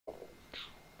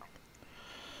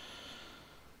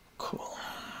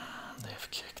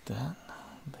in.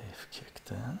 They've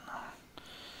kicked in.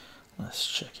 Let's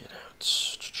check it out.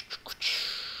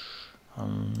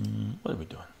 What are we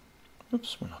doing?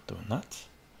 Oops, we're not doing that.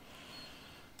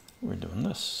 We're doing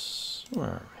this. Where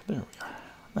are we? There we are.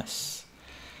 Nice.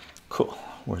 Cool.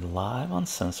 We're live on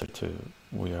Censorship.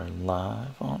 We are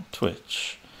live on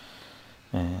Twitch.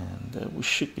 And we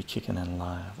should be kicking in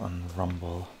live on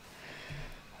Rumble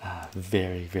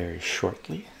very, very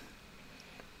shortly.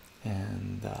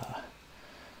 And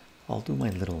I'll do my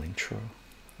little intro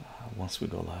once we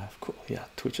go live. Cool. Yeah,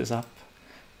 Twitch is up.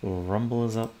 Rumble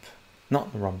is up. Not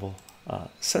Rumble.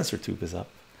 CensorTube is up.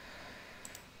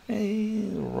 Hey,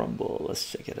 Rumble.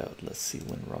 Let's check it out. Let's see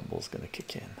when Rumble's gonna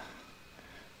kick in.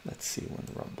 Let's see when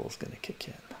Rumble's gonna kick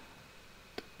in.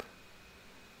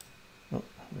 Oh,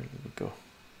 where did we go?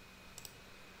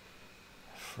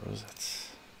 Froze it.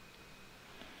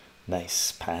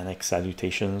 Nice. Panic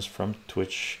salutations from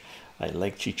Twitch. I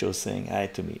like Chycho saying hi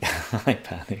to me. I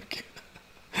panic.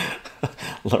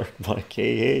 Lark Mike,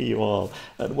 hey you all,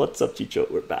 and what's up, Chycho?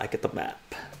 We're back at the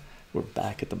map. We're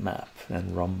back at the map,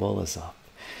 and Rumble is up.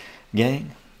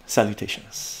 Gang,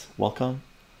 salutations. Welcome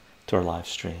to our live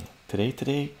stream.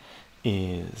 Today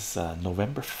is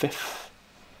November 5th,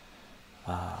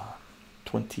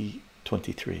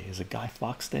 2023. Is it Guy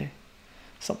Fawkes Day?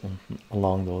 Something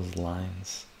along those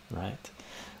lines, right?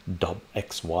 Dub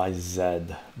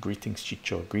XYZ. Greetings,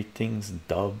 Chycho. Greetings,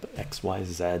 Dub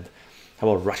XYZ. How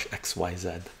about Rush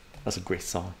XYZ? That's a great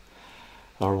song.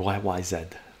 Or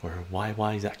YYZ or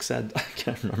YYXZ. I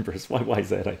can't remember. It's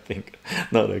YYZ, I think,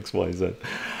 not XYZ.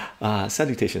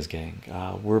 Salutations, gang.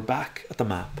 We're back at the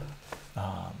map.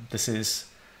 This is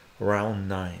round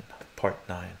 9, part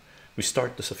 9. We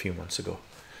started this a few months ago,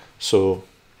 so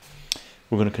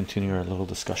we're going to continue our little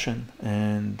discussion.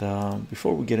 And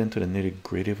before we get into the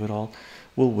nitty-gritty of it all,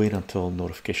 we'll wait until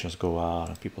notifications go out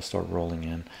and people start rolling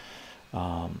in.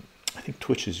 I think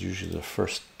Twitch is usually the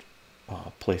first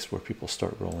place where people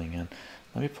start rolling in.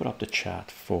 Let me put up the chat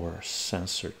for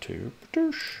CensorTube.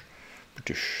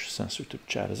 CensorTube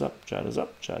chat is up. Chat is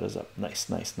up. Chat is up. Nice,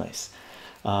 nice, nice.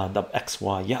 The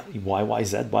XY, yeah,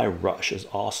 YYZ by Rush is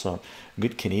awesome.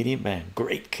 Good Canadian band.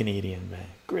 Great Canadian band.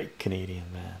 Great Canadian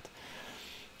band.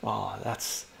 Oh,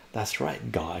 that's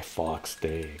right. Guy Fawkes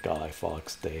Day. Guy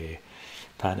Fawkes Day.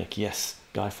 Panic. Yes,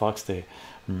 Guy Fawkes Day.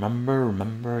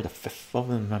 Remember the 5th of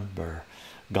November.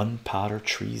 Gunpowder,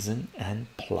 treason, and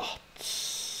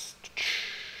plots.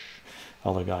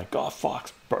 Other guy, Guy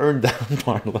Fawkes burned down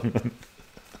Parliament.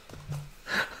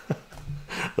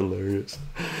 Hilarious.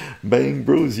 Bang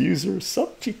Bros user,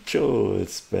 sup Chycho?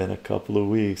 It's been a couple of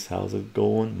weeks. How's it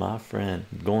going, my friend?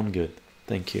 Going good,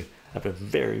 thank you. I've been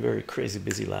very, very crazy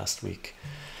busy last week.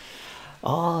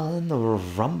 On the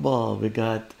Rumble, we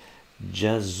got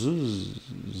Jazuzet.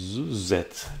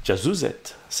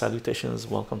 Salutations,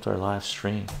 welcome to our live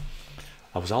stream.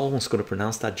 I was almost going to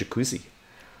pronounce that jacuzzi.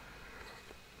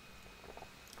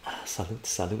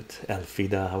 Salute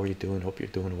Elfida, how are you doing? Hope you're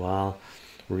doing well.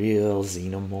 Real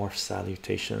Xenomorph,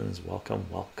 salutations, welcome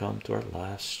to our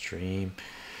live stream.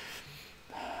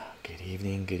 Good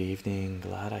evening,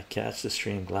 glad I catch the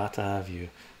stream. Glad to have you.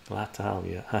 Glad to have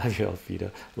you,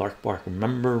 Elfida. Lark Bark,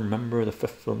 remember the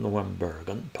 5th of November.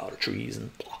 Gunpowder,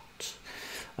 treason, plot.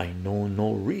 I know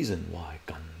no reason why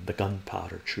the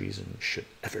gunpowder treason should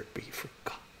ever be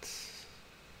forgot.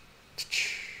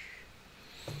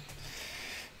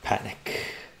 Panic.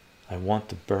 I want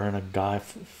to burn a Guy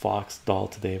Fawkes doll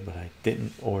today, but I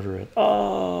didn't order it.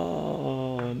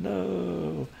 Oh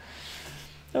no.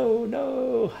 Oh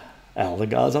no. All the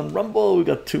guys on Rumble. We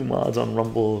got 2 mods on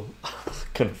Rumble.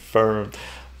 Confirmed.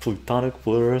 Plutonic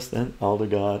Plurist and Elder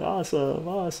God.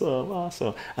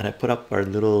 Awesome. And I put up our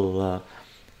little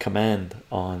command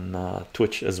on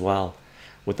Twitch as well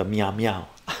with the meow meow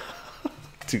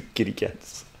to kitty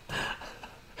cats.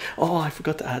 Oh, I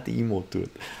forgot to add the emote to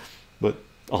it, but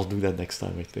I'll do that next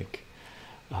time, I think.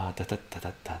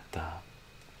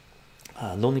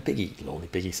 Lonely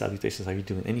Piggy, salutations. How are you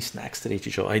doing? Any snacks today,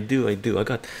 Chycho? I do. I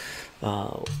got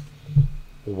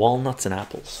walnuts and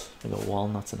apples.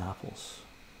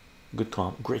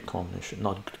 Great combination.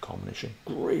 Not good combination.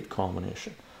 Great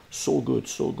combination. So good.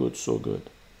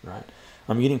 Right.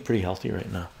 I'm eating pretty healthy right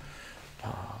now.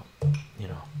 You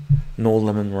know, no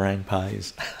lemon meringue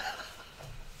pies.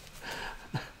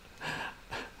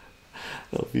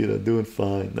 Elvira doing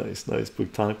fine. Nice.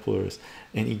 Plutonic Polaris.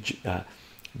 Any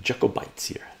Jacobites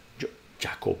here.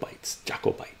 Jacobites.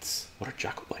 What are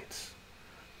Jacobites?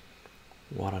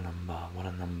 What a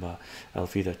number.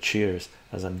 Elvira, cheers.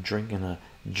 As I'm drinking a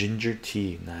ginger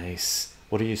tea. Nice.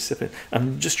 What are you sipping?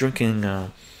 I'm just drinking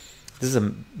this is a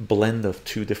blend of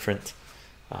 2 different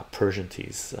Persian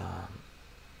teas,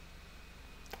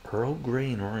 Earl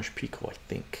Grey and Orange Pico, I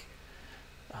think.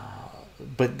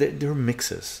 But they're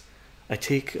mixes. I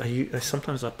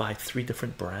sometimes I buy 3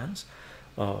 different brands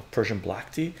of Persian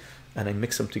black tea, and I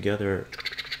mix them together,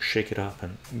 shake it up,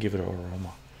 and give it an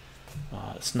aroma.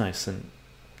 It's nice, and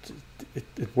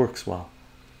it works well.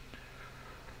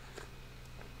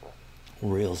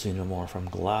 Real xenomorph. I'm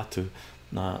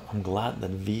glad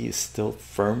that V is still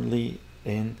firmly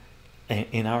in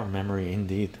our memory.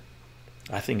 Indeed,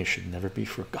 I think it should never be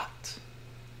forgot.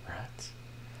 Right?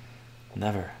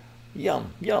 Never.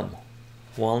 Yum yum.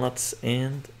 Walnuts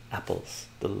and apples.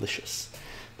 Delicious.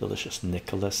 Delicious.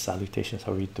 Nicholas, salutations.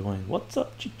 How are you doing? What's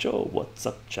up, Chicho? What's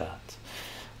up, chat?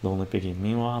 Lonely Piggy.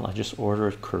 Meanwhile, I just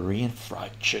ordered Korean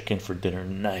fried chicken for dinner.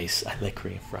 Nice. I like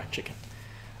Korean fried chicken.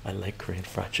 I like Korean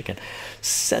fried chicken.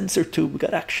 CensorTube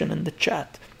got action in the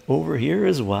chat over here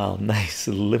as well. Nice.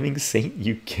 Living Saint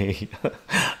UK.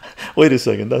 Wait a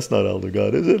second, that's not Elder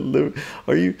God, is it?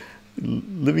 Are you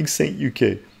Living Saint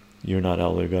UK? You're not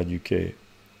Elder God UK.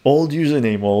 Old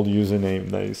username, old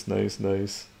username. Nice, nice,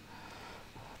 nice.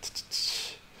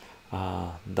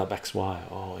 Dub XY.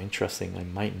 Oh, interesting. I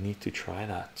might need to try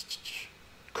that.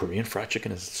 Korean fried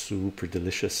chicken is super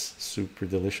delicious, super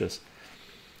delicious.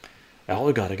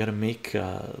 Oh god, I gotta make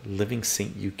Living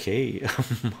Saint UK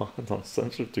on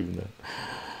CensorTube now.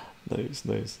 Nice,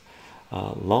 nice.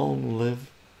 Long live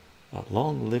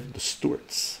the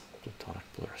Stuarts. Platonic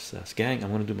Blur says, gang,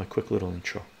 I'm gonna do my quick little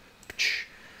intro.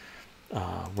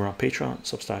 We're on Patreon,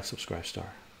 Substack, Subscribe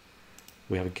Star.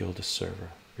 We have a Gilded server.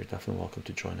 You're definitely welcome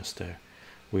to join us there.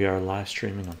 We are live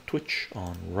streaming on Twitch,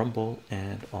 on Rumble,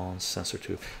 and on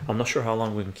CensorTube. I'm not sure how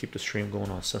long we can keep the stream going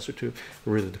on CensorTube. It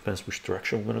really depends which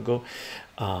direction we're gonna go.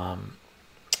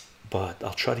 But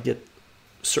I'll try to get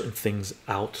certain things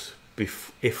out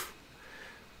if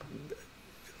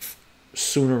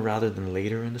sooner rather than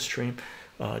later in the stream,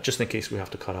 just in case we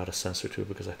have to cut out a CensorTube,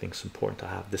 because I think it's important to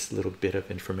have this little bit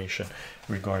of information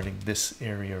regarding this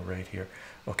area right here.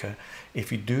 Okay,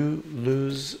 if you do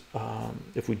lose,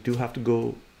 if we do have to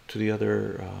go to the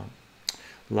other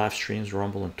live streams,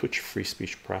 Rumble and Twitch, free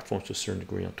speech platforms to a certain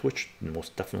degree on Twitch,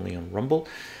 most definitely on Rumble,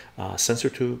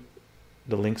 CensorTube,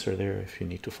 the links are there if you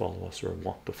need to follow us or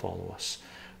want to follow us,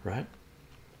 right?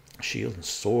 Shield and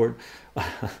sword.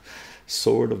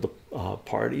 Sword of the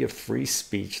party of free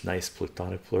speech. Nice.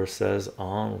 Plutonic Fleur says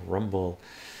on Rumble.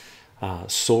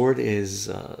 Sword is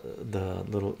the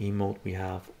little emote we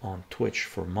have on Twitch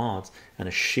for mods, and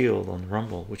a shield on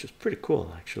Rumble, which is pretty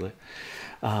cool actually.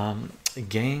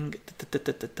 Gang,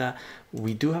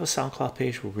 we do have a SoundCloud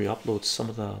page where we upload some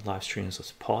of the live streams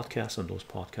as podcasts, and those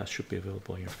podcasts should be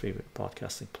available on your favorite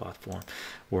podcasting platform.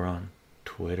 We're on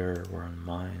Twitter, we're on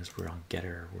Minds, we're on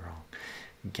Getter, we're on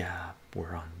Gap,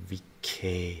 we're on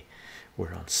VK,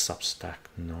 we're on Substack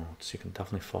Notes. You can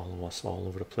definitely follow us all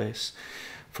over the place.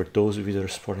 For those of you that are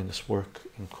supporting this work,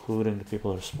 including the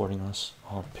people that are supporting us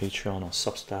on Patreon, on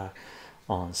Substack,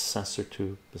 on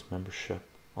CensorTube as membership,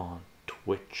 on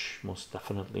Twitch, most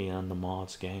definitely, and the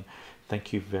mods, gang,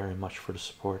 thank you very much for the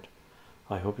support.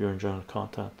 I hope you're enjoying the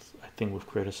content. I think we've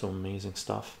created some amazing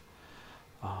stuff,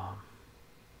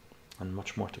 and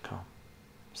much more to come.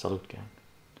 Salute, gang.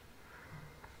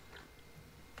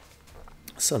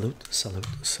 Salute, salute,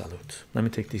 salute. Let me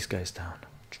take these guys down.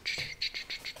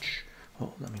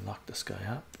 Oh, let me lock this guy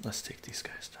up. Let's take these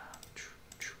guys down.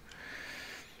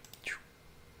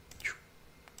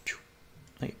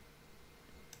 Hey.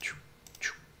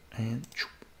 And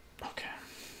okay.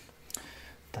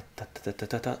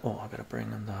 Oh, I gotta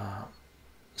bring in the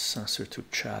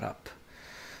CensorTube chat up.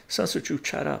 CensorTube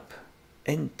chat up.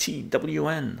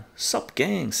 NTWN, sup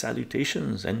gang,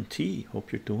 salutations. NT,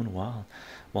 hope you're doing well.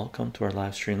 Welcome to our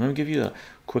live stream. Let me give you a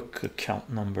quick count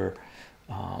number,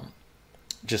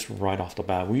 just right off the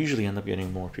bat. We usually end up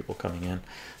getting more people coming in.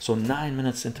 So 9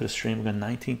 minutes into the stream, we got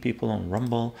 19 people on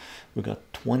Rumble, we got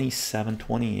 27,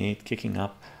 28 kicking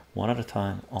up one at a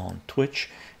time on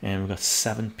Twitch, and we got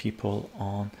 7 people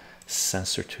on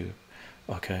CensorTube.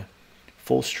 Okay,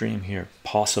 full stream here,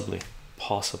 possibly.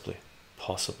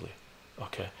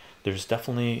 Okay, there's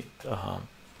definitely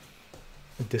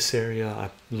this area.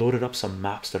 I've loaded up some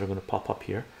maps that are going to pop up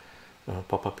here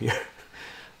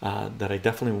that I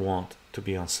definitely want to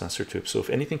be on CensorTube. So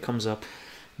if anything comes up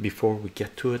before we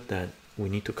get to it that we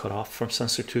need to cut off from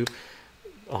CensorTube,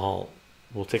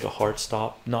 we'll take a hard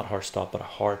stop, not hard stop, but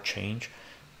a hard change,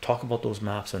 talk about those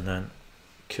maps, and then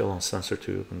kill on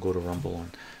CensorTube and go to Rumble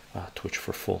and Twitch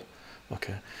for full.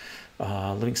 Okay,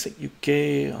 Living Saint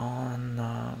UK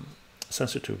on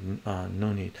CensorTube,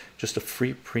 no need, just a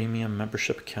free premium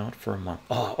membership account for a month.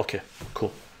 Oh, okay,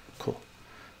 cool.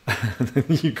 And then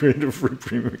you create a free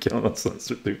premium account on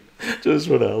Censorship just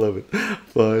for the hell of it.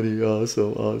 Funny,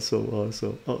 awesome, awesome,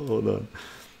 awesome. Oh, hold on,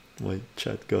 my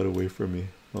chat got away from me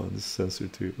on the censor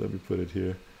tube. Let me put it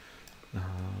here.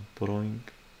 Boing.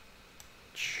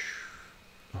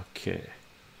 Okay,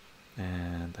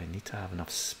 and I need to have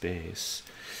enough space.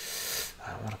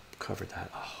 I don't want to cover that.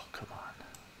 Oh, come on.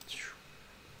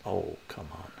 Oh, come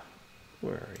on.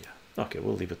 Where are you? Okay,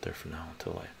 we'll leave it there for now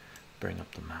until I bring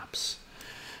up the maps.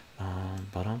 Oh,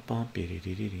 there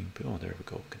we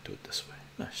go. We can do it this way.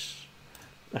 Nice.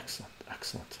 Excellent,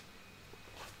 excellent.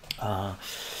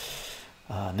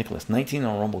 Nicholas, 19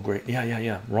 on Rumble. Great.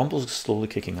 Yeah. Rumble's slowly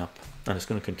kicking up, and it's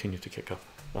going to continue to kick up.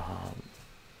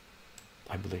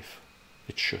 I believe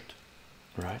it should,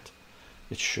 right?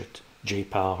 It should. J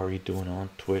Pal, how are you doing on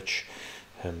Twitch?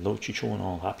 Hello, Chycho and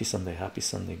all. Happy Sunday,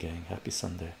 gang. Happy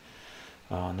Sunday.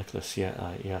 Nicholas,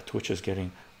 yeah, Twitch is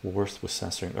getting worse with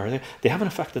censoring. Are they? They haven't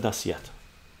affected us yet.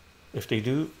 If they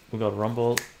do, we got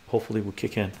Rumble. Hopefully, we'll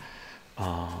kick in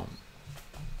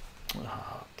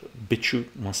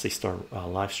BitChute once they start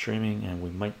live streaming, and we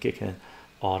might kick in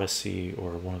Odyssey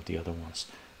or one of the other ones.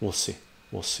 We'll see.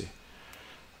 We'll see.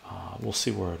 We'll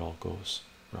see where it all goes,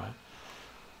 right?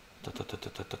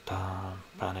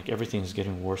 Panic. Everything is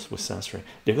getting worse with censoring.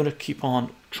 They're gonna keep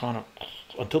on trying to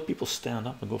until people stand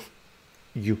up and go,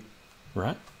 you,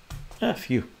 right? F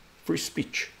you. Free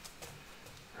speech,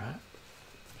 right?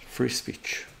 Free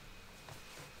speech,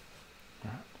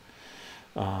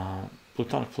 right?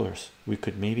 Plutonic players, we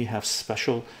could maybe have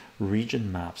special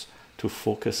region maps to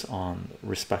focus on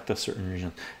respect of certain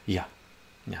regions. Yeah,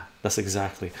 that's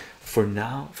exactly. For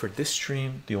now, for this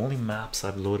stream, the only maps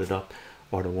I've loaded up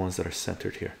are the ones that are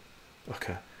centered here.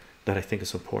 Okay, that I think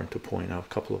is important to point out.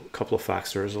 Couple of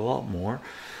facts. There's a lot more,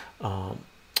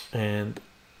 and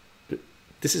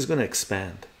this is going to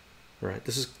expand, right?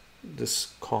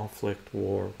 This conflict,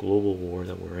 war, global war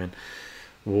that we're in,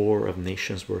 war of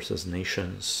nations versus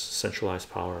nations, centralized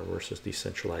power versus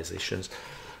decentralizations,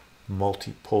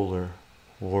 multipolar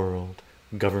world,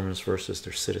 governments versus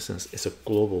their citizens. It's a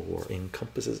global war. It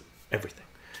encompasses everything: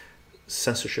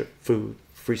 censorship, food,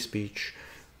 free speech,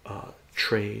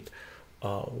 trade,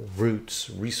 roots,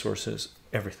 resources,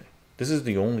 everything. This is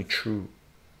the only true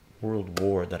world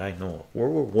war that I know of.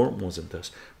 World War I wasn't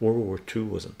this. World War II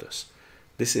wasn't this.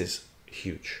 This is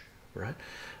huge, right?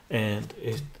 And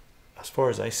it, as far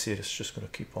as I see it, it's just going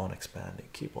to keep on expanding,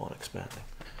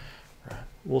 right?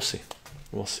 We'll see.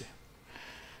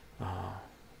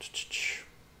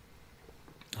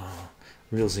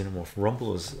 Real Xenomorph.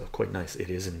 Rumble is quite nice. It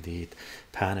is indeed.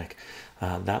 Panic.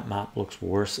 That map looks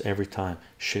worse every time.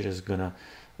 Shit is gonna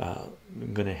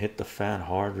hit the fan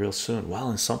hard real soon.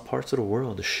 Well, in some parts of the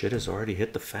world, the shit has already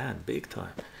hit the fan big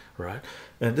time, right?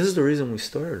 And this is the reason we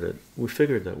started it. We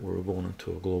figured that we were going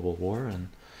into a global war, and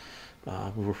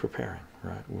we were preparing,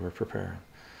 right? We were preparing.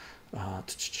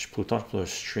 Plutonic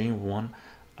stream 1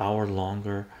 hour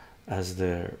longer as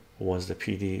there was the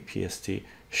PD PST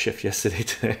shift yesterday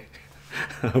today.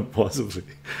 Possibly.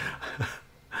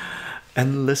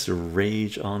 Endless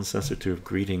rage on censorship.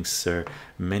 Greetings, sir.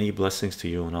 Many blessings to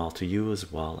you and all. To you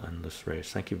as well. Endless rage.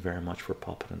 Thank you very much for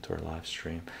popping into our live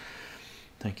stream.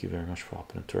 Thank you very much for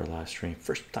popping into our live stream.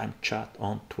 First time chat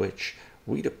on Twitch.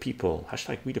 We the people,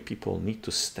 hashtag we the people, need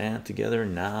to stand together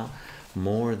now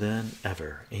more than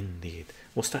ever. Indeed.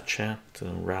 What's that chant?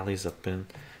 Rallies I've been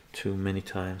to many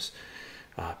times.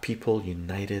 People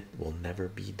united will never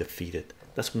be defeated.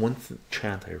 That's one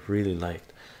chant I really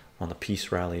liked on the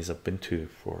peace rallies I've been to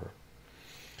for,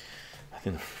 I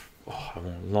think, a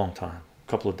long time, a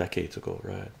couple of decades ago,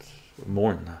 right?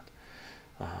 More than that.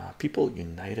 People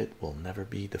united will never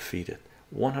be defeated.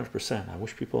 100%. I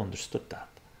wish people understood that,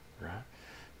 right?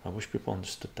 I wish people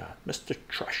understood that. Mr.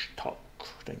 Trash Talk,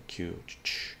 thank you.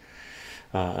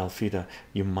 Alfida,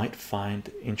 you might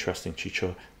find interesting,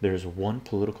 Chycho. There's one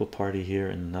political party here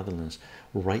in the Netherlands,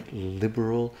 right,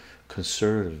 liberal,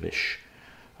 conservative-ish,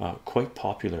 quite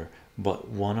popular, but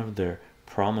one of their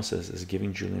promises is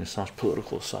giving Julian Assange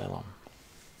political asylum.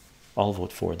 I'll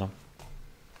vote for them,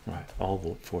 right? I'll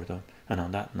vote for them. And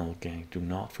on that note, gang, do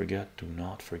not forget,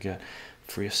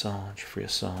 free Assange, free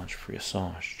Assange, free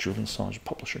Assange. Julian Assange,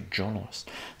 publisher, journalist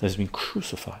that has been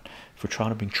crucified for trying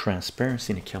to bring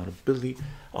transparency and accountability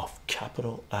of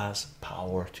capital as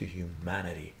power to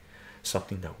humanity,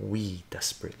 something that we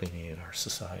desperately need in our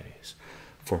societies.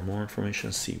 For more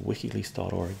information, see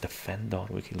wikileaks.org,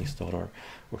 defend.wikileaks.org,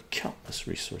 or countless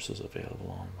resources available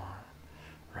online,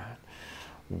 right?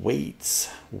 Weights,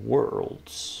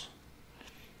 worlds.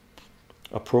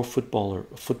 A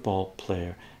football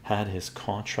player had his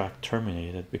contract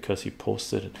terminated because he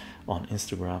posted it on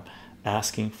Instagram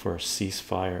asking for a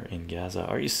ceasefire in Gaza.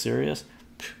 Are you serious?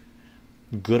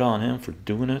 Good on him for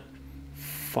doing it.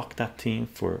 Fuck that team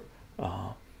for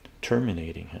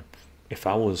terminating him. If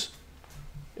I was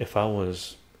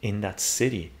in that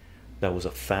city that was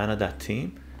a fan of that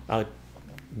team, I'd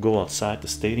go outside the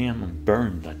stadium and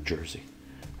burn that jersey,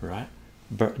 right?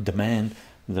 Demand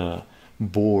the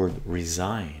board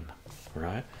resign,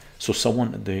 right? So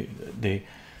someone they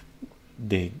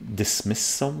dismiss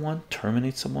someone,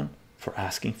 terminate someone for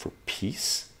asking for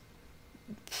peace.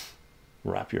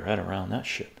 Wrap your head around that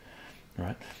shit,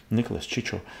 right? Nicholas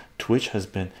Chycho, Twitch has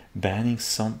been banning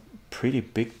some pretty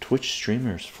big Twitch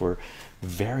streamers for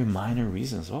very minor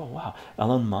reasons. Oh wow.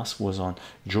 Elon Musk was on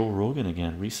Joe Rogan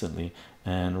again recently,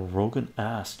 and Rogan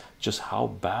asked just how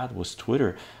bad was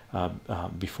Twitter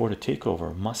before the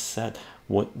takeover. Musk said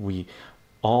what we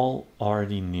all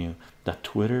already knew, that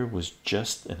Twitter was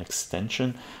just an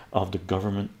extension of the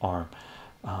government arm,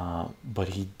 but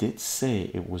he did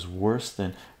say it was worse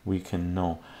than we can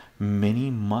know. Many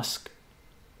Musk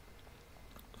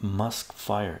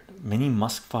fired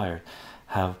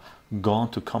have gone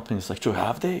to companies like Joe.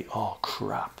 Have they? Oh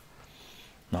crap.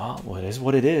 No, well, it is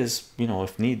what it is. You know,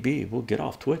 if need be, we'll get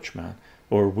off Twitch, man,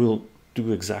 or we'll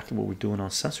do exactly what we're doing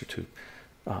on Censorship.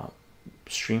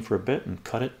 Stream for a bit and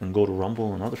cut it and go to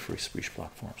Rumble and other free speech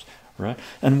platforms, right?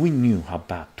 And we knew how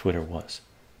bad Twitter was.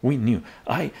 We knew.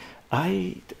 I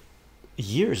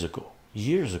years ago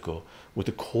with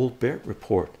the Colbert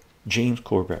Report, James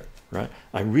Corbett, right?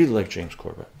 I really like James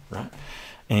Corbett, right?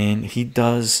 And he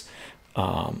does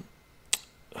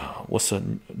what's a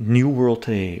New World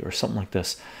Today or something like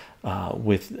this,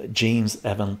 with James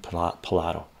Evan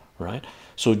Pilato, right?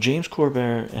 So James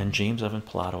Corbett and James Evan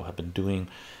Pilato have been doing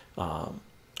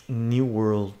New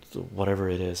World, whatever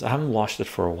it is. I haven't watched it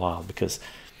for a while because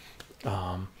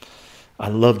I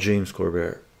love James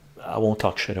Corbett. I won't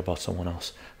talk shit about someone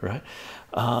else, right?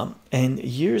 And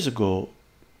years ago,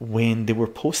 when they were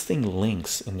posting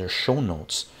links in their show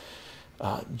notes,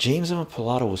 James Evan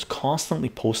Pilato was constantly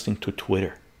posting to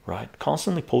Twitter, right?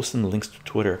 Constantly posting links to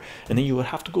Twitter, and then you would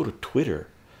have to go to Twitter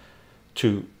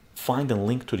to find a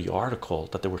link to the article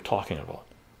that they were talking about,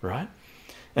 right?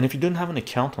 And if you didn't have an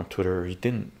account on Twitter, or you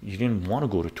didn't want to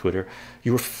go to Twitter,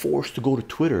 you were forced to go to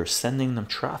Twitter, sending them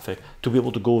traffic to be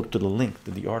able to go to the link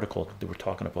to the article that they were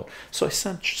talking about. So I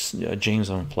sent James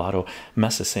Evan Pilato a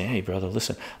message saying, hey brother,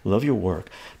 listen, love your work,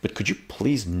 but could you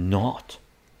please not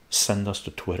send us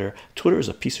to Twitter? Twitter is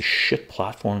a piece of shit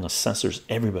platform that censors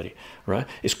everybody, right?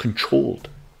 It's controlled.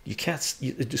 You can't,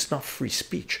 it's not free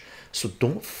speech. So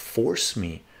don't force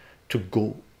me to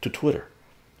go to Twitter,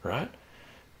 right?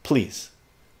 Please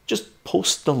just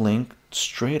post the link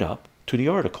straight up to the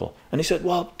article. And he said,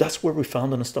 well, that's where we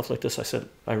found it and stuff like this.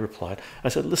 I replied, I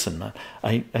said, listen, man,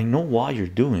 I know why you're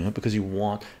doing it, because you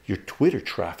want your Twitter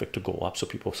traffic to go up so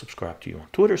people subscribe to you on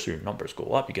Twitter, so your numbers go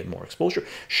up, you get more exposure.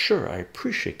 Sure, I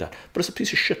appreciate that, but it's a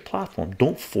piece of shit platform.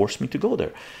 Don't force me to go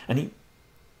there. And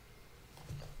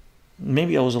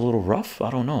maybe I was a little rough, I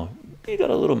don't know, he got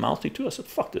a little mouthy too. I said,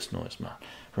 fuck this noise, man,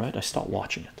 right? I stopped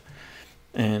watching it.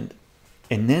 And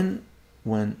then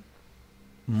when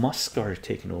Musk started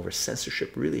taking over,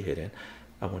 censorship really hit in,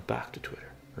 I went back to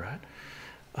Twitter, right?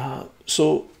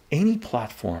 So any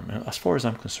platform, as far as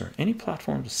I'm concerned, any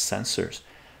platform that censors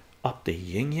up the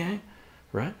yin yang,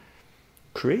 right?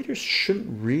 Creators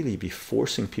shouldn't really be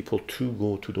forcing people to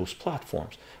go to those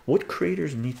platforms. What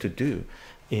creators need to do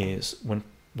is, when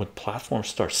platforms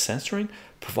start censoring,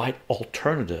 provide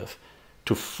alternative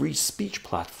to free speech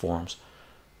platforms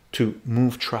to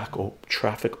move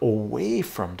traffic away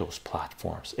from those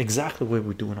platforms, exactly what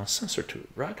we're doing on Censorship,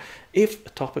 right? If a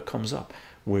topic comes up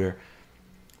where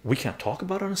we can't talk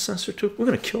about it on Censorship, we're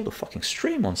going to kill the fucking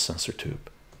stream on Censorship,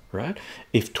 right?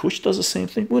 If Twitch does the same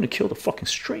thing, we're going to kill the fucking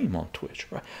stream on Twitch,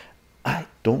 right? I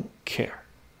don't care,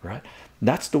 right?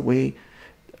 That's the way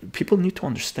people need to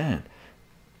understand.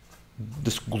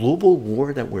 This global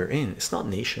war that we're in, it's not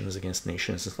nations against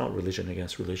nations, it's not religion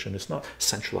against religion, it's not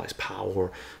centralized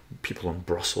power, people in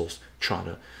Brussels trying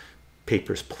to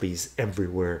papers please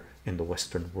everywhere in the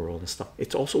Western world and stuff.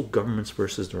 It's also governments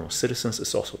versus their own citizens.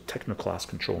 It's also technocrats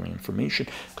controlling information,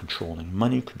 controlling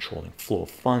money, controlling flow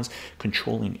of funds,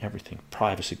 controlling everything.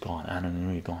 Privacy gone,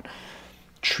 anonymity gone.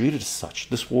 Treated as such.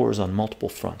 This war is on multiple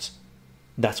fronts.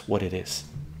 That's what it is.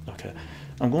 Okay,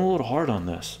 I'm going a little hard on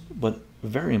this, but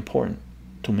very important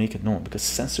to make it known, because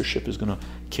censorship is going to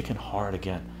kick in hard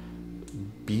again.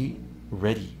 Be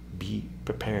ready, be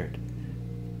prepared,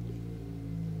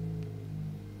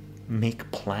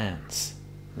 make plans,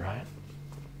 right?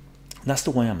 That's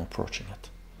the way I'm approaching it.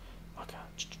 Okay,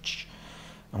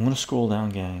 I'm gonna scroll down,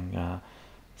 gang.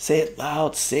 Say it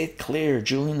loud, say it clear.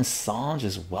 Julian Assange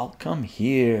is welcome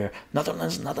here.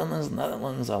 Netherlands, Netherlands,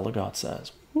 Netherlands. Allegod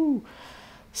says. Woo.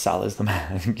 Sal is the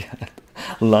man.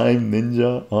 Lime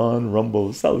Ninja on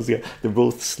Rumble. Sal is, yeah, they're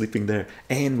both sleeping there.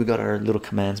 And we got our little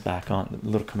commands back on,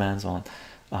 little commands on,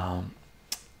 what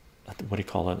do you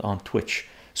call it, on Twitch.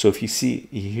 So if you see,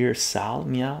 you hear Sal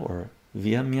meow or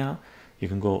via meow, you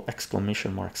can go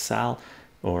exclamation mark Sal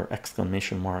or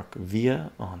exclamation mark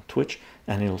via on Twitch,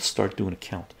 and it'll start doing a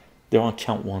count. They're on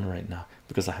count 1 right now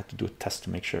because I had to do a test to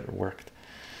make sure it worked.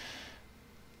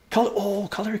 Color, oh,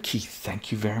 color key.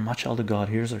 Thank you very much, Elder God.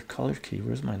 Here's our color key.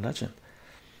 Where's my legend?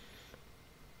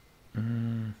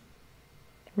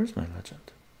 Where's my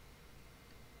legend?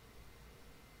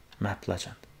 Map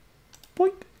legend.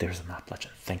 Boink. There's a map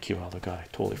legend. Thank you, Elder God. I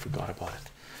totally forgot about it.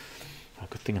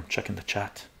 Good thing I'm checking the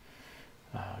chat.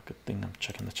 Good thing I'm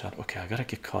checking the chat. Okay, I gotta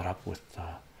get caught up with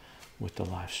the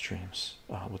live streams,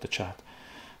 with the chat.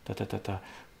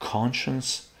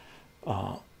 Conscience,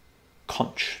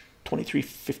 Conch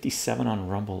 2357 on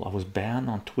Rumble. I was banned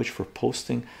on Twitch for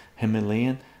posting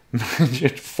Himalayan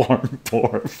farm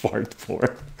poor, fart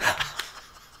poor.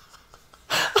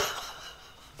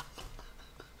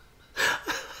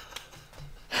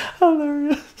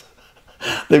 Hilarious.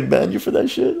 They banned you for that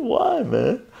shit? Why,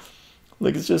 man?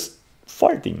 Like, it's just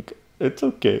farting. It's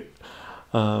okay.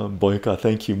 Boycott,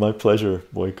 thank you. My pleasure,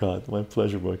 boycott. My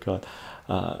pleasure, boycott.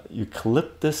 You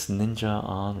clip this ninja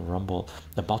on Rumble.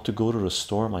 About to go to the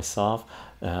store myself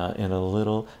in a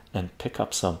little and pick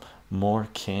up some more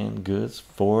canned goods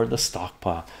for the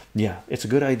stockpile. Yeah, it's a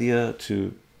good idea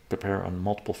to prepare on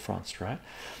multiple fronts, right?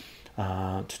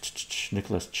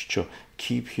 Nicholas Chycho,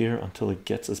 keep here until it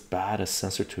gets as bad as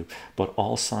Censorship, but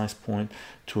all signs point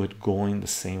to it going the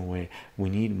same way. We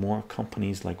need more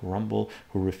companies like Rumble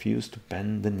who refuse to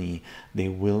bend the knee. They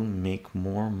will make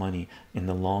more money in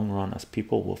the long run as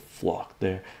people will flock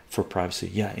there for privacy.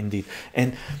 Yeah, indeed.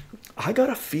 And I got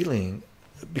a feeling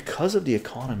because of the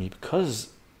economy,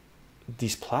 because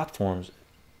these platforms,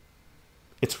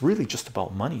 it's really just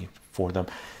about money for them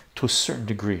to a certain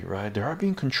degree, right? They are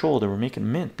being controlled. They were making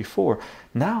mint before.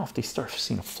 Now if they start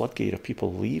seeing a floodgate of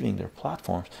people leaving their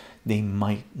platforms, they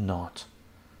might not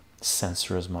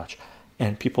censor as much,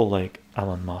 and people like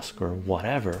Elon Musk or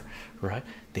whatever, right,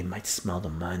 they might smell the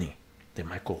money. They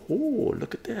might go, oh,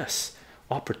 look at this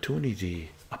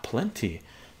opportunity aplenty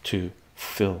to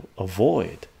fill a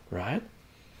void, right?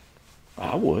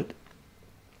 I would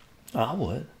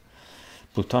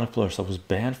Plutonic Pillars. I was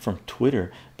banned from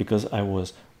Twitter because I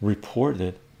was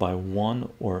reported by one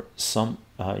or some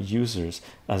users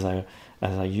as I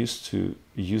used to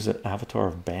use an avatar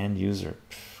of banned user.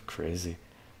 Pff, crazy.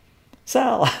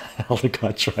 Sal,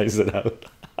 Aldecott tries it out.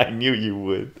 I knew you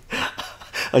would.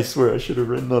 I swear I should have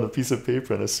written on a piece of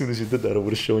paper, and as soon as you did that, I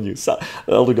would have shown you. Sal,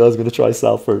 Eldegott's gonna try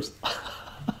Sal first.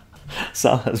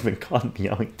 Sal has been caught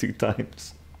meowing 2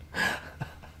 times.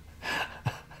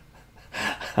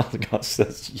 Aldecott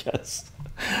says yes.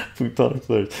 Plutonic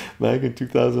Players back in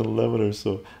 2011 or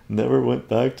so, never went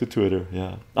back to Twitter.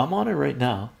 Yeah, I'm on it right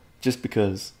now just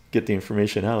because get the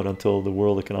information out until the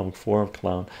World Economic Forum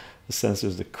clown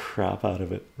censors the crap out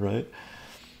of it, right?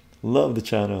 Love the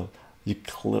channel. You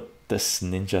clip this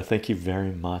ninja. Thank you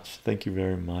very much. Thank you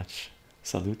very much.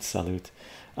 Salute, salute.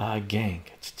 Gang.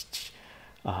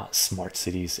 Smart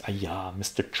cities. Yeah,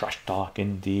 Mr. Trash Talk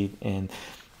indeed. And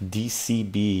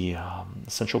DCB,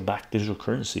 central bank digital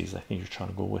currencies, I think you're trying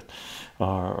to go with,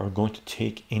 are going to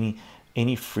take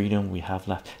any freedom we have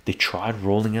left. They tried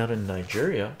rolling out in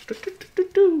Nigeria.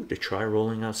 They tried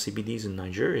rolling out CBDs in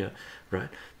Nigeria, right?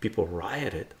 People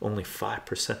rioted. Only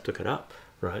 5% took it up,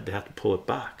 right? They have to pull it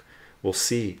back. We'll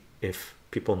see if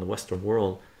people in the Western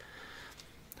world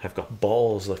have got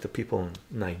balls like the people in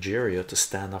Nigeria to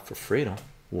stand up for freedom.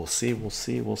 We'll see, we'll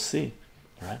see, we'll see,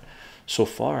 right? So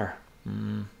far,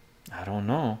 I don't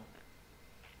know.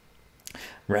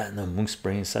 Random Moose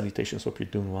Brain, salutations. Hope you're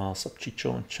doing well. Sup,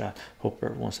 Chycho and chat. Hope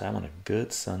everyone's having a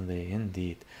good Sunday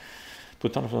indeed.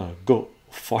 Plutonic, go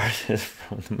farted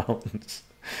from the mountains.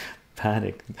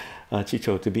 Panic.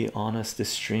 Chycho, to be honest, this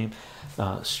stream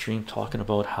talking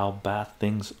about how bad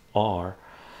things are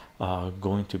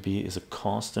going to be is a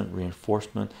constant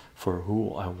reinforcement for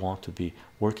who I want to be,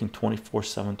 working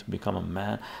 24/7 to become a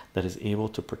man that is able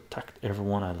to protect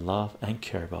everyone I love and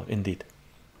care about. Indeed,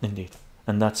 indeed.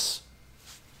 And that's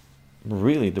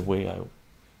really the way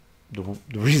the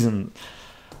reason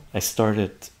I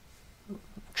started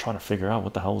trying to figure out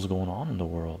what the hell was going on in the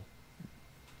world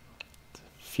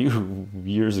a few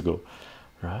years ago,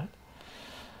 right?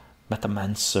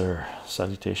 Metamancer,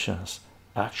 salutations.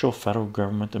 Actual federal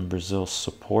government in Brazil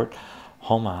support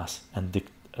Hamas and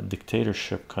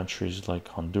dictatorship countries like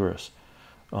Honduras.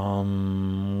 Are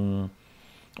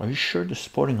you sure they're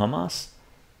supporting Hamas?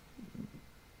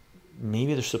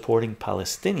 Maybe they're supporting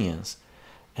Palestinians.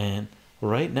 And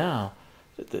right now,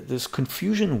 there's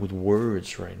confusion with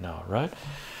words right now, right?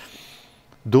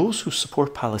 Those who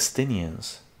support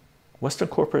Palestinians, Western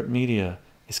corporate media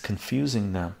is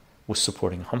confusing them with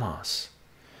supporting Hamas.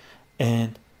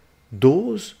 And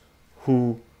those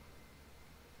who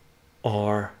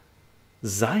are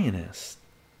Zionists,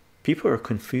 people are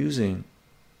confusing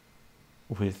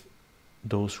with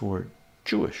those who are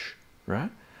Jewish,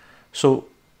 right? So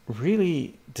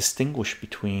really distinguish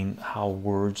between how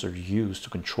words are used to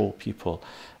control people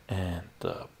and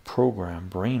program,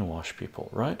 brainwash people,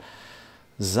 right?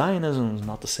 Zionism is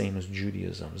not the same as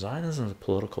Judaism. Zionism is a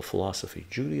political philosophy.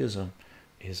 Judaism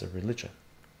is a religion,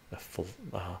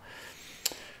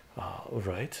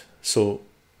 right? So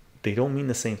they don't mean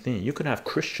the same thing. You can have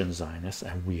Christian Zionists,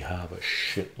 and we have a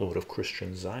shitload of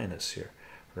Christian Zionists here,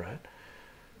 right?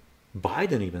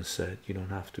 Biden even said you don't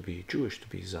have to be Jewish to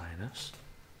be Zionist,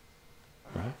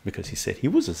 right? Because he said he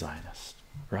was a Zionist,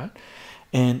 right?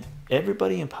 And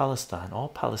everybody in Palestine, all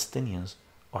Palestinians,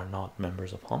 are not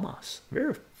members of Hamas.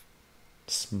 Very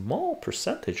small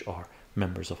percentage are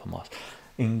members of Hamas.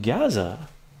 In Gaza,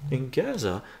 there are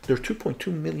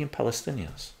 2.2 million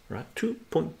Palestinians, right?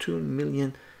 2.2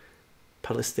 million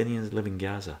Palestinians live in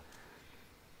Gaza.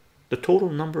 The total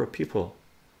number of people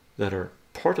that are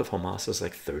part of Hamas is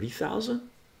like 30,000.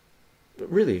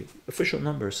 Really, official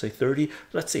numbers say 30.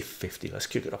 Let's say 50. Let's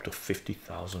kick it up to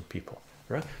 50,000 people,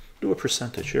 right? Do a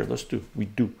percentage here. Let's do. We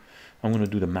do. I'm going to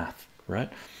do the math,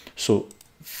 right? So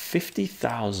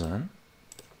 50,000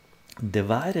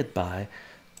 divided by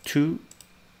 2.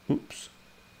 Oops.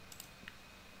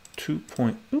 2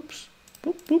 point. Oops.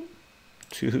 Boop boop.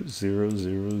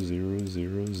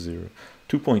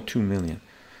 2.2 million.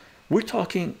 We're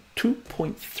talking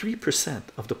 2.3%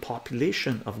 of the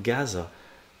population of Gaza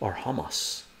are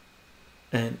Hamas.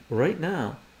 And right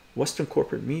now, Western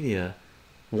corporate media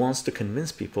wants to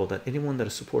convince people that anyone that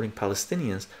is supporting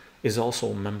Palestinians is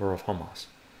also a member of Hamas,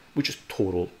 which is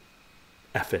total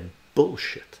effing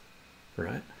bullshit,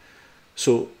 right?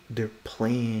 So they're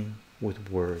playing with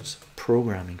words,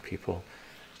 programming people,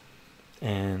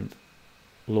 and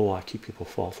low IQ people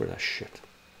fall for that shit,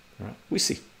 right? We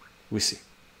see.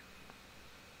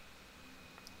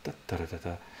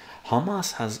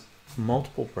 Hamas has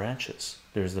multiple branches.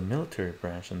 There's the military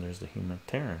branch and there's the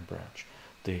humanitarian branch.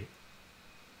 They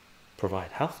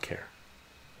provide health care,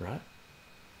 right?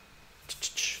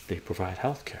 They provide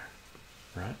health care,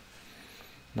 right?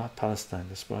 Not Palestine.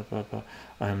 This blah blah blah.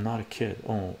 I am not a kid.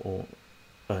 Oh,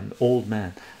 an old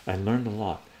man. I learned a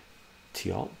lot.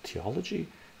 Theology,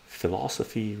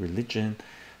 philosophy, religion,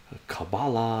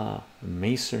 Kabbalah,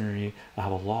 Masonry. I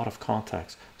have a lot of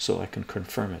contacts, so I can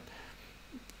confirm it.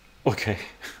 Okay.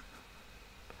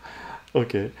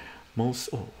 Okay. Most.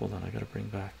 Oh, hold on. I gotta bring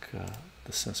back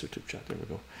the censorship chat. There we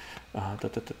go.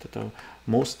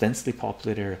 Most densely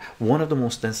populated area. One of the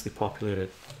most densely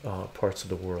populated parts of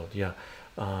the world. Yeah.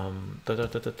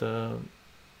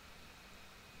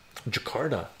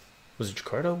 Jakarta. Was it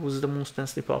Jakarta? Was the most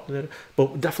densely populated?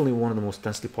 But definitely one of the most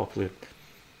densely populated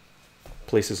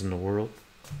places in the world.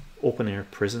 Open air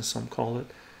prison, some call it.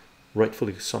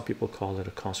 Rightfully, some people call it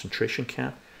a concentration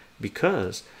camp,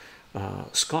 because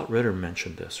Scott Ritter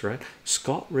mentioned this, right?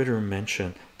 Scott Ritter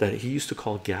mentioned that he used to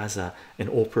call Gaza an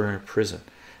open air prison,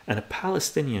 and a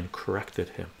Palestinian corrected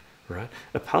him, right?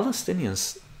 A Palestinian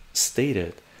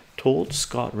told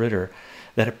Scott Ritter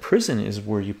that a prison is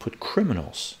where you put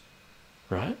criminals,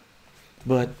 right?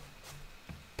 But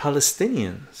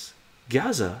Palestinians,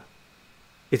 Gaza,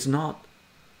 it's not,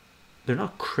 they're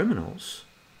not criminals,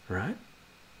 right?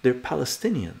 They're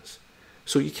Palestinians.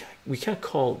 So we can't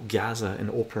call Gaza an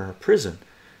open air prison,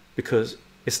 because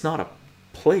it's not a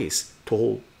place to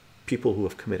hold people who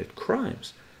have committed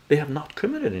crimes. They have not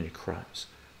committed any crimes,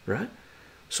 right?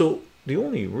 So the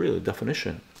only real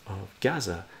definition of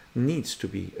Gaza needs to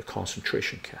be a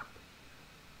concentration camp,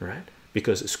 right?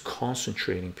 Because it's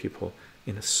concentrating people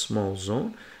in a small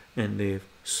zone, and they've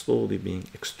slowly being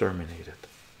exterminated,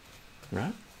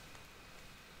 right?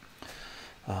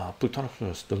 Plutonic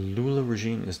Plus, the Lula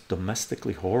regime is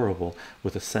domestically horrible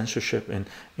with the censorship and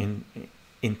in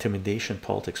intimidation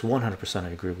politics. 100% I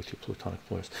agree with you, Plutonic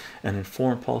Plus. And in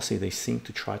foreign policy, they seem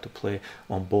to try to play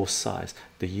on both sides,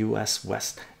 the US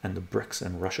West and the BRICS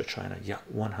and Russia China. Yeah,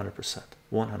 100%.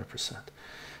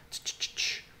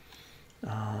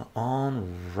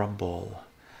 On Rumble,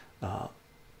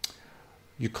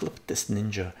 You clip this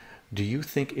ninja. Do you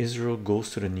think Israel goes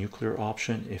to the nuclear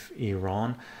option if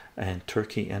Iran and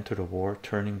Turkey enter the war,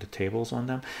 turning the tables on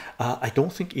them? I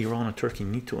don't think Iran and Turkey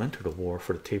need to enter the war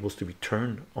for the tables to be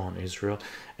turned on Israel.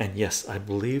 And yes, I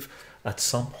believe at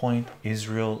some point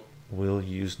Israel will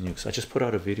use nukes. I just put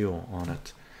out a video on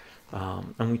it,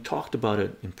 and we talked about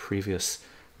it in previous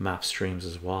map streams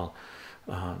as well.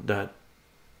 That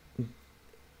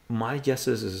my guess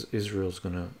is Israel's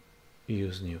gonna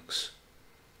use nukes,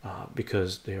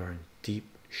 because they are in deep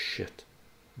shit.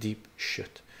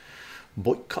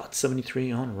 Boycott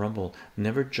 73 on Rumble.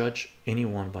 Never judge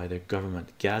anyone by their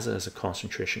government. Gaza is a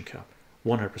concentration camp.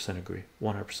 100% agree.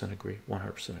 100% agree.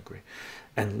 100% agree.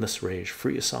 Endless rage.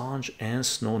 Free Assange and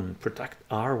Snowden. Protect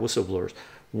our whistleblowers.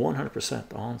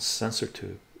 100% on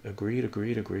Censorship. Agreed.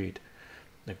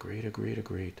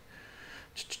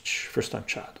 First time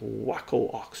chat.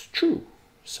 Wacko Ox. True.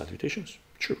 Salutations.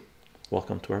 True.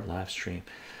 Welcome to our live stream.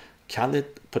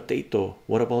 Khalid Potato.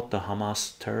 What about the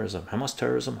Hamas terrorism? Hamas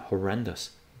terrorism,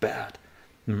 horrendous, bad.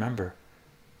 Remember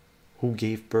who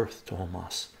gave birth to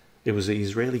Hamas? It was the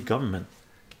Israeli government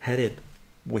headed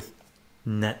with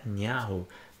Netanyahu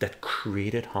that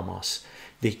created Hamas.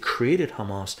 They created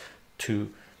Hamas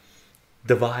to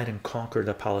divide and conquer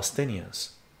the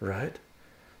Palestinians, right?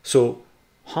 So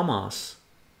Hamas,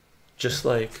 just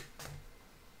like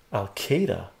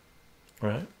Al-Qaeda,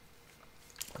 right?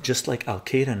 Just like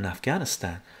Al-Qaeda in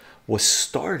Afghanistan, was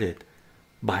started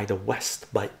by the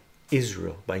West, by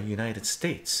Israel, by United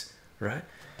States, right?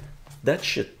 That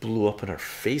shit blew up in our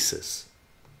faces,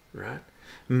 right?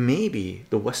 Maybe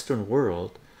the Western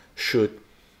world should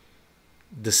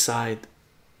decide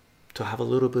to have a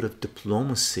little bit of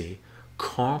diplomacy,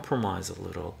 compromise a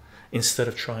little, instead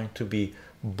of trying to be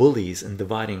bullies and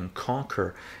dividing and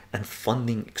conquer and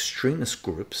funding extremist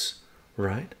groups,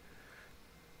 right?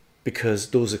 Because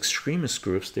those extremist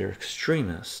groups, they're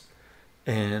extremists,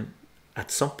 and at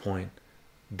some point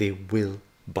they will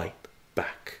bite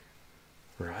back,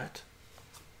 right?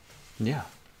 Yeah,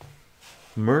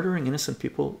 murdering innocent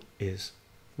people is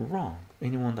wrong.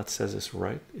 Anyone that says it's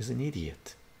right is an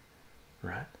idiot,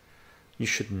 right? You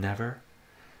should never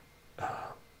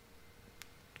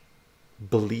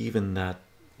believe in that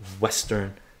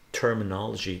Western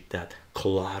terminology that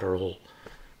collateral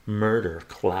murder,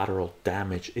 collateral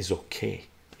damage is okay.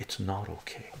 It's not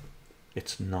okay.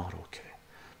 It's not okay.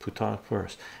 Plutonic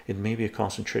first. It may be a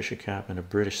concentration camp in a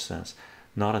British sense,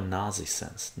 not a Nazi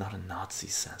sense. Not a Nazi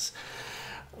sense.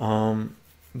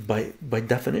 By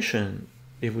definition,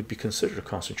 it would be considered a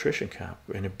concentration camp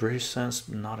in a British sense,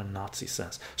 not a Nazi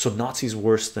sense. So Nazis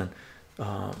worse than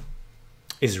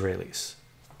Israelis.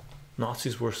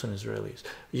 Nazis worse than Israelis.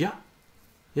 Yeah,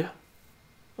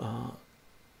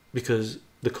 because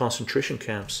the concentration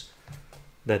camps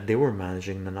that they were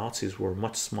managing, the Nazis, were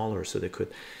much smaller, so they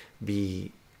could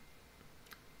be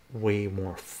way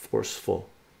more forceful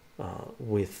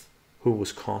with who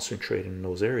was concentrated in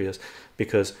those areas,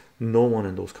 because no one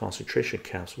in those concentration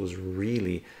camps was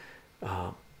really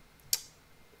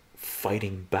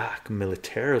fighting back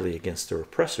militarily against their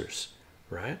oppressors,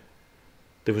 right?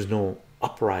 There was no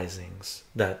uprisings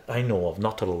that I know of,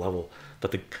 not to the level that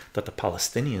the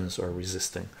Palestinians are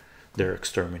resisting their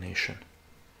extermination.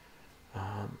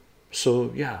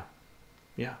 So yeah,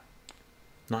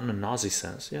 not in a Nazi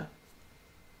sense. Yeah,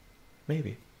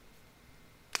 maybe.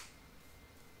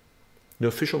 The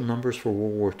official numbers for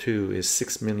World War II is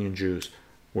 6 million Jews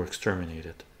were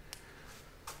exterminated.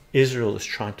 Israel is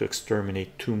trying to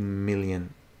exterminate 2.2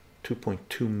 million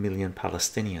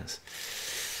Palestinians.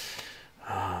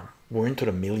 We're into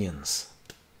the millions.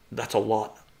 That's a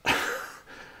lot.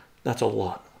 That's a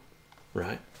lot,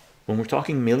 right? When we're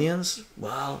talking millions,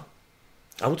 well,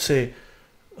 I would say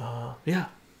yeah,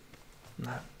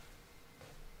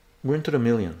 we're into the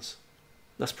millions.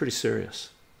 That's pretty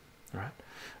serious, right?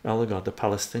 Elegant, the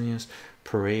Palestinians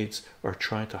parades are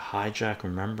trying to hijack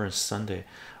Remembrance Sunday.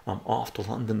 I'm off to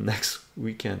London next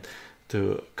weekend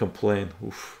to complain.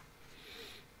 Oof.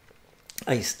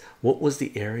 Iced, what was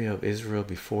the area of Israel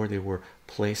before they were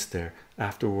placed there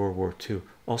after World War II?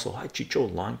 Also, hi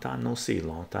Chycho, long time no see,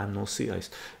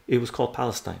 Iced. It was called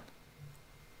Palestine.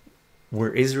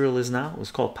 Where Israel is now, it was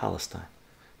called Palestine.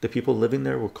 The people living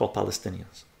there were called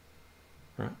Palestinians,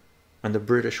 right? And the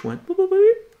British went boop, boop,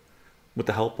 boop, with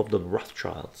the help of the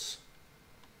Rothschilds.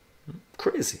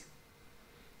 Crazy.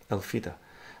 Elfida,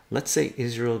 let's say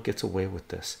Israel gets away with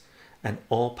this and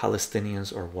all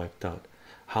Palestinians are wiped out.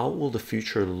 How will the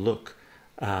future look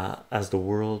as the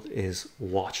world is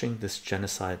watching this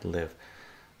genocide live?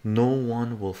 No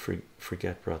one will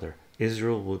forget, brother.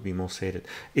 Israel will be most hated.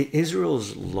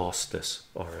 Israel's lost this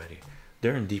already.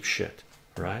 They're in deep shit,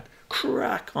 right?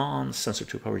 Crack on,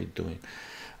 Censorship. How are you doing?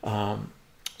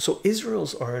 So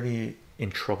Israel's already in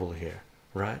trouble here,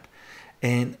 right?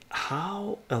 And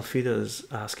how Elfida is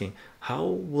asking, how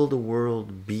will the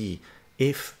world be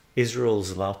if Israel is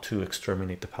allowed to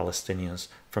exterminate the Palestinians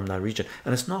from that region?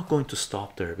 And it's not going to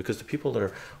stop there, because the people that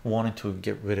are wanting to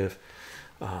get rid of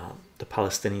the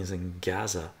Palestinians in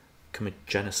Gaza, commit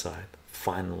genocide,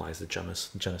 finalize the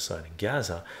genocide in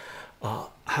Gaza,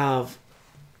 have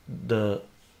the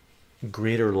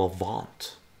greater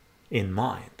Levant in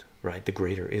mind, right? The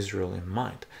greater Israel in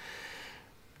mind.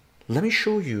 Let me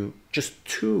show you just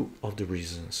two of the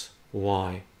reasons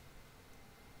why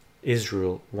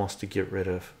Israel wants to get rid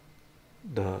of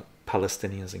the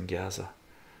Palestinians in Gaza.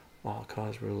 All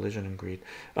cause religion and greed.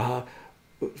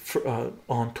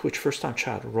 On Twitch, first time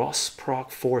chat, Ross Proc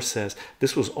 4 says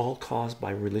this was all caused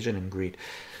by religion and greed.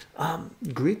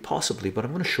 Greed possibly, but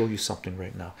I'm going to show you something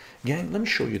right now, gang. Let me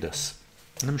show you this.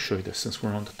 Let me show you this since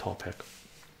we're on the topic.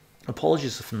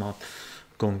 Apologies if I'm not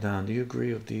going down. Do you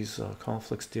agree of these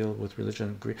conflicts deal with religion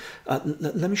and greed?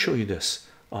 Let me show you this.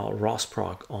 Ross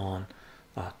Proc on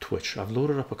Twitch. I've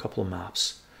loaded up a couple of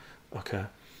maps, okay,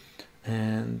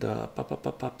 and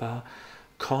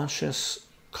conscious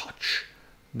Koch.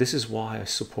 This is why I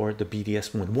support the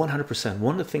BDS movement 100%.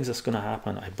 One of the things that's going to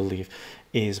happen, I believe,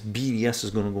 is BDS is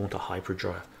going to go into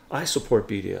hyperdrive. I support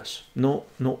BDS. No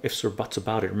ifs or buts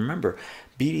about it. Remember,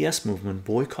 BDS movement,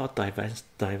 boycott,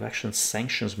 diversion,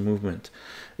 sanctions movement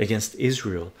against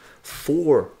Israel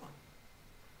for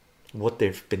what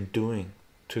they've been doing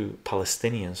to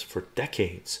Palestinians for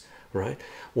decades, right,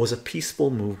 was a peaceful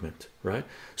movement, right?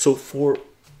 So for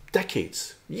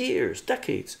decades, years,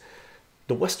 decades,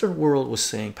 the Western world was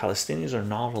saying Palestinians are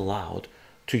not allowed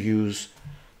to use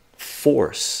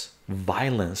force,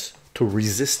 violence to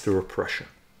resist the repression,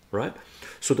 right?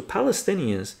 So the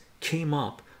Palestinians came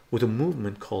up with a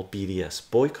movement called BDS,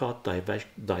 boycott,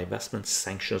 divestment,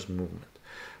 sanctions movement,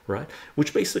 right?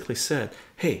 Which basically said,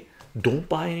 hey, don't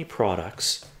buy any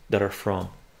products that are from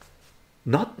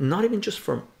not even just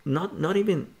from not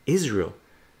even Israel,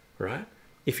 right?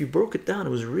 If you broke it down,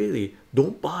 it was really,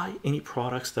 don't buy any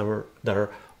products that are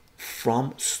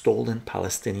from stolen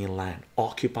Palestinian land,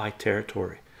 occupied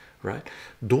territory, right?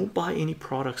 Don't buy any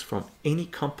products from any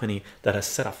company that has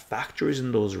set up factories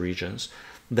in those regions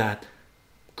that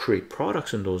create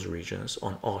products in those regions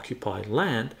on occupied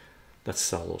land that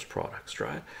sell those products,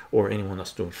 right? Or anyone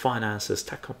that's doing finances,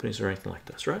 tech companies, or anything like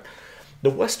this, right?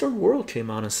 The Western world came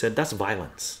out and said that's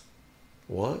violence.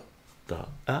 What the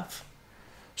F?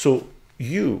 So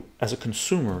you as a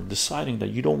consumer deciding that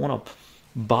you don't want to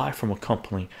buy from a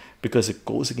company because it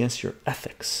goes against your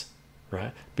ethics,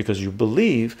 right? Because you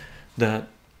believe that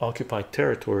occupied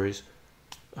territories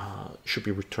should be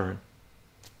returned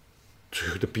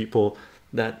to the people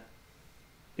that,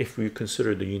 if we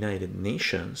consider the United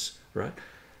Nations, right,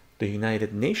 the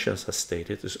United Nations has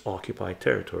stated is occupied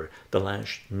territory. The land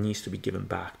needs to be given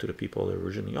back to the people that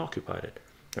originally occupied it,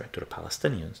 right, to the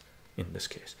Palestinians in this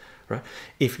case, right?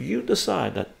 If you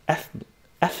decide that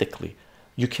ethically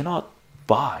you cannot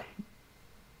buy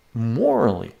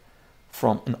morally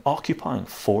from an occupying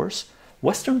force,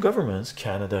 Western governments,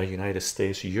 Canada, United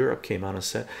States, Europe, came out and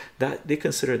said that they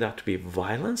consider that to be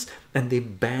violence, and they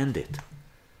banned it.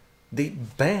 They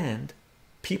banned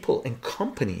people and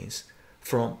companies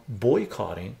from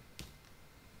boycotting,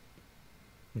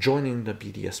 joining the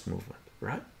BDS movement,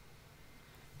 right?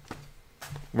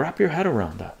 Wrap your head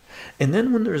around that. And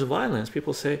then when there's violence,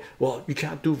 people say, well, you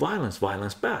can't do violence,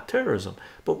 violence bad, terrorism.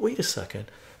 But wait a second,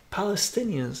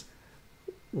 Palestinians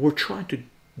were trying to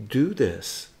do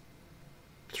this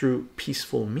through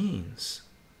peaceful means,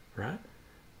 right?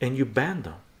 And you banned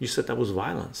them. You said that was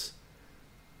violence.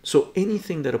 So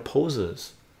anything that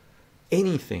opposes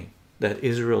anything that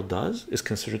Israel does is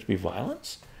considered to be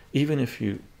violence, even if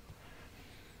you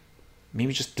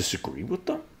maybe just disagree with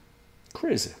them.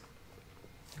 Crazy.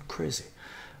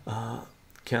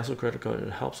 Cancel credit card,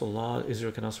 it helps a lot.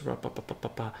 Israel can also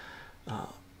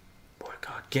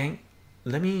boycott. Gang,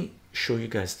 let me show you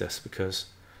guys this, because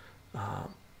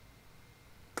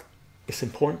it's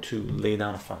important to lay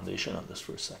down a foundation on this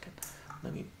for a second.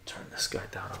 Let me turn this guy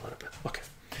down a little bit. Okay,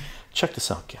 check this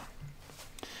out, gang.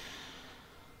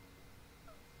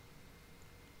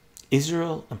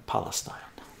 Israel and Palestine,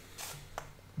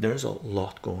 there's a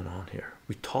lot going on here.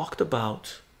 We talked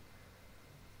about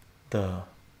the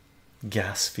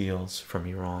gas fields from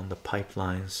Iran, the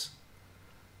pipelines,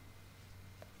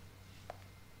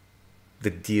 the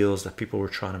deals that people were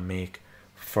trying to make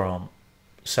from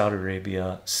Saudi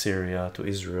Arabia, Syria to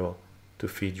Israel to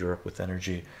feed Europe with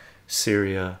energy.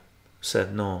 Syria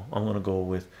said, no, I'm going to go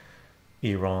with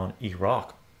Iran,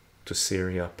 Iraq to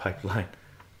Syria pipeline,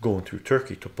 going through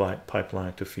Turkey to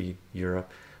pipeline to feed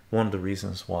Europe. One of the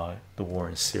reasons why the war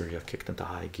in Syria kicked into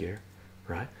high gear,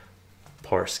 right?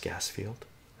 Pars gas field,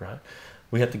 right?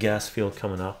 We had the gas field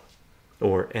coming up,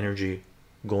 or energy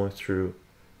going through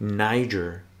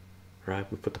Niger, right?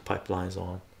 We put the pipelines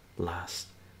on last,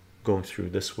 going through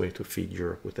this way to feed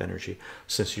Europe with energy,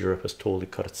 since Europe has totally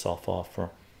cut itself off from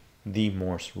the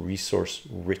most resource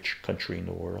rich country in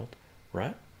the world,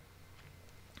 right?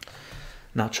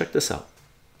 Now check this out.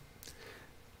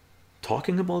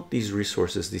 Talking about these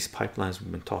resources, these pipelines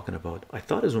we've been talking about, I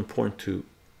thought it was important to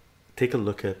take a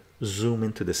look at, zoom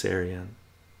into this area and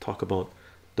talk about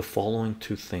the following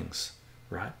two things,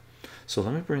 right? So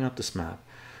let me bring up this map.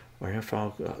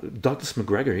 Douglas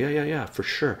McGregor, yeah, for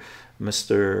sure.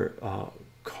 Mr.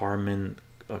 Carmine,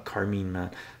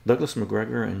 man. Douglas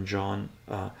McGregor and John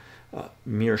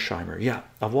Mearsheimer. Yeah,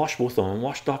 I've watched both of them. I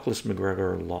watched Douglas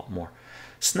McGregor a lot more.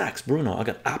 Snacks, Bruno. I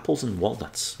got apples and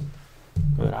walnuts.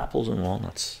 I got apples and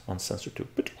walnuts on Censorship.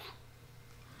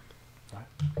 Right.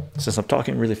 Since I'm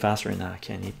talking really fast right now, I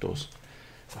can't eat those.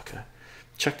 Okay,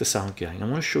 check this out, gang. I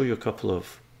want to show you a couple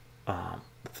of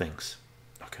things.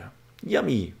 Okay,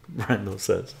 yummy. Brando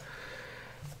says,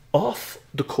 off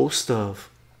the coast of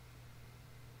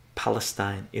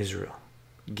Palestine, Israel,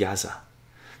 Gaza,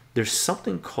 there's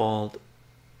something called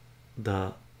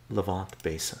the Levant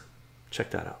Basin.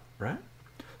 Check that out, right?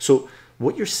 So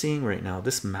what you're seeing right now,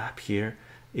 this map here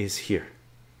is here,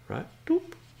 right?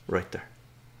 Doop, right there,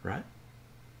 right?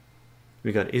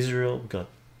 We got Israel. We got,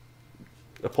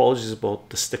 apologies about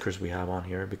the stickers we have on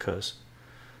here because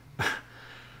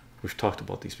we've talked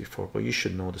about these before, but you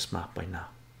should know this map by now,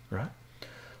 right?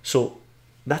 So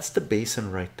that's the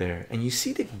basin right there, and you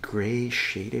see the gray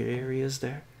shaded areas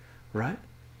there, right?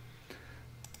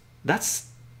 That's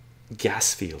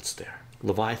gas fields there,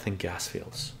 Leviathan gas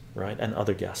fields, right? And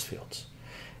other gas fields,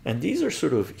 and these are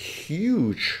sort of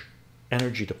huge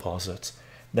energy deposits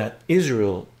that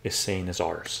Israel is saying is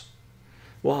ours.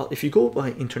 Well, if you go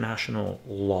by international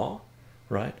law,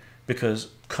 right, because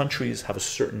countries have a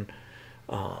certain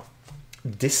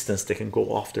distance they can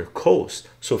go off their coast,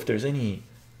 so if there's any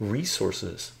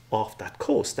resources off that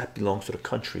coast, that belongs to the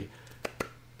country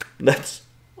that's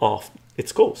off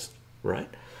its coast, right?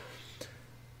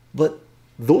 But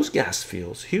those gas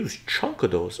fields, huge chunk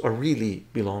of those, are really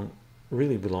belong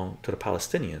to the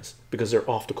Palestinians because they're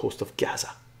off the coast of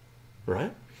Gaza,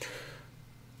 right?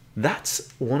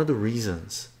 That's one of the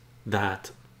reasons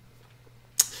that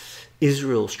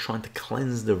Israel's trying to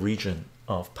cleanse the region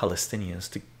of Palestinians,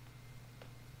 to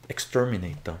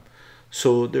exterminate them.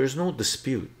 So there's no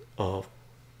dispute of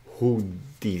who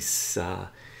these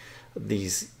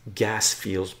gas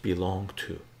fields belong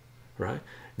to, right?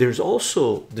 There's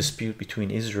also dispute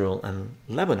between Israel and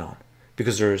Lebanon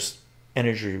because there's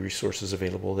energy resources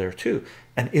available there too,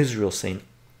 and Israel saying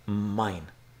mine.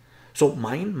 So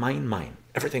mine,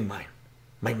 everything mine,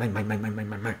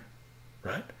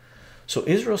 right? So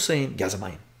Israel saying Gaza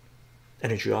mine,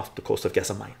 energy off the coast of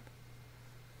Gaza mine,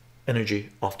 energy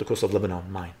off the coast of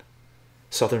Lebanon mine,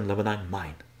 southern Lebanon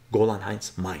mine, Golan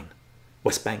Heights mine,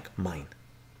 West Bank mine,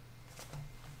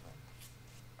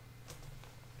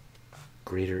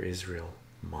 Greater Israel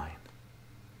mine.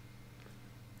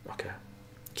 Okay,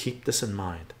 keep this in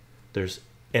mind. There's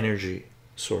energy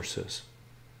sources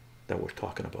that we're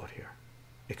talking about here,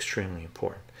 extremely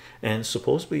important. And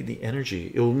supposedly the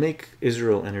energy, it will make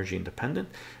Israel energy independent,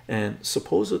 and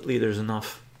supposedly there's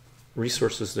enough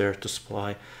resources there to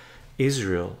supply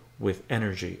Israel with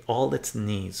energy, all its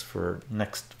needs for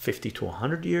next 50 to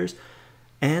 100 years,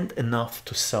 and enough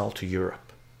to sell to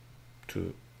Europe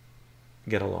to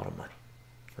get a lot of money,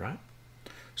 right?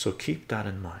 So keep that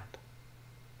in mind.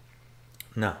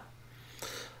 Now,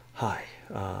 hi,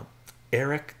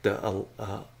 Eric the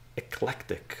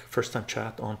Eclectic, first time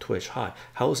chat on Twitch. Hi,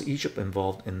 how is Egypt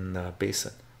involved in the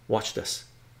basin? Watch this.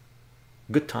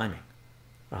 Good timing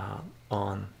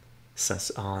on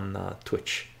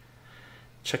Twitch.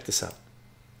 Check this out.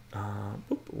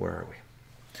 Where are we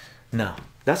now?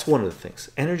 That's one of the things,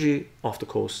 energy off the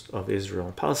coast of Israel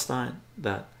and Palestine,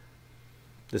 that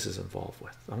this is involved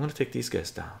with. I'm going to take these guys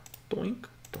down. Doink,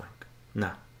 doink.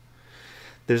 Now,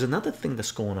 there's another thing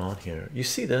that's going on here. You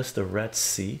see this, the Red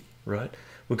Sea, right?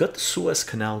 We got the Suez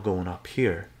Canal going up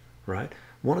here, right?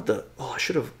 One of the, oh, I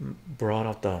should have brought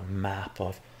out the map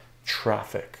of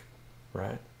traffic,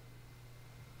 right?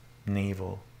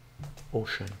 Naval,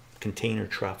 ocean, container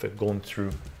traffic going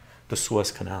through the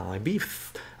Suez Canal. I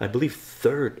believe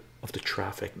third of the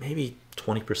traffic, maybe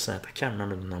 20%. I can't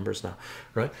remember the numbers now,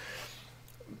 right?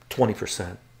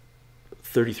 20%,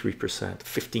 33%,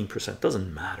 15%,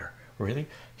 doesn't matter, really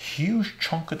huge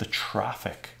chunk of the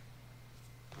traffic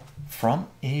from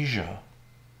Asia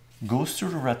goes through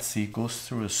the Red Sea, goes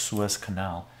through the Suez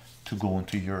Canal to go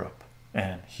into Europe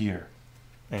and here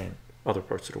and other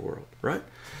parts of the world, right?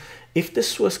 If this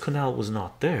Suez Canal was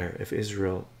not there, if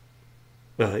Israel,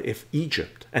 if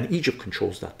Egypt, and Egypt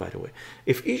controls that, by the way,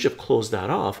 if Egypt closed that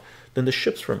off, then the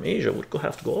ships from Asia would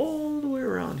have to go all the way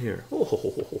around here.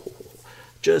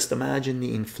 Just imagine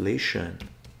the inflation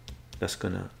that's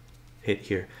gonna hit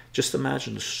here. Just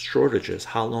imagine the shortages,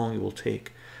 how long it will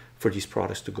take for these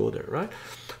products to go there, right?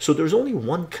 So there's only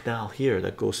one canal here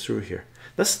that goes through here.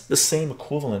 That's the same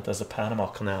equivalent as the Panama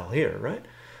Canal here, right?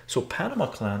 So Panama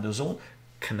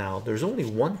Canal, there's only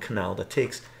one canal that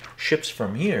takes ships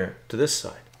from here to this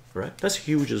side, right? That's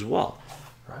huge as well,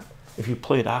 right? If you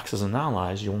played Axis and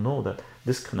Allies, you'll know that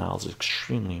this canal is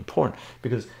extremely important,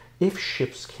 because if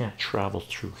ships can't travel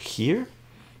through here,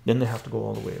 then they have to go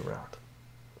all the way around,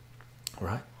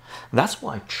 right? That's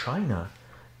why China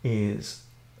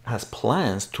has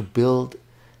plans to build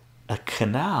a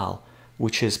canal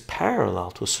which is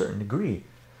parallel to a certain degree,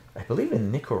 I believe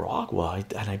in Nicaragua,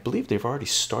 and I believe they've already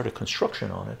started construction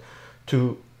on it,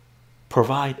 to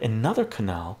provide another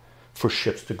canal for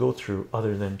ships to go through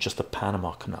other than just the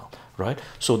Panama Canal, right?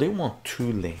 So they want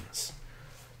 2 lanes.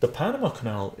 The Panama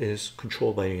Canal is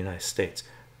controlled by the United States.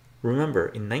 Remember,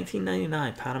 in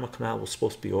 1999, Panama Canal was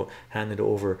supposed to be handed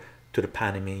over to the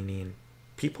Panamanian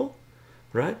people,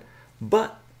 right?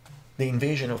 But the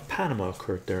invasion of Panama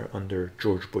occurred there under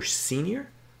George Bush Sr.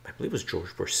 I believe it was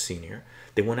George Bush Sr.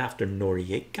 They went after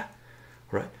Noriega,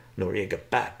 right? Noriega,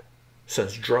 bad,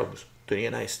 sends drugs to the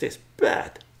United States,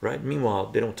 bad, right? Meanwhile,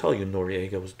 they don't tell you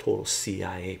Noriega was a total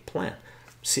CIA plan,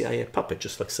 CIA puppet,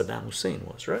 just like Saddam Hussein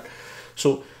was, right?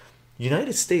 So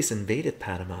United States invaded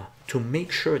Panama to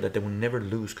make sure that they would never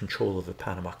lose control of the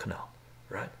Panama Canal,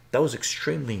 right? That was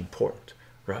extremely important,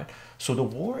 right? So the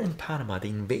war in Panama, the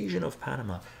invasion of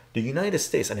Panama, the United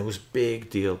States, and it was big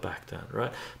deal back then,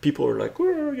 right? People were like,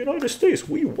 "We're United States,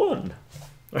 we won,"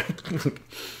 right?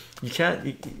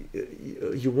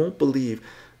 You won't believe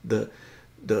the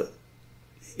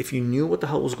if you knew what the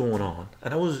hell was going on.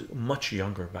 And I was much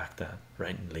younger back then,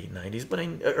 right, in late 90s, but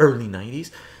early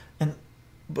 90s,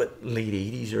 but late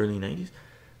 80s, early 90s,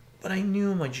 but I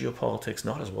knew my geopolitics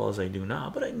not as well as I do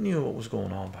now, but I knew what was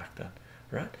going on back then,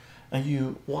 right? And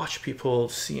you watch people,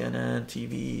 CNN,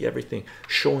 TV, everything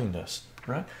showing this,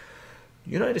 right?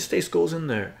 United States goes in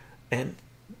there and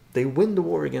they win the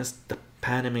war against the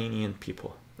Panamanian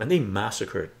people, and they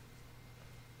massacred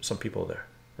some people there,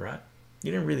 right?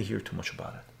 You didn't really hear too much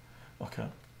about it, okay?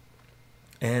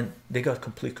 And they got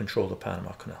complete control of the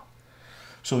Panama Canal.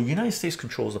 So United States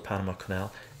controls the Panama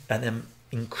Canal, and an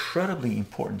incredibly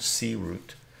important sea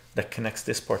route that connects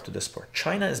this part to this part.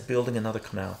 China is building another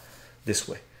canal this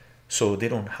way, so they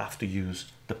don't have to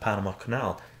use the Panama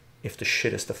Canal if the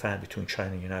shit is the fan between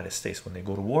China and the United States when they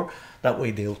go to war. That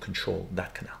way they'll control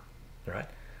that canal, right?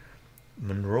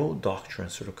 Monroe Doctrine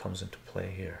sort of comes into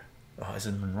play here. Is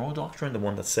it Monroe Doctrine, the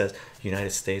one that says the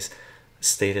United States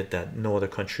stated that no other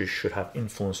country should have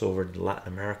influence over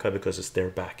Latin America because it's their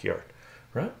backyard,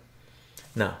 right?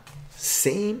 Now,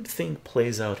 same thing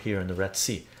plays out here in the Red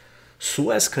Sea.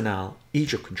 Suez Canal,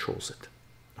 Egypt controls it,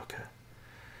 okay?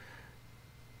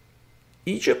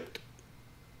 Egypt,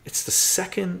 it's the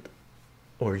second,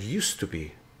 or used to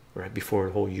be, right before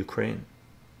the whole Ukraine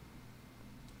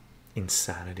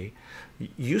insanity,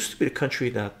 used to be the country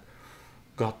that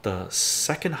got the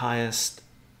second highest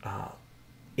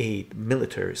aid,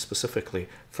 military specifically,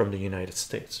 from the United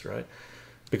States, right?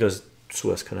 Because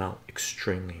Suez Canal,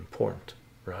 extremely important,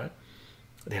 right?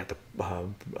 They had the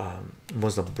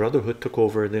Muslim Brotherhood took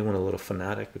over. They went a little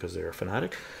fanatic because they're a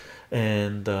fanatic,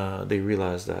 and they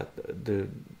realized that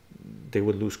they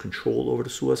would lose control over the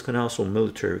Suez Canal. So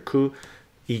military coup,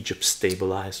 Egypt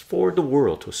stabilized for the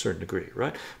world to a certain degree,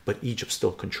 right? But Egypt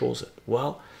still controls it.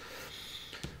 Well,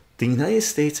 the United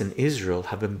States and Israel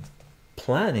have been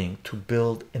planning to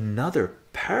build another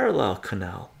parallel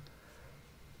canal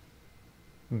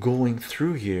going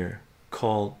through here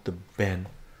called the Ben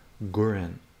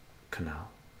Gurion Canal,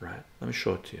 right? Let me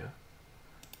show it to you.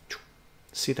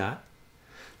 See that?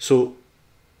 So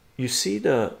you see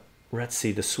the Red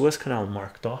Sea, the Suez Canal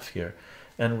marked off here,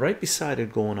 and right beside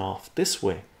it going off this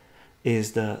way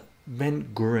is the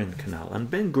Ben Gurion Canal. And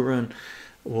Ben Gurion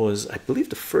was, I believe,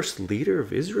 the first leader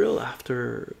of Israel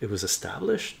after it was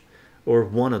established, or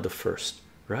one of the first,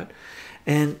 right?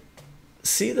 And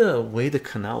see the way the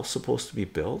canal is supposed to be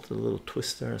built, a little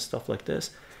twister and stuff like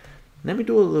this. Let me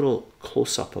do a little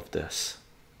close-up of this.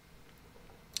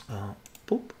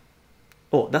 Boop.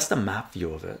 Oh, that's the map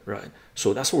view of it, right?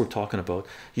 So that's what we're talking about.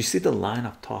 You see the line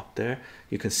up top there,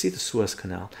 you can see the Suez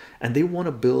Canal, and they want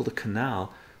to build a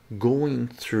canal going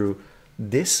through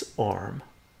this arm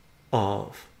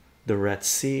of the Red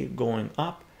Sea, going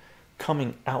up,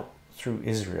 coming out through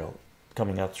Israel,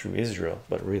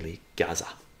 but really Gaza,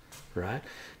 right?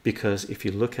 Because if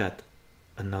you look at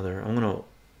another, I'm going to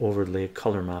overlay a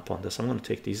color map on this. I'm going to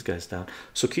take these guys down,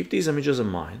 so keep these images in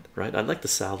mind, right? I like the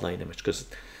satellite image because it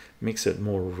makes it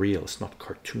more real. It's not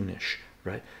cartoonish,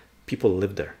 right? People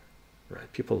live there,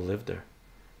 right? People live there,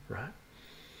 right?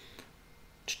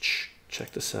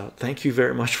 Check this out. Thank you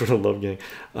very much for the love, gang,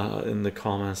 in the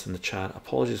comments, in the chat.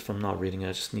 Apologies if I'm not reading it.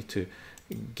 I just need to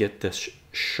get this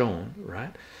shown,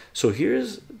 right? So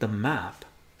here's the map,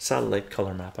 satellite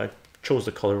color map. I chose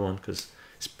the color one because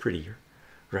it's prettier,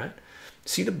 right?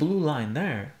 See the blue line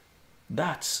there?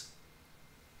 That's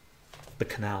the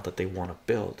canal that they want to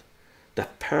build,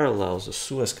 that parallels the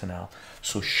Suez Canal,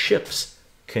 so ships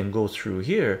can go through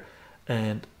here.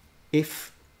 And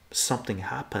if something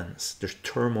happens, there's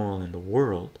turmoil in the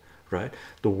world, right?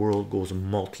 The world goes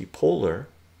multipolar,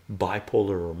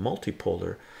 bipolar or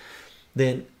multipolar,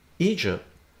 then Egypt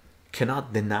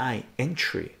cannot deny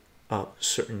entry of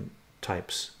certain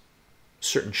types,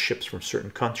 certain ships from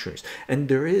certain countries. And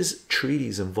there is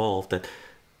treaties involved that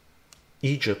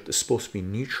Egypt is supposed to be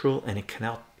neutral, and it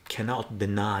cannot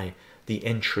deny the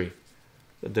entry,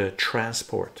 the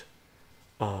transport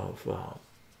of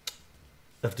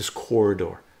this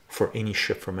corridor for any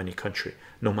ship from any country,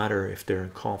 no matter if they're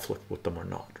in conflict with them or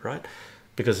not, right?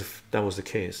 Because if that was the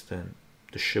case, then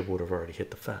the ship would have already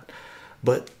hit the fan.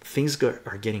 But things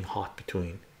are getting hot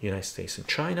between the United States and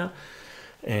China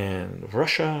and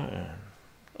Russia and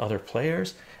other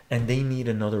players, and they need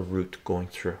another route going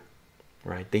through,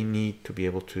 right? They need to be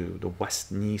able to, the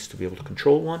West needs to be able to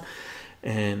control one.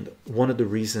 And one of the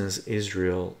reasons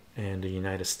Israel and the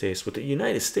United States, with the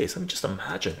United States, I mean, just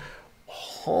imagine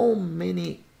how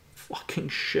many fucking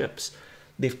ships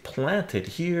they've planted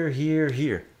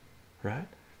here, right,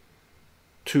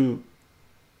 to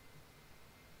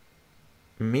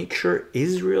make sure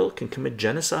Israel can commit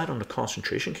genocide on the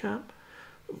concentration camp.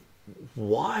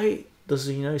 Why does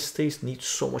the United States need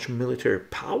so much military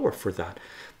power for that?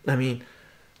 I mean,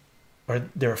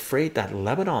 they're afraid that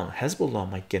Lebanon, Hezbollah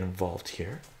might get involved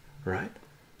here, right?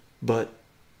 But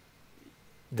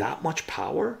that much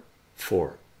power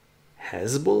for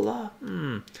Hezbollah?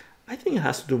 I think it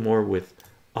has to do more with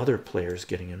other players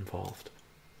getting involved.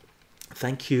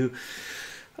 Thank you,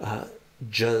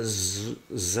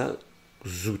 Jazut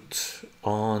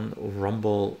on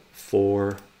Rumble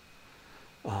for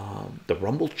the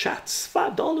Rumble chats.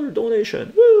 $5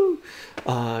 donation. Woo!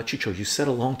 Chycho, you said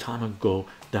a long time ago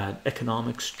that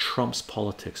economics trumps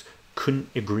politics. Couldn't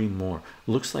agree more.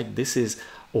 Looks like this is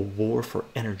a war for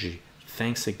energy.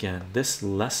 Thanks again. These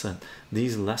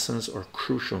lessons are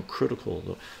crucial,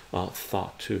 critical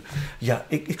thought too. Yeah,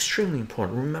 extremely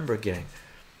important. Remember, gang,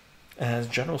 as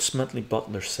General Smedley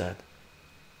Butler said,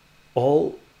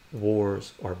 all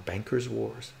wars are bankers'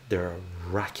 wars. They're a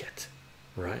racket,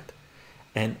 right?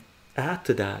 And add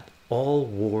to that, all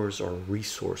wars are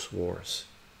resource wars,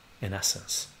 in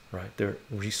essence, right? They're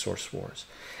resource wars.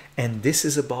 And this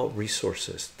is about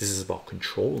resources. This is about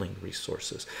controlling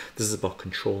resources. This is about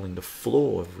controlling the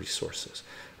flow of resources,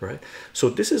 right? So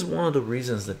this is one of the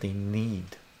reasons that they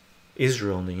need,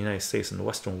 Israel and the United States and the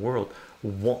Western world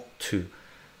want to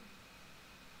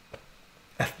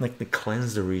ethnically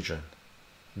cleanse the region,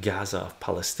 Gaza, of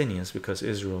Palestinians, because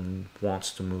Israel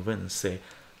wants to move in and say,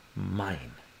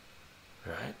 mine,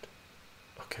 right?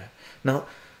 Okay. Now,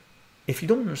 if you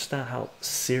don't understand how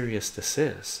serious this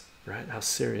is, right, how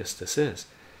serious this is,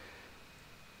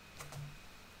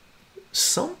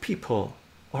 some people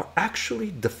are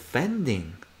actually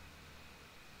defending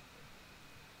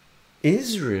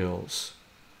Israel's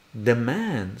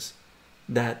demands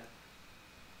that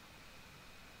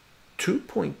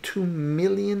 2.2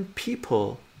 million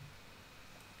people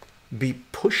be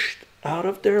pushed out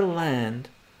of their land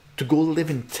to go live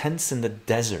in tents in the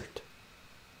desert,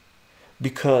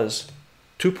 because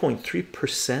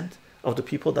 2.3% of the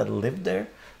people that lived there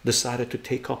decided to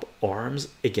take up arms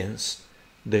against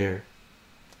their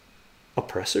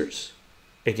oppressors,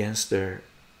 against the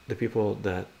people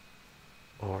that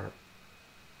are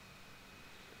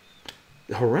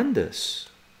horrendous,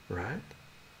 right?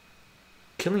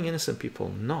 Killing innocent people,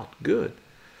 not good.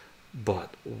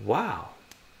 But wow,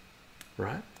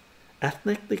 right?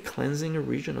 Ethnically cleansing a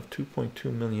region of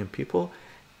 2.2 million people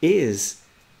is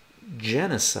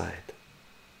genocide.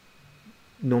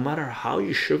 No matter how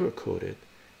you sugarcoat it,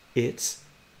 it's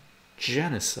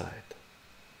genocide.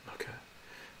 Okay.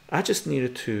 I just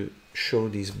needed to show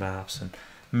these maps and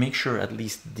make sure at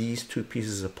least these two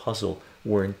pieces of puzzle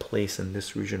were in place in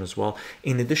this region as well,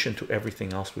 in addition to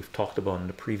everything else we've talked about in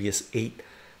the previous 8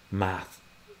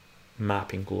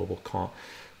 mapping global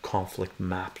conflict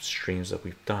map streams that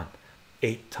we've done.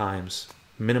 8 times,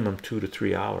 minimum 2 to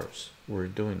 3 hours we're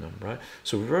doing them, right?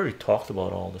 So we've already talked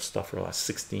about all this stuff for the last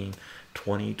 16,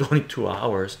 20, 22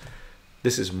 hours.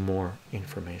 This is more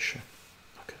information.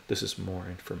 Okay, this is more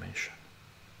information.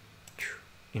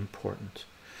 Important.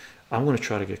 I'm going to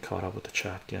try to get caught up with the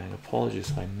chat, gang.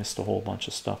 Apologies, I missed a whole bunch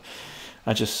of stuff.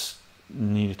 I just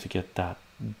needed to get that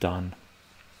done.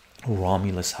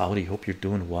 Romulus, howdy, hope you're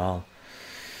doing well.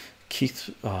 Keith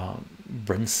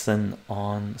Brinson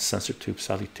on CensorTube,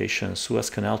 salutations. Suez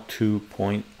Canal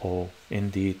 2.0,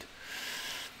 indeed.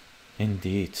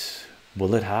 Indeed.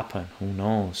 Will it happen? Who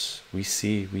knows? We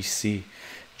see.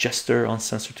 Jester on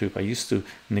CensorTube. I used to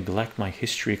neglect my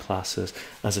history classes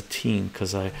as a teen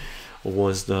because I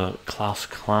was the class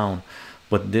clown,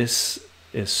 but this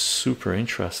is super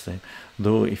interesting.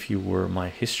 Though if you were my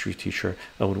history teacher,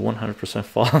 I would 100%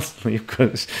 fall asleep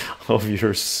because of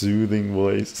your soothing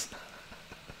voice.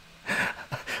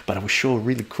 But I would show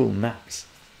really cool maps,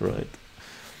 right?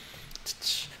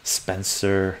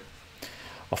 Spencer,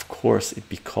 of course it'd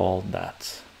be called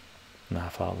that.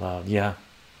 Laugh out loud. Yeah,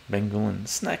 Bengalun.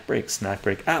 Snack break.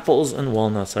 Apples and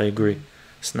walnuts, I agree.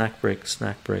 Snack break.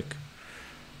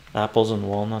 Apples and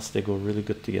walnuts, they go really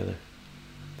good together.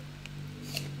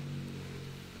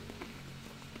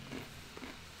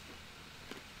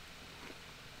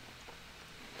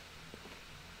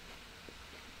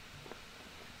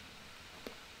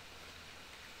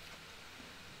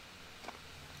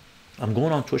 I'm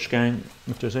going on Twitch, gang.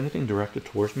 If there's anything directed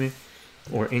towards me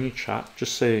or any chat,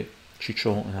 just say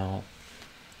chycho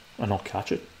and I'll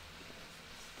catch it.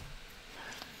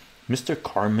 Mr.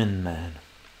 Carmen Man,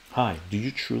 hi, do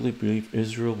you truly believe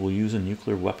Israel will use a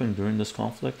nuclear weapon during this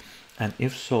conflict? And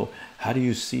if so, how do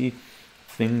you see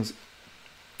things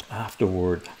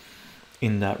afterward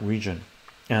in that region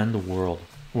and the world?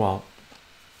 Well,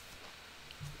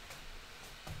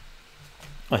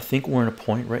 I think we're in a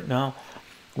point right now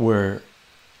where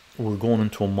we're going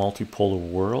into a multipolar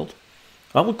world.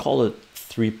 I would call it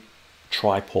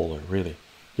tripolar, really.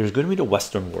 There's going to be the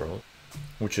Western world,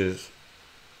 which is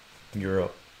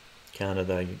Europe,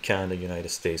 Canada, United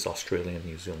States, Australia,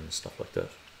 New Zealand, and stuff like that.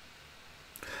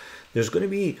 There's going to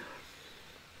be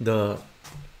the,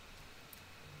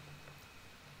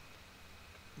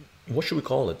 what should we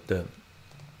call it? The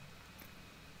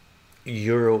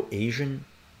Euro-Asian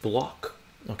bloc.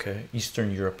 Okay, Eastern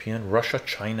European, Russia,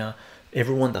 China,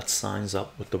 everyone that signs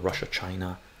up with the Russia,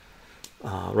 China,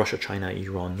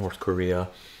 Iran, North Korea,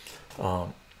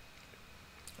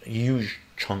 huge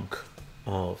chunk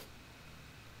of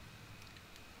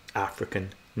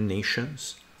African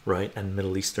nations, right, and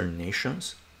Middle Eastern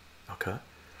nations. Okay,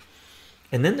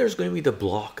 and then there's going to be the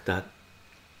bloc that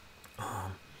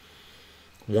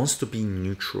wants to be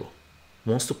neutral,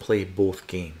 wants to play both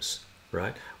games,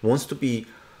 right, wants to be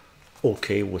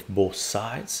okay with both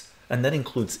sides, and that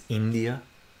includes India.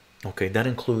 Okay, that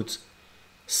includes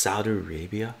Saudi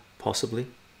Arabia, possibly.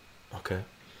 Okay,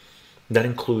 that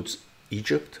includes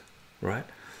Egypt, right?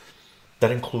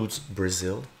 That includes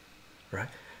Brazil, right?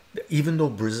 Even though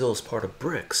Brazil is part of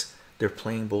BRICS, they're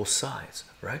playing both sides,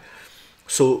 right?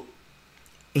 So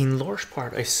in large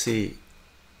part I see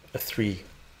a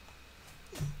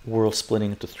world splitting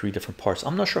into 3 different parts.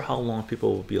 I'm not sure how long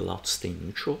people will be allowed to stay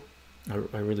neutral.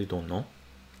 I really don't know.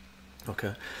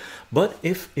 Okay, but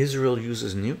if Israel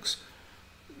uses nukes,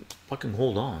 fucking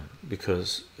hold on,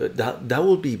 because that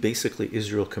will be basically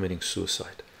Israel committing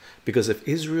suicide. Because if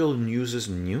Israel uses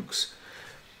nukes,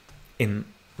 in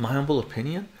my humble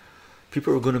opinion,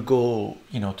 people are going to go,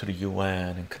 you know, to the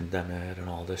UN and condemn it and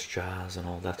all this jazz and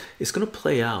all that. It's going to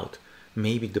play out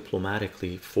maybe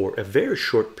diplomatically for a very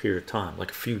short period of time, like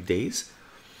a few days.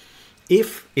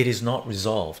 If it is not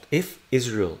resolved, if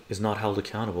Israel is not held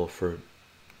accountable for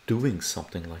doing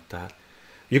something like that,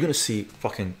 you're going to see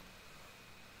fucking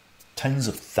tens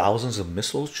of thousands of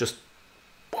missiles just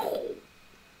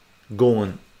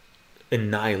going,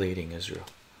 annihilating Israel,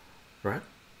 right?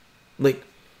 Like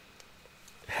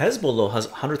Hezbollah has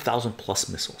 100,000 plus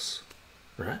missiles,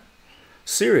 right?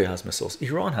 Syria has missiles,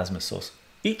 Iran has missiles,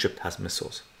 Egypt has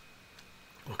missiles.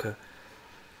 Okay,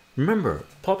 remember,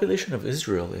 population of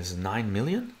Israel is 9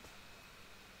 million.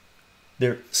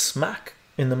 They're smack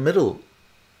in the middle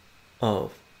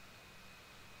of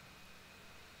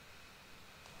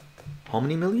how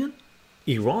many million?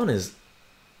 Iran is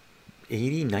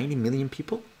 80-90 million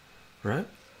people, right?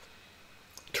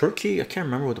 Turkey, I can't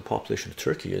remember what the population of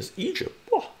Turkey is. Egypt,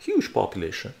 oh, huge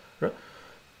population, right?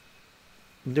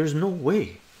 There's no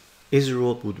way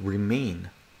Israel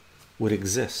would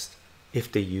exist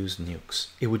if they use nukes.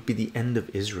 It would be the end of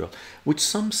Israel, which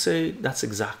some say that's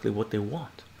exactly what they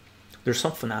want. There's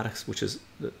some fanatics which is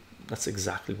that's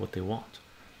exactly what they want,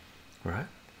 right?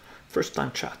 First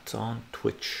time chat on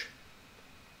Twitch.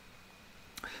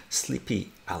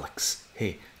 Sleepy Alex,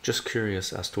 hey, just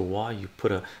curious as to why you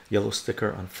put a yellow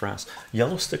sticker on France.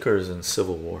 Yellow sticker is in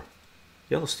Civil War.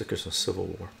 Yellow stickers in Civil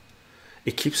War.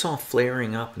 It keeps on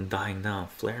flaring up and dying down,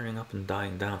 flaring up and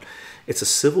dying down. It's a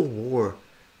civil war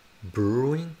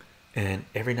brewing, and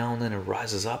every now and then it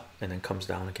rises up and then comes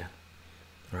down again,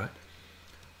 right?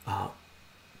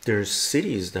 There's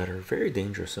cities that are very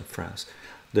dangerous in France.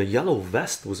 The yellow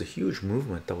vest was a huge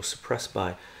movement that was suppressed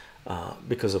by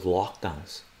because of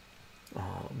lockdowns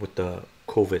with the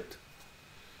COVID,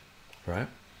 right?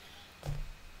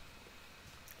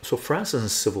 So France is in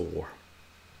civil war.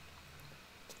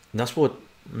 And that's what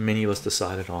many of us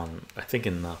decided on, I think,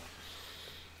 in the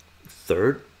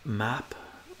third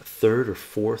or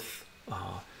fourth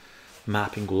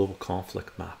mapping global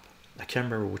conflict map. I can't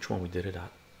remember which one we did it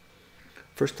at.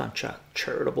 First time chat,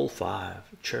 charitable 5,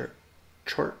 chart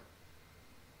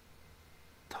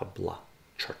tabla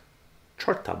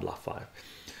 5.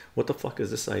 What the fuck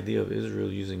is this idea of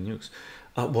Israel using nukes?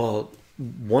 Well,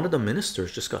 one of the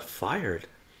ministers just got fired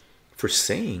for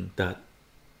saying that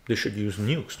they should use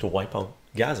nukes to wipe out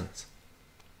Gazans,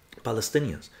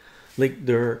 Palestinians. Like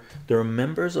there are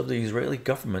members of the Israeli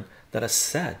government that have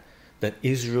said that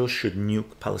Israel should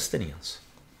nuke Palestinians,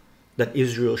 that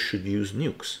Israel should use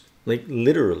nukes, like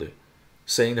literally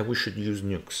saying that we should use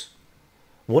nukes.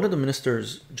 One of the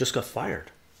ministers just got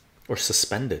fired or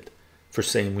suspended for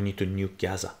saying we need to nuke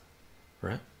Gaza,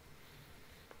 right?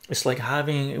 It's like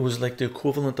having, it was like the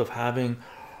equivalent of having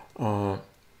I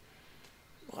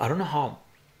don't know how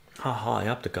high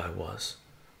up the guy was,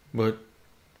 but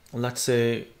let's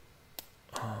say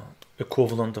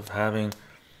equivalent of having,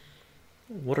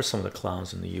 what are some of the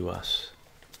clowns in the US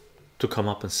to come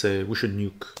up and say we should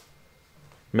nuke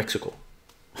Mexico?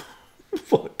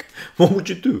 Fuck, what would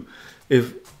you do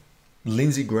if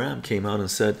Lindsey Graham came out and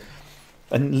said,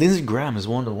 and Lindsey Graham is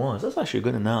one of the ones, that's actually a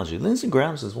good analogy, Lindsey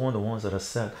Graham is one of the ones that has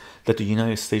said that the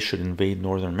United States should invade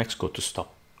northern Mexico to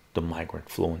stop the migrant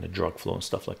flow and the drug flow and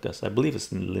stuff like this. I believe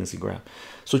it's Lindsey Graham.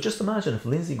 So just imagine if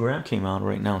Lindsey Graham came out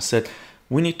right now and said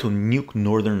we need to nuke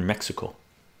northern Mexico.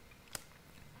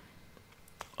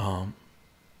 I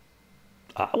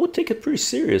would take it pretty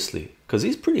seriously because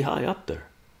he's pretty high up there,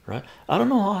 right? I don't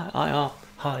know how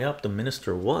high up the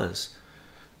minister was,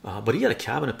 but he had a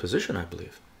cabinet position, I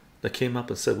believe, that came up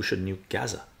and said we should nuke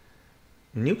Gaza.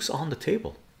 Nukes on the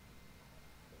table,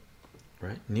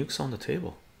 right? Nukes on the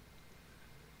table.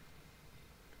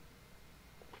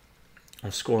 I'm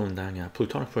scrolling down. Yeah,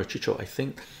 Plutonic for chycho. I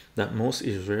think that most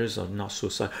Israelis are not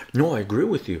suicidal. No, I agree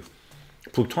with you.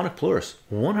 Plutonic Plurus,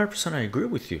 100% I agree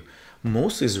with you.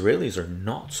 Most Israelis are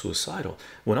not suicidal.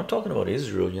 When I'm talking about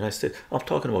Israel, United States, I'm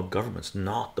talking about governments,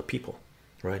 not the people,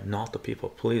 right? Not the people.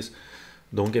 Please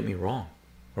don't get me wrong,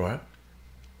 right?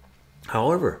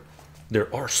 However,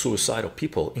 there are suicidal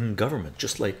people in government,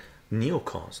 just like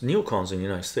neocons. Neocons in the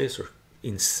United States are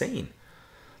insane.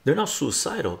 They're not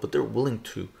suicidal, but they're willing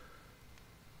to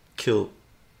kill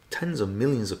tens of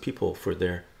millions of people for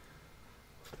their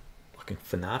fucking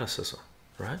fanaticism,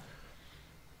 right?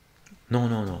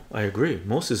 No, I agree.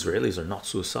 Most Israelis are not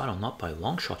suicidal, not by a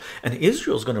long shot. And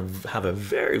Israel's going to have a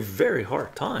very, very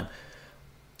hard time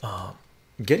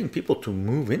getting people to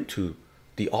move into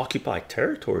the occupied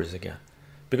territories again,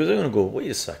 because they're going to go, wait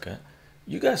a second,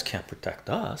 you guys can't protect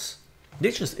us.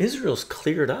 Israel's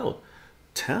cleared out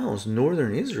towns,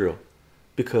 northern Israel,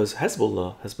 because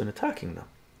Hezbollah has been attacking them,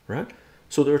 right?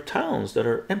 So there are towns that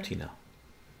are empty now,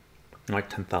 like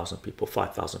 10,000 people,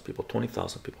 5,000 people,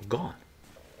 20,000 people gone,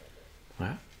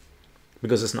 right?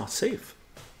 Because it's not safe.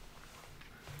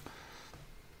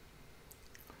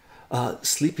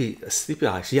 Sleepy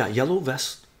eyes. Yeah, yellow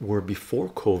vests were before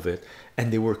COVID,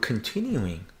 and they were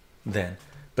continuing then,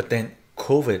 but then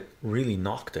COVID really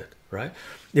knocked it, right?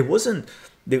 It wasn't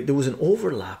there was an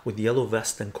overlap with yellow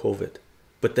vest and COVID,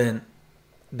 but then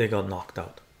they got knocked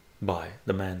out by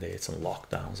the mandates and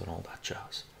lockdowns and all that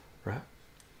jazz, right?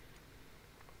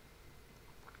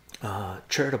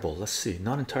 Charitable, let's see,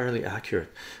 not entirely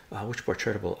accurate. Which part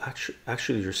charitable?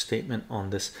 Actually your statement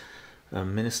on this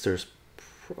minister's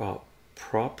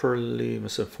properly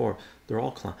misinformed. They're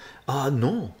all clown.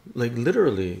 No, like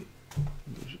literally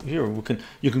here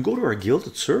you can go to our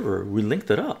gilded server. We linked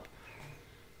it up.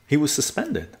 He was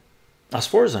suspended. as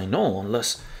far as I know,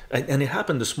 unless, and it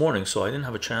happened this morning, so I didn't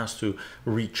have a chance to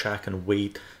recheck and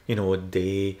wait, you know, a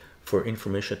day for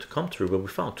information to come through. But we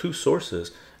found two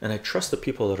sources, and I trust the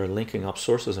people that are linking up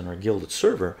sources in our gilded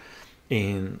server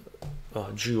in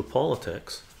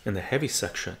geopolitics in the heavy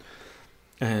section,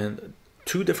 and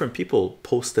two different people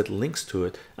posted links to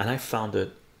it, and I found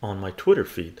it on my Twitter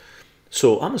feed.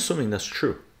 So I'm assuming that's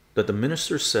true, that the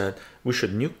minister said we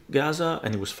should nuke Gaza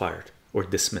and he was fired or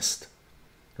dismissed,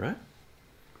 right?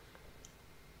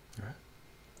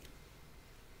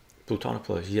 Plutonic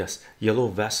players, yes. Yellow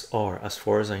vests are, as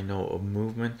far as I know, a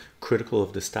movement critical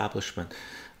of the establishment,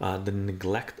 the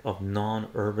neglect of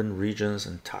non-urban regions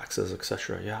and taxes,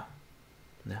 etc. Yeah,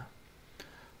 yeah.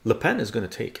 Le Pen is going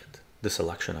to take it this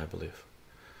election, I believe.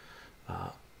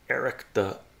 Eric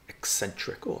the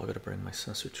eccentric. Oh, I gotta bring my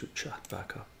Censorship chat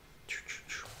back up.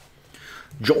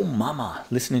 Joe Mama,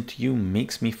 listening to you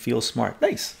makes me feel smart.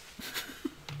 Nice.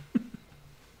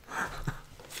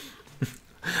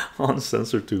 On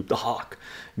Censorship, the hawk.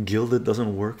 Gilded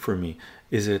doesn't work for me.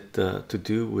 Is it to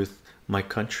do with my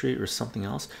country or something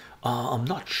else? I'm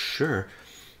not sure.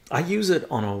 I use it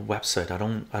on a website. I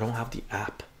don't have the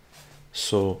app.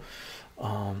 So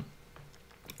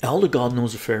Elder God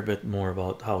knows a fair bit more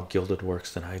about how Gilded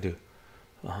works than I do.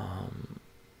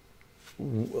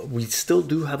 We still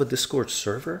do have a Discord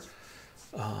server,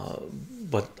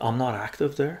 but I'm not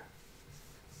active there.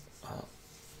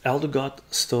 Elder God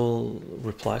still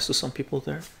replies to some people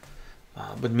there,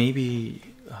 but maybe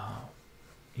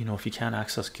you know, if you can't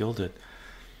access Gilded,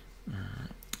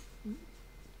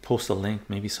 post a link.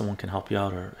 Maybe someone can help you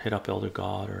out, or hit up Elder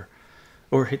God,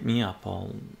 or hit me up.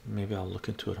 Maybe I'll look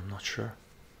into it. I'm not sure.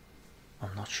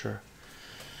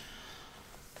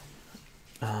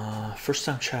 First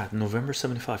time chat, November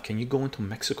 75. Can you go into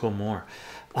Mexico more?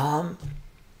 I'm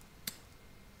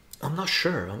not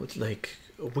sure. Like,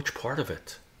 which part of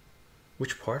it?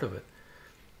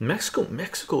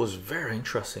 Mexico is very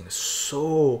interesting. It's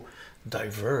so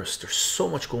diverse. There's so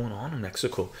much going on in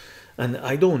Mexico, and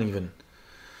I don't even,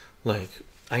 like,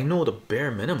 I know the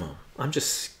bare minimum. I'm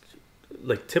just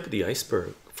like tip of the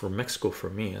iceberg for Mexico for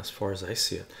me, as far as I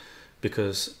see it,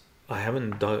 because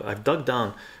I've dug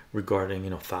down regarding, you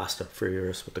know, Fast and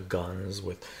Furious with the guns,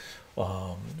 with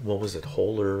what was it,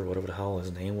 Holder, whatever the hell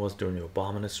his name was, during the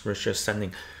Obama administration,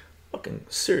 sending fucking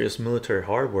serious military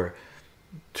hardware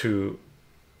to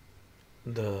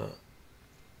the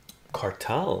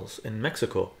cartels in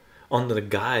Mexico under the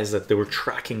guise that they were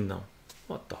tracking them.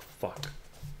 What the fuck?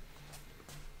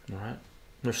 All right,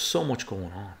 there's so much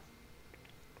going on.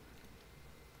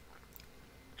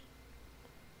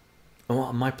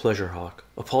 Oh, my pleasure, Hawk.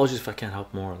 Apologies if I can't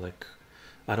help more. Like,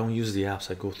 I don't use the apps,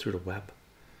 I go through the web,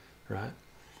 right?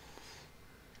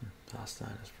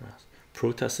 Palestine is France.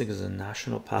 Protesting is a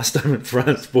national pastime in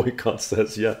France. Boycott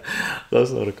says, yeah,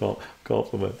 that's not a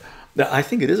compliment. I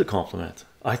think it is a compliment.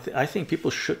 I think people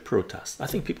should protest. I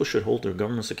think people should hold their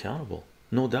governments accountable.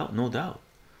 No doubt, no doubt.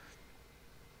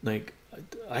 Like,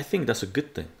 I think that's a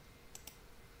good thing.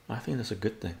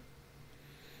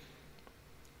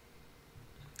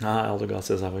 Elder God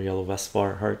says I have a yellow vest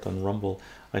heart on Rumble.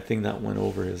 I think that went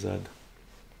over his head.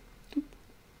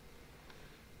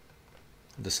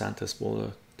 DeSantis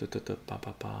Bola.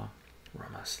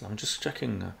 I'm just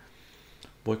checking.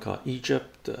 Boycott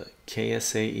Egypt,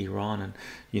 KSA, Iran, and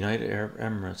United Arab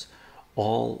Emirates,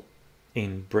 all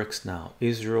in BRICS now.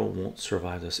 Israel won't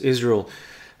survive this. Israel,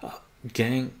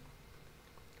 gang,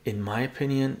 in my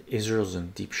opinion, Israel's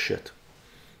in deep shit.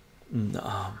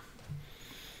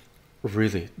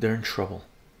 Really, they're in trouble.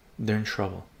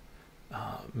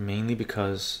 Mainly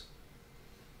because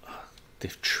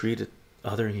they've treated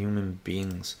other human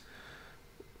beings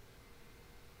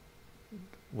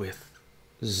with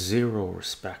zero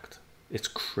respect. It's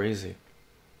crazy.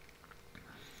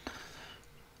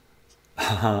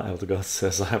 Elder God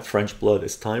says I have French blood.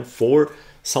 It's time for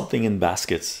something in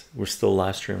baskets. We're still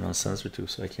live streaming on Censorship,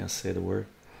 so I can't say the word.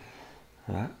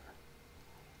 I'm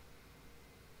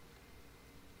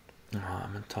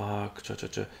gonna talk.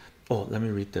 Oh, let me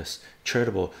read this.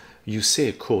 Charitable, you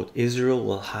say, quote, Israel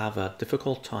will have a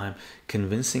difficult time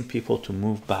convincing people to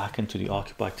move back into the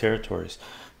occupied territories.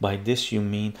 By this you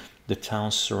mean the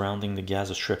towns surrounding the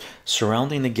Gaza Strip,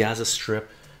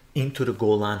 into the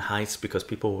Golan Heights, because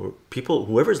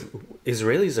whoever's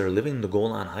Israelis that are living in the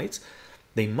Golan Heights,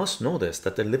 they must know this,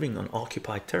 that they're living on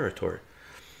occupied territory.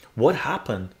 What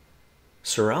happened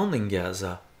surrounding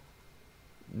Gaza,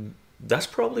 that's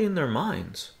probably in their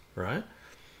minds, right?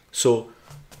 So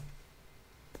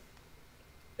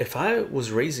if I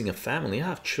was raising a family, I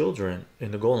have children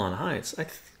in the Golan Heights, I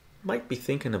might be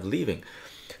thinking of leaving.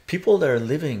 People that are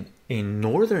living in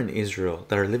northern Israel,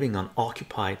 that are living on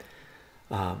occupied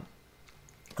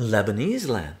Lebanese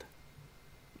land,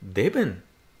 they've been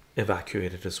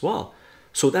evacuated as well.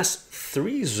 So that's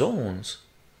 3 zones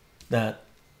that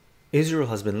Israel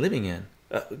has been living in,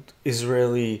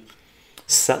 Israeli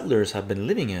settlers have been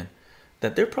living in,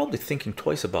 that they're probably thinking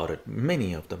twice about it,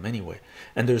 many of them anyway.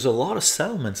 And there's a lot of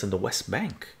settlements in the West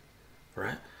Bank,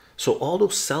 right? So all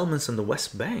those settlements in the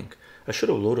West Bank, I should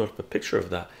have loaded up a picture of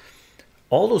that.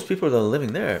 All those people that are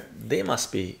living there, they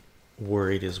must be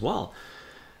worried as well.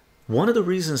 One of the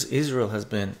reasons Israel has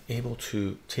been able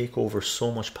to take over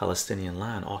so much Palestinian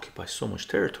land, occupy so much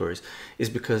territories, is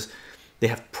because they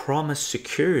have promised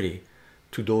security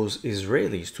to those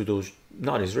Israelis, to those,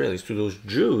 not Israelis, to those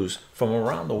Jews from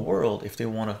around the world, if they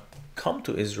want to come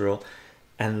to Israel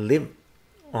and live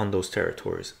on those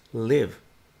territories, live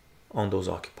on those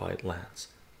occupied lands,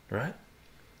 right?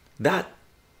 That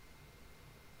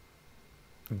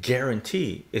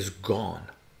guarantee is gone,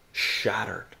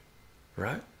 shattered,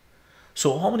 right?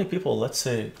 So how many people, let's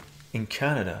say in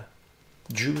Canada,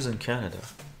 Jews in Canada,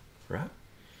 right,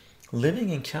 living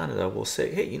in Canada will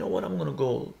say, hey, you know what, I'm going to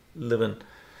go live in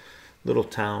little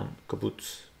town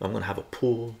kibbutz, I'm going to have a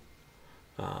pool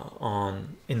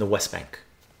in the West Bank.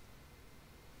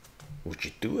 Would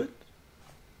you do it?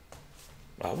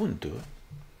 I wouldn't do it.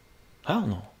 I don't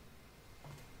know.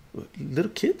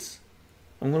 Little kids,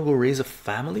 I'm going to go raise a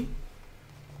family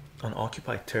on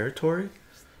occupied territory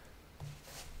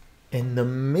in the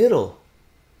middle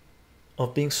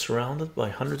of being surrounded by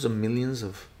hundreds of millions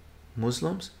of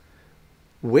Muslims,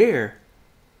 where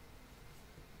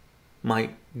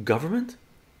my government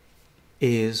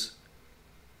is,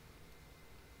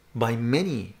 by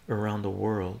many around the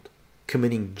world,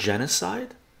 committing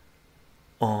genocide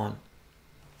on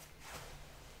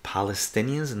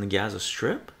Palestinians in the Gaza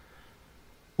Strip.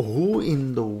 Who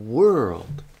in the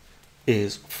world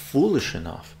is foolish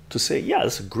enough to say, yeah,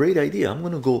 that's a great idea, I'm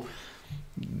gonna go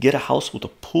get a house with a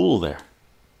pool there?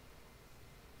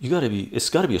 You gotta be, it's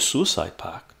gotta be a suicide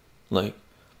pact. Like,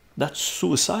 that's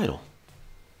suicidal.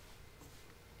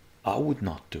 I would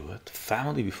not do it.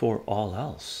 Family before all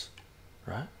else,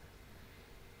 right?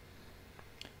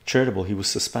 Charitable, he was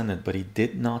suspended, but he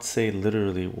did not say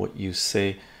literally what you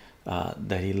say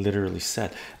that he literally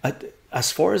said. As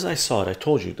far as I saw it, I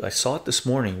told you, I saw it this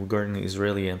morning regarding the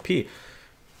Israeli MP.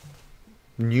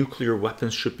 Nuclear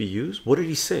weapons should be used. What did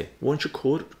he say? Why don't you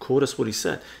quote us what he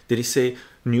said? Did he say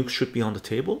nukes should be on the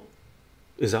table?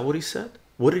 Is that what he said?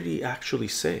 What did he actually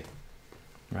say?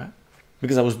 Right?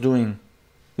 Because I was loading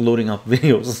up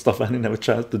videos and stuff, I didn't have a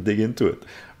chance to dig into it,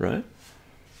 right?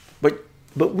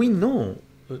 But we know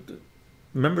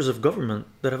members of government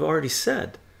that have already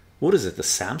said, what is it, the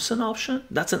Samson option?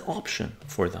 That's an option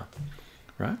for them,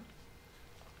 right?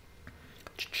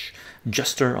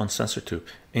 Jester on CensorTube.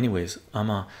 Anyways,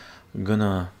 I'm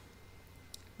gonna,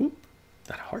 whoop,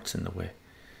 that heart's in the way.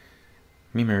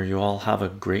 Mimir, you all have a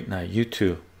great night. You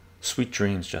too. Sweet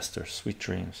dreams, Jester. Sweet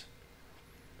dreams.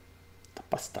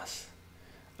 Tapastas.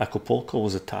 Acapulco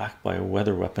was attacked by a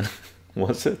weather weapon.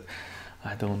 Was it?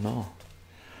 I don't know.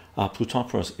 Pluton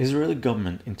Pros. Israeli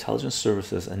government, intelligence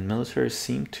services, and military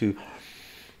seem to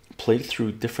play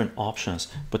through different options,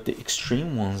 but the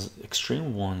extreme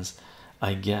ones,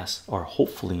 I guess, are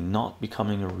hopefully not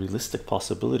becoming a realistic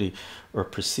possibility or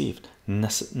perceived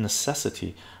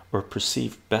necessity or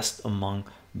perceived best among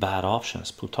bad options.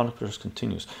 Plutonic Pluralist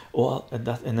continues. Well, and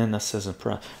then that says in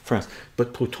France,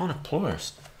 but Plutonic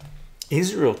Pluralist,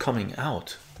 Israel coming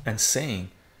out and saying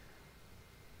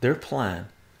their plan,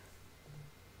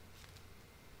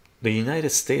 the United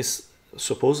States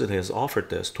supposedly has offered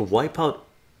this to wipe out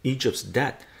Egypt's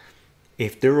debt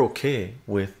if they're okay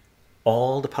with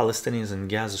all the Palestinians in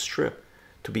Gaza Strip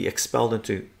to be expelled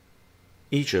into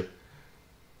Egypt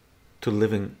to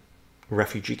live in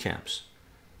refugee camps.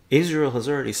 Israel has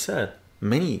already said,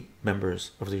 many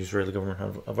members of the Israeli government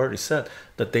have already said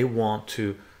that they want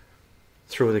to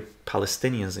throw the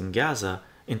Palestinians in Gaza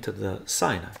into the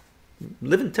Sinai,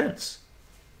 live in tents,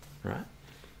 right?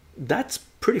 That's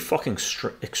pretty fucking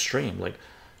extreme. Like,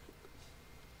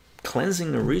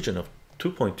 cleansing a region of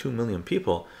 2.2 million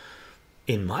people,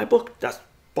 in my book, that's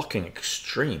fucking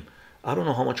extreme. I don't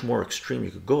know how much more extreme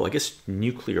you could go. I guess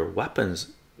nuclear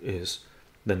weapons is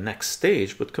the next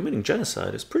stage, but committing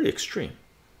genocide is pretty extreme,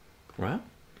 right?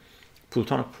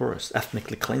 Plutonic Pluralist,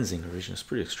 ethnically cleansing a region is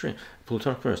pretty extreme.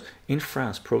 Plutonic Pluralist, in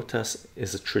France, protest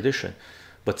is a tradition,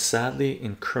 but sadly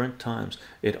in current times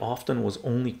it often was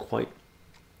only quite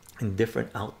in different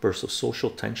outbursts of social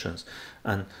tensions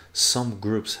and some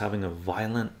groups having a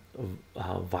violent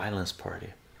violence party.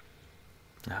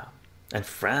 And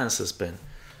France has been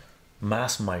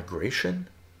mass migration,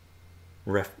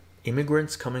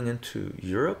 immigrants coming into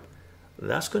Europe,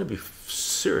 that's going to be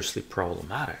seriously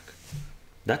problematic.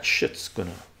 That shit's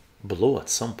gonna blow at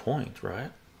some point,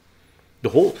 right? The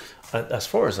whole, as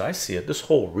far as I see it, this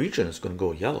whole region is going to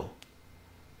go yellow.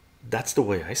 That's the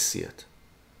way I see it.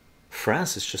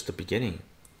 France is just the beginning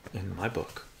in my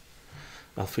book.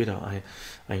 Alfida,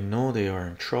 I know they are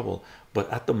in trouble,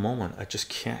 but at the moment I just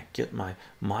can't get my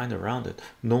mind around it.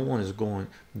 No one is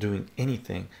doing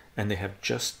anything, and they have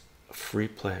just free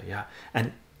play. Yeah,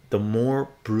 and the more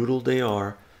brutal they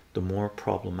are, the more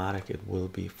problematic it will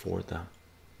be for them.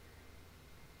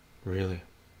 Really,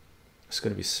 it's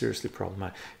going to be seriously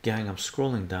problematic. Gang, I'm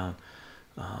scrolling down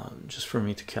just for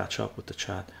me to catch up with the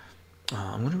chat.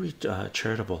 I'm going to read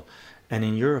charitable. And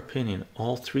in your opinion,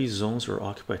 all three zones are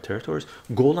occupied territories?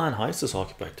 Golan Heights is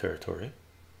occupied territory,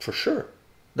 for sure.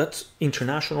 That's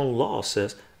international law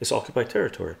says it's occupied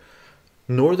territory.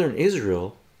 Northern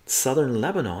Israel, southern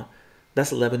Lebanon,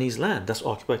 that's Lebanese land. That's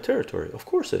occupied territory. Of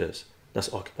course it is.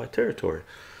 That's occupied territory.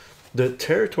 The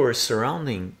territories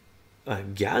surrounding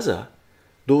Gaza,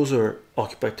 those are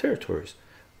occupied territories.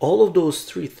 All of those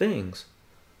three things,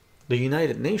 the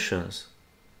United Nations,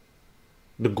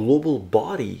 the global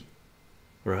body,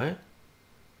 right,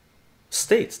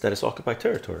 states that it's occupied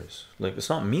territories. Like, it's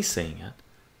not me saying it,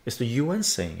 it's the UN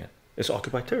saying it. It's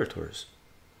occupied territories.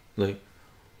 Like,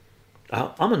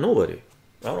 I'm a nobody.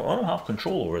 I don't have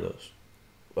control over those.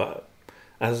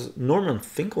 As Norman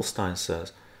Finkelstein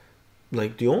says,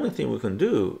 like, the only thing we can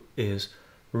do is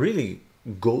really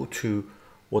go to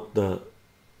what the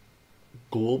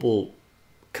global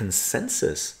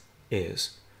consensus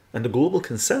is, and the global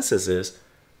consensus is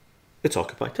it's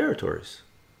occupied territories.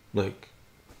 Like,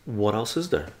 what else is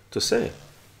there to say?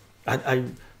 I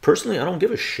personally, I don't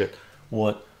give a shit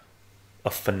what a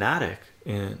fanatic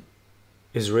in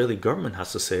Israeli government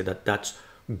has to say, that that's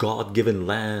God-given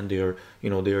land. They are, you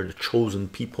know, they are the chosen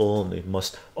people, and they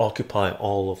must occupy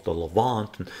all of the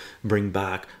Levant and bring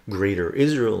back greater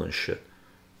Israel and shit.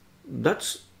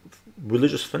 That's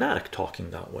religious fanatic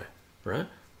talking that way, right?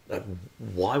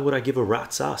 Why would I give a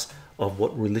rat's ass of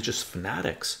what religious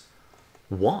fanatics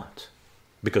want?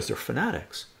 Because they're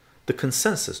fanatics. The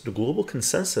consensus, the global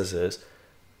consensus is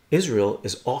Israel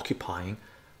is occupying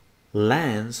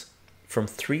lands from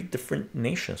three different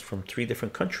nations, from three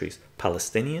different countries: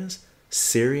 Palestinians,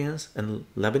 Syrians, and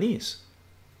Lebanese.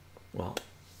 Well,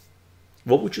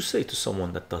 what would you say to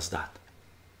someone that does that?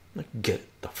 Like,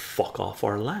 get the fuck off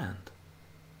our land,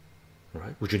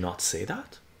 right? Would you not say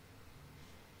that?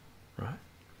 Right?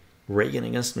 Reagan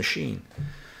against machine.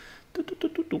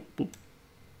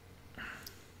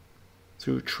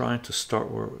 Through trying to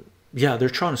start World, yeah, they're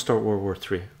trying to start World War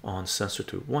III on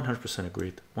censorship. 100%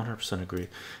 agreed. 100% agreed.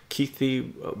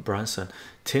 Keithy Branson,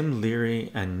 Tim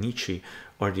Leary, and Nietzsche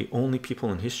are the only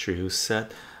people in history who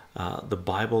said the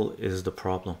Bible is the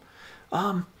problem.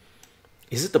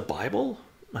 Is it the Bible?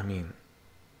 I mean,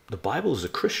 the Bible is a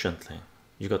Christian thing.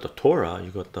 You got the Torah,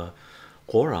 you got the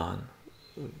Quran,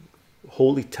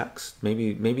 holy text.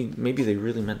 Maybe they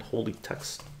really meant holy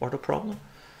text are the problem.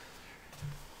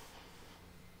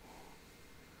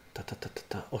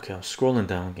 Okay, I'm scrolling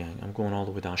down, gang. I'm going all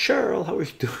the way down. Cheryl, how are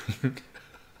you doing?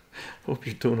 Hope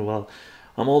you're doing well.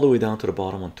 I'm all the way down to the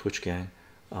bottom on Twitch, gang.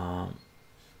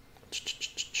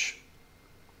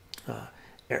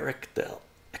 Eric the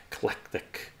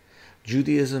Eclectic.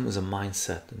 Judaism is a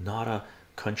mindset, not a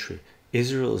country.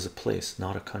 Israel is a place,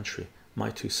 not a country. My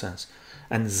 2 cents.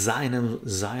 And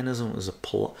Zionism is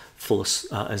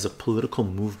a political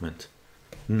movement,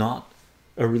 not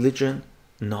a religion,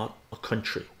 not a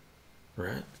country.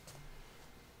 Right?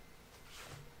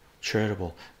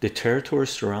 Charitable. The territory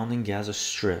surrounding Gaza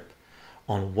Strip,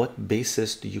 on what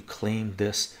basis do you claim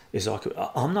this is occupied?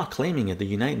 I'm not claiming it. The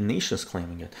United Nations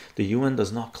claiming it. The UN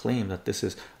does not claim that this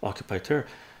is occupied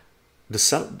territory.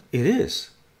 It is.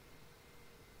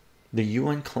 The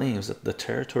UN claims that the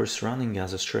territory surrounding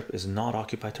Gaza Strip is not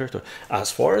occupied territory.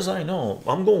 As far as I know,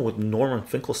 I'm going with Norman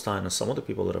Finkelstein and some other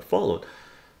people that have followed.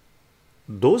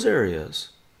 Those areas,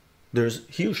 there's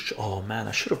huge. Oh man,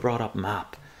 I should have brought up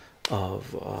map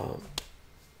of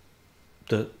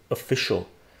the official.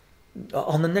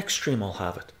 On the next stream I'll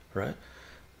have it, right?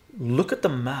 Look at the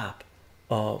map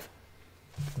of,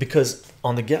 because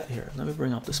on the get here, let me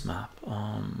bring up this map.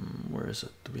 Where is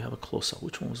it? Do we have a close-up?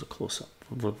 Which one was a close-up?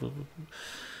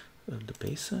 The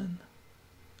basin?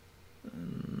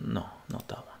 No, not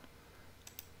that one.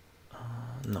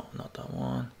 No, not that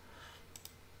one.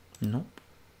 Nope.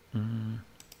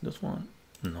 This one?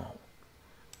 No.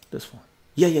 This one?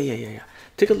 Yeah.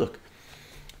 Take a look.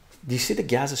 Do you see the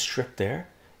Gaza Strip there?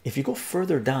 If you go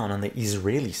further down on the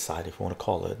Israeli side, if you want to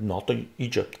call it, not the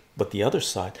Egypt but the other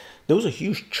side, there was a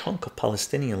huge chunk of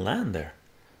Palestinian land there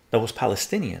that was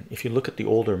Palestinian. If you look at the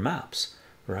older maps,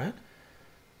 right,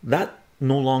 that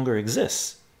no longer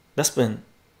exists. That's been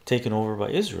taken over by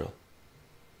Israel.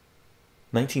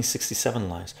 1967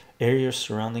 lines. Area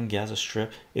surrounding Gaza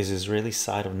Strip is Israeli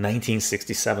side of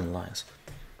 1967 lines.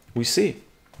 We see.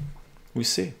 We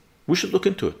should look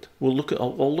into it. We'll look at.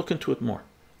 I'll look into it more.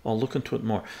 I'll look into it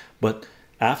more. But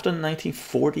after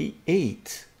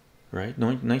 1948, right?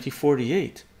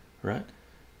 1948, right?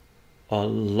 A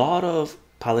lot of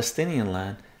Palestinian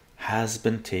land has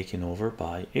been taken over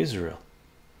by Israel.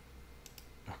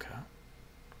 Okay.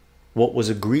 What was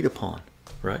agreed upon,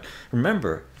 right?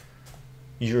 Remember,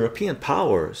 European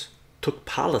powers took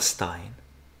Palestine,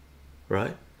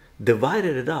 right?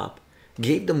 Divided it up,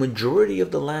 gave the majority of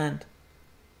the land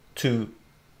to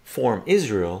form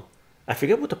Israel. I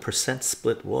forget what the percent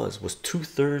split was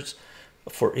 2/3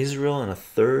 for Israel and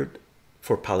 1/3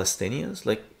 for Palestinians,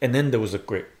 like, and then there was a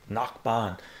great Nakba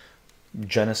and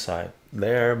genocide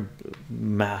there,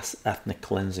 mass ethnic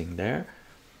cleansing there.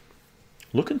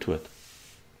 Look into it.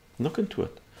 Look into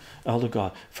it. Elder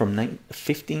God, from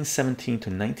 1517 to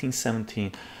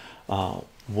 1917,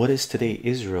 what is today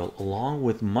Israel, along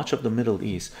with much of the Middle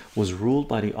East, was ruled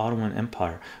by the Ottoman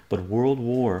Empire, but World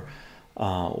War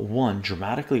I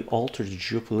dramatically altered the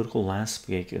geopolitical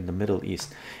landscape in the Middle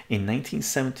East. In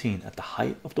 1917, at the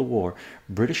height of the war,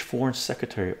 British Foreign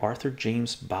Secretary Arthur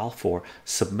James Balfour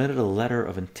submitted a letter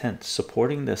of intent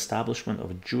supporting the establishment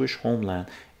of a Jewish homeland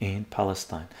in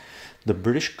Palestine. The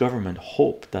British government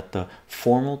hoped that the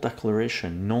formal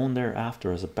declaration, known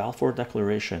thereafter as the Balfour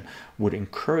Declaration, would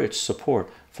encourage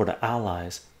support for the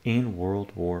Allies in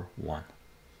World War I. Okay,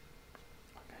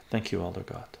 thank you, Elder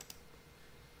God.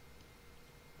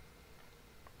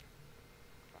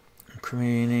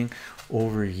 Increasing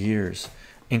over years,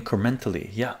 incrementally.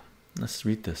 Yeah, let's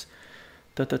read this.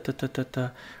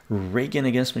 Reagan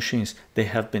against machines. They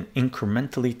have been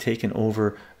incrementally taken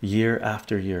over year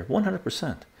after year.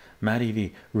 100%. Matty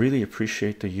V, really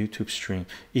appreciate the YouTube stream,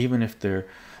 even if they're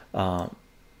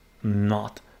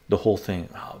not the whole thing.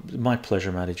 My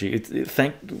pleasure, Matty G.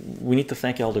 We need to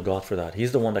thank Elder God for that.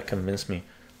 He's the one that convinced me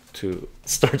to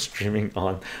start streaming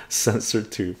on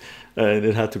Censored 2, and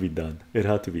it had to be done. It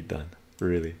had to be done.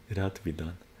 Really, it had to be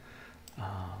done.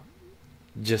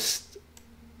 Just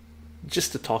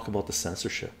to talk about the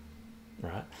censorship,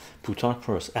 right? Plutarch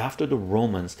Prose, after the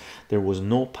Romans there was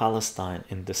no Palestine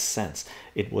in this sense.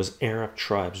 It was Arab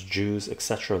tribes, Jews,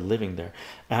 etc. living there.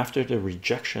 After the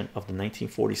rejection of the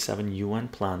 1947 UN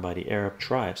plan by the Arab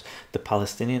tribes, the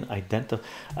Palestinian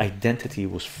identity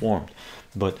was formed.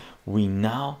 But we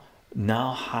now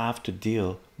have to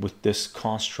deal with this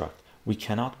construct. We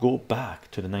cannot go back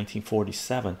to the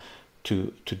 1947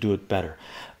 to do it better.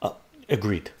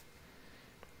 Agreed.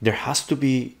 There has to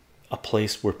be a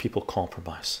place where people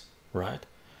compromise, right?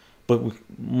 But we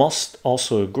must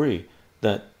also agree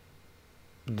that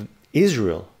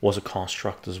Israel was a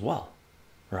construct as well,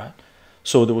 right?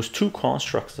 So there was two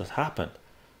constructs that happened.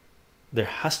 There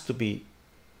has to be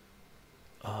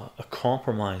a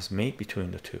compromise made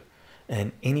between the two,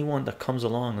 and anyone that comes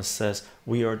along and says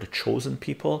we are the chosen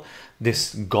people,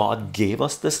 this God gave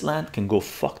us this land, can go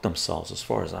fuck themselves as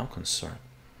far as I'm concerned,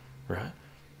 right?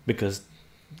 Because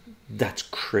that's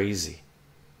crazy,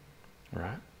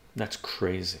 right? That's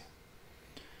crazy.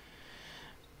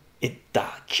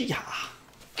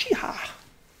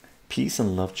 Peace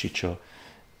and love, Chycho.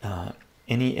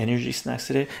 Any energy snacks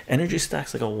today? Energy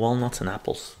snacks, I got walnuts and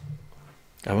apples.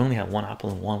 I've only had one apple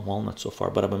and one walnut so far,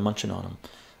 but I've been munching on them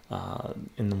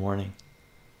in the morning.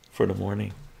 For the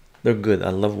morning, they're good. I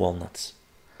love walnuts,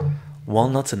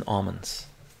 walnuts and almonds.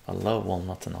 I love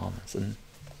walnuts and almonds and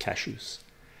cashews.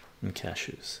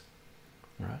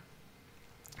 Right?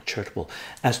 Charitable,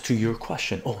 as to your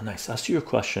question, oh nice, as to your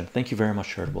question, thank you very much,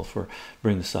 Charitable, for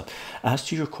bringing this up. As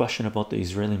to your question about the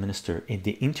Israeli minister,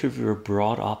 the interviewer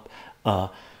brought up a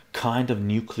kind of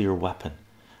nuclear weapon,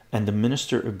 and the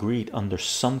minister agreed under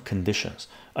some conditions.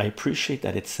 I appreciate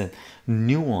that it's a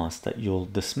nuance that you'll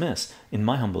dismiss, in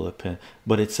my humble opinion,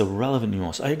 but it's a relevant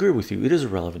nuance. I agree with you, it is a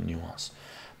relevant nuance.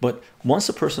 But once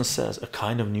a person says a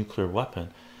kind of nuclear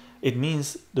weapon, it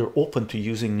means they're open to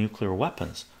using nuclear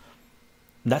weapons.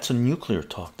 That's a nuclear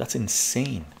talk. That's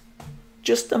insane.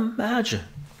 Just imagine,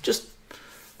 just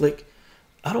like,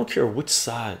 I don't care which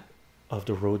side of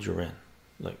the road you're in,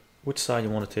 like which side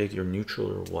you want to take, you're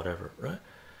neutral or whatever, right?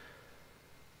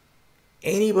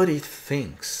 Anybody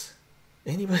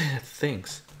that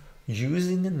thinks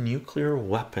using a nuclear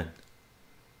weapon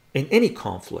in any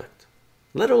conflict,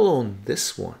 let alone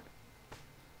this one,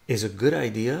 is a good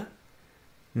idea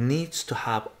needs to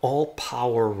have all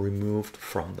power removed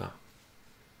from them,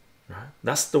 right?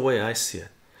 That's the way I see it.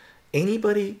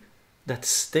 Anybody that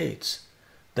states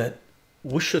that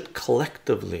we should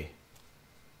collectively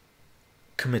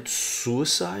commit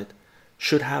suicide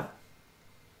should have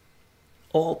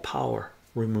all power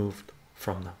removed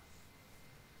from them.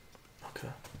 Okay.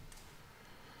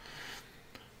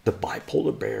 The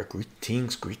bipolar bear,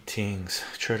 greetings,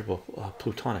 charitable,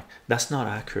 plutonic. That's not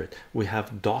accurate. We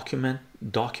have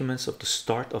documents of the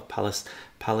start of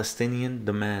Palestinian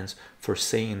demands for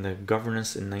saying the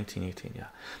governance in 1918.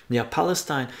 Yeah,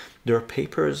 Palestine. There are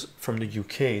papers from the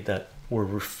UK that were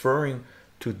referring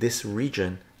to this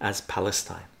region as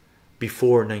Palestine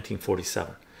before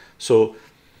 1947. So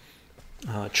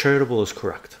charitable is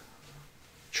correct.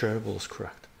 Charitable is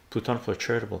correct. Plutonic or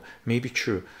charitable may be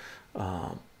true,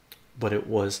 but it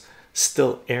was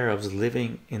still Arabs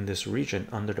living in this region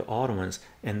under the Ottomans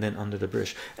and then under the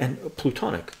British. And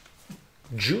plutonic,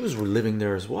 Jews were living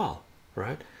there as well,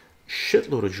 right?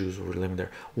 Shitload of Jews were living there.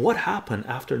 What happened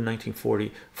after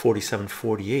 1940, 47,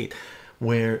 48,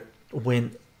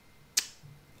 when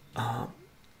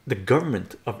the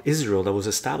government of Israel that was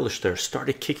established there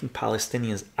started kicking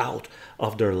Palestinians out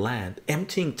of their land,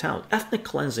 emptying town, ethnic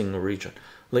cleansing the region?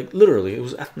 Like literally, it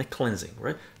was ethnic cleansing,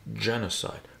 right?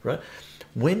 Genocide, right?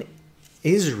 When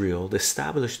Israel, the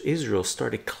established Israel,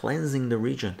 started cleansing the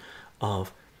region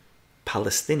of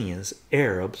Palestinians,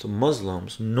 Arabs,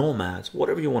 Muslims, nomads,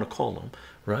 whatever you want to call them,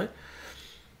 right?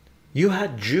 You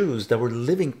had Jews that were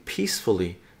living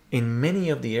peacefully in many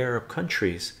of the Arab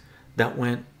countries that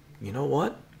went, you know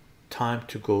what? Time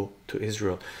to go to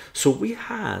Israel. So we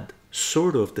had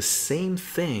sort of the same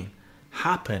thing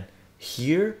happen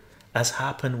here as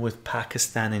happened with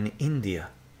Pakistan and India,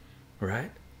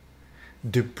 right?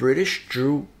 The British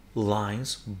drew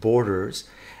lines, borders,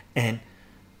 and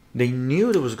they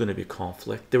knew there was going to be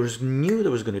conflict. There was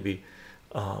going to be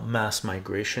mass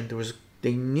migration.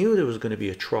 They knew there was going to be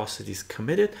atrocities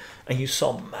committed, and you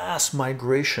saw mass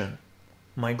migrations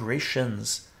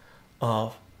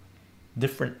of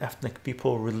different ethnic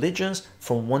people, religions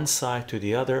from one side to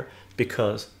the other,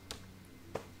 because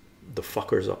the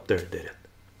fuckers up there did it.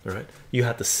 All right, you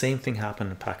had the same thing happen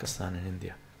in Pakistan and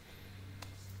India.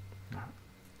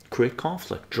 Create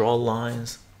conflict, draw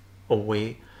lines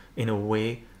away in a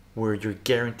way where you're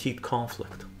guaranteed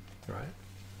conflict, right?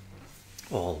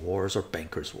 All wars are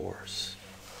bankers' wars,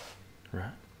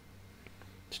 right?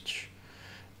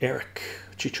 Eric,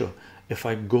 chycho, if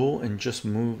I go and just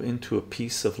move into a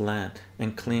piece of land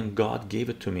and claim God gave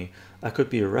it to me, I could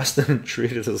be arrested and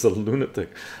treated as a lunatic.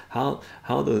 How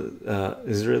the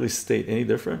Israeli state any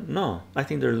different? No, I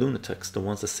think they're lunatics, the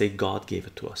ones that say God gave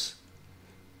it to us.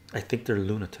 I think they're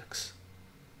lunatics,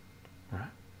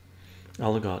 right?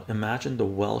 Oh God, imagine the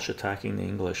Welsh attacking the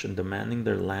English and demanding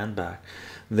their land back.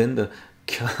 Then the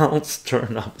Celts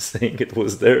turn up saying it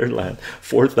was their land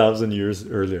 4,000 years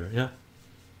earlier. Yeah.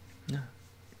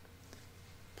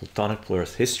 Platonic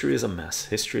pluralist. History is a mess.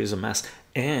 History is a mess.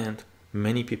 And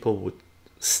many people would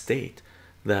state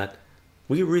that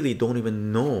we really don't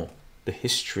even know the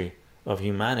history of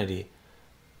humanity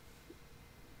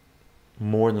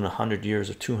more than 100 years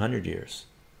or 200 years,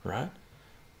 right?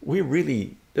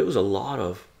 There was a lot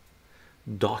of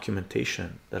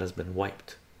documentation that has been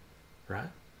wiped, right?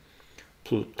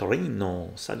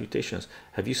 Plutarino, salutations.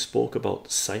 Have you spoke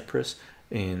about Cyprus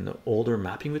in the older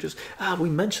mapping videos? We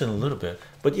mentioned a little bit,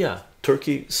 but yeah,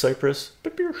 Turkey, Cyprus,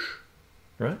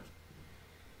 right?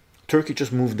 Turkey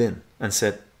just moved in and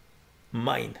said,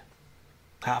 mine,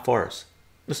 half ours.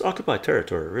 It's occupied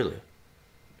territory, really.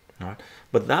 All right,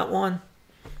 but that one,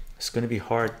 it's going to be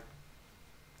hard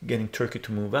getting Turkey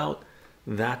to move out.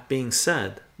 That being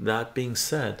said,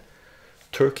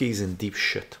 Turkey's in deep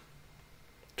shit.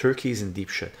 Turkey's in deep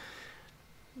shit.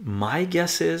 My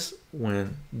guess is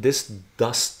when this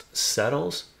dust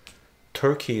settles,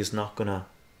 Turkey is not gonna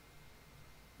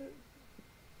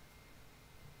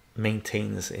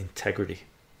maintain this integrity.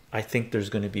 I think there's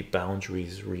going to be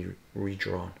boundaries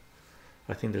redrawn.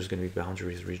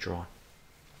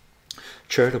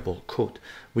 Charitable quote,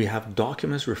 we have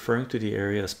documents referring to the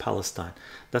area as Palestine.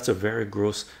 That's a very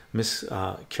gross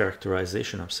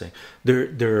mischaracterization. I'm saying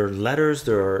there are letters,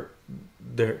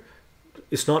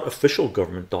 it's not official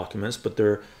government documents, but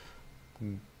they're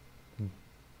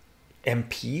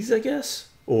MPs, I guess,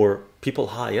 or people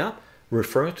high up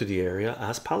referring to the area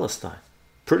as Palestine.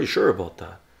 Pretty sure about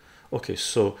that. Okay,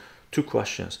 so two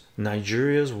questions.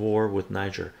 Nigeria's war with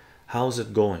Niger, how's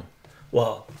it going?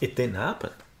 Well, it didn't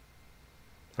happen.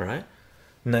 All right,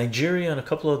 Nigeria and a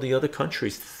couple of the other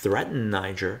countries threatened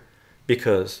Niger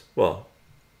because, well,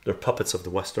 they're puppets of the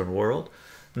Western world.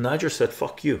 Niger said,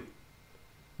 fuck you.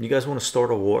 You guys want to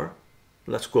start a war?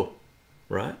 Let's go,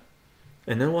 right?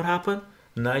 And then what happened?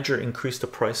 Niger increased the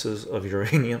prices of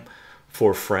uranium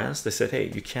for France. They said,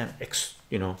 hey, you can't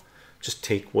just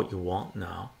take what you want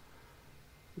now.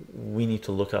 We need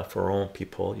to look out for our own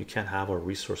people. You can't have our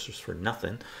resources for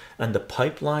nothing. And the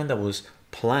pipeline that was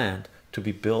planned to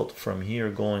be built from here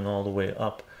going all the way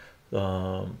up,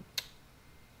 was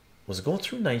it going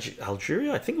through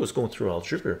Algeria? I think it was going through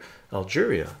Algeria.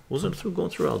 Wasn't it going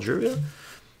through Algeria?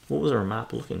 What was our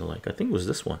map looking like? I think it was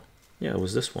this one. Yeah, it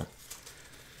was this one.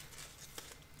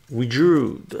 We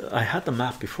drew, I had the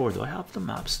map before. Do I have the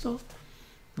map still?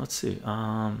 Let's see.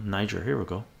 Niger, here we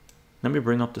go. Let me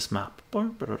bring up this map.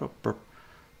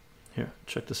 Here,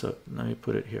 check this out. Let me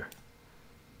put it here.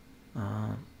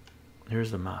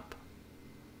 Here's the map.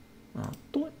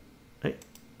 Doink. Hey,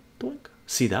 doink.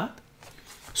 See that?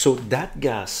 So that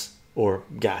gas or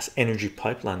gas energy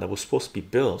pipeline that was supposed to be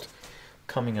built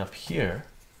coming up here,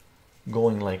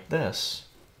 going like this,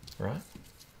 right?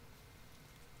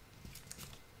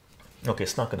 Okay,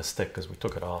 it's not going to stick because we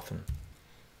took it off, and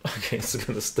okay, it's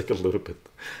going to stick a little bit,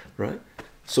 right?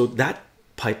 So that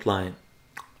pipeline,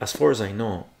 as far as I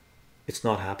know, it's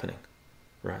not happening,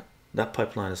 right? That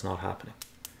pipeline is not happening.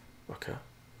 Okay.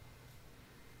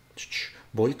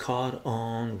 Boycott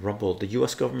on Rumble. The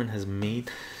US government has made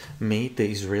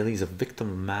the Israelis a victim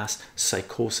of mass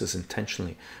psychosis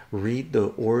intentionally. Read The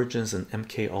Origins and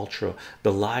MK Ultra.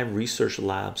 The live research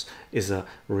labs is a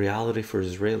reality for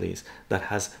Israelis that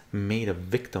has made a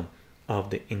victim of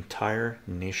the entire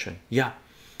nation. Yeah,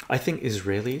 I think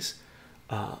Israelis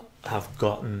have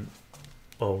gotten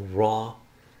a raw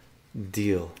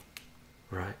deal,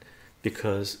 right?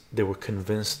 Because they were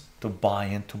convinced to buy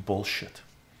into bullshit.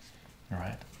 All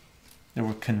right, they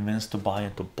were convinced to buy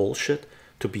into bullshit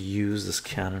to be used as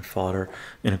cannon fodder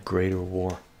in a greater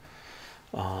war.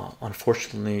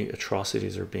 Unfortunately,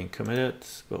 atrocities are being committed,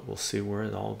 but we'll see where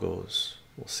it all goes.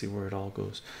 We'll see where it all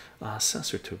goes.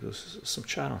 Censorship. There's some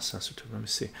chat on censorship. Let me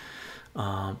see.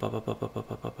 I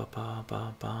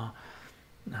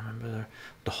remember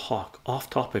the Hawk. Off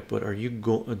topic, but are you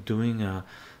doing a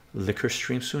liquor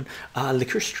stream soon?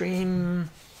 Liquor stream.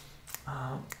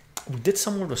 We did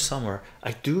some over the summer.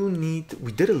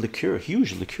 We did a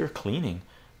huge liqueur cleaning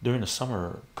during the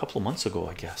summer a couple of months ago,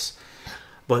 I guess.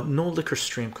 But no liquor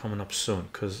stream coming up soon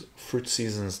because fruit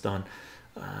season's done.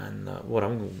 And what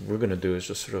we're gonna do is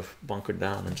just sort of bunker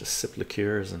down and just sip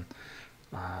liqueurs and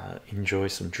enjoy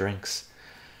some drinks.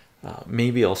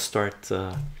 Maybe I'll start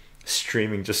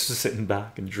streaming, just sitting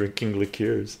back and drinking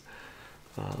liqueurs.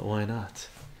 Why not?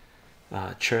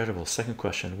 Charitable. Second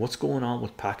question: what's going on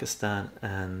with Pakistan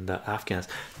and Afghans?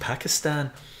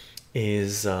 Pakistan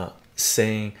is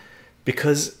saying,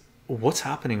 because what's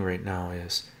happening right now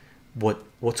is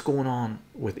what's going on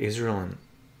with Israel and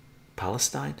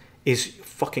Palestine is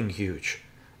fucking huge.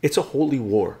 It's a holy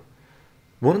war.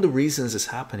 One of the reasons it's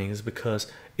happening is because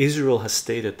Israel has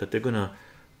stated that they're gonna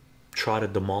try to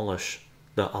demolish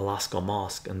the Alaska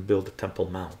Mosque and build the Temple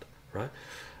Mount, right?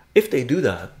 If they do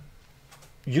that,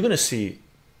 you're gonna see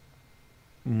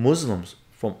Muslims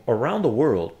from around the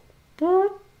world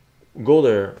go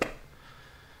there.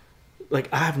 Like,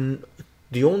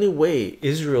 the only way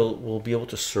Israel will be able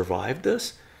to survive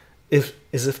this is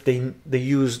if they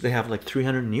have like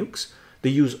 300 nukes.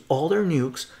 They use all their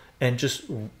nukes and just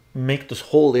make this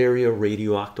whole area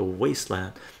radioactive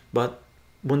wasteland. But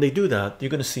when they do that, you're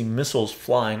gonna see missiles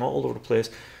flying all over the place,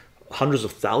 hundreds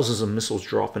of thousands of missiles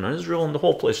dropping on Israel, and the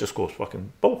whole place just goes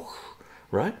fucking boom.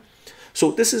 Right?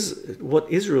 So this is what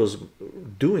Israel's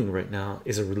doing right now,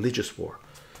 is a religious war.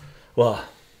 Well,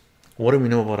 what do we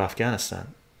know about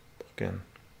Afghanistan? Again,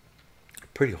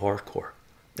 pretty hardcore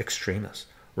extremists,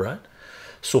 right?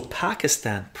 So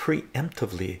Pakistan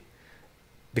preemptively,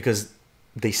 because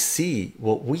they see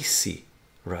what we see,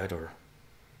 right, or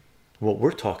what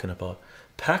we're talking about,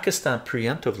 Pakistan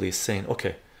preemptively is saying,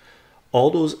 okay, all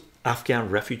those Afghan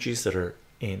refugees that are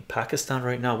in Pakistan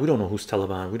right now, we don't know who's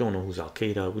Taliban, we don't know who's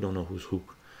Al-Qaeda, we don't know who's who,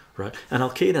 right? And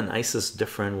Al-Qaeda and ISIS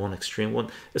different, one extreme, one,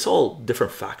 it's all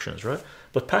different factions, right?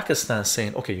 But Pakistan is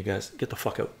saying, okay, you guys get the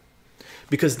fuck out,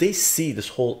 because they see this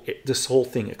whole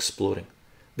thing exploding.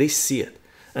 They see it,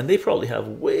 and they probably have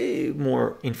way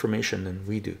more information than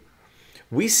we do.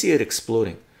 We see it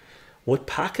exploding. What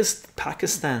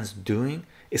Pakistan's doing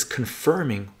is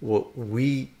confirming what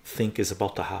we think is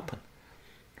about to happen,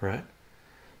 right?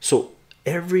 So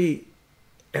every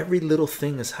little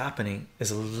thing is happening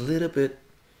is a little bit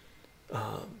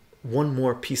one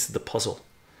more piece of the puzzle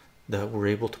that we're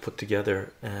able to put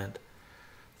together and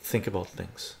think about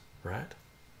things, right?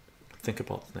 Think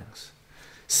about things.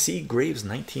 C Graves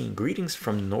 19, greetings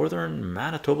from northern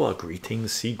Manitoba.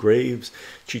 Greetings, C Graves.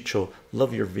 Chycho,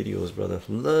 love your videos, brother.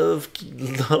 Love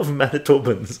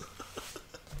Manitobans.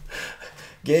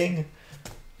 Gang,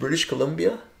 British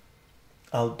Columbia,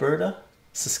 Alberta,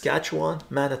 Saskatchewan,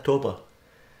 Manitoba.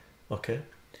 Okay,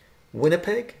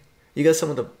 Winnipeg, you got some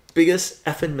of the biggest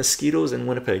effing mosquitoes in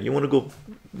Winnipeg. You want to go,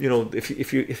 you know,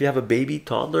 if you have a baby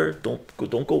toddler, don't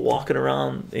go walking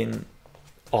around in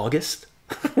August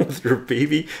with your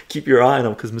baby. Keep your eye on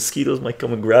them because mosquitoes might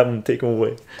come and grab them and take them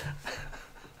away.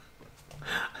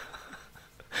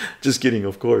 Just kidding,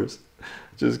 of course.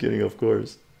 Just kidding, of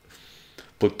course.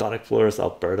 Plutonic Flores,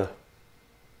 Alberta.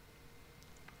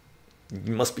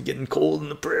 You must be getting cold in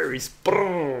the prairies.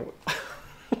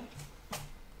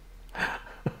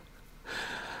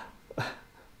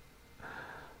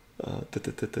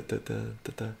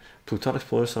 Plutonic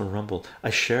Flores on Rumble. I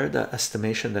shared the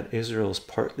estimation that Israel is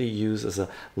partly used as a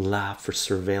lab for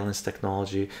surveillance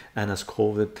technology and as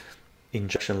COVID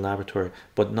injection laboratory,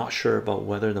 but not sure about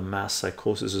whether the mass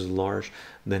psychosis is large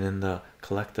than in the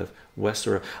collective West.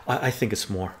 Or I think it's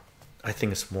more. I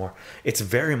think it's more. It's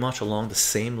very much along the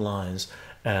same lines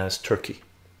as Turkey.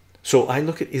 So I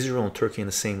look at Israel and Turkey in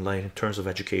the same light in terms of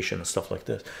education and stuff like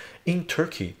this. In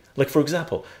Turkey, like for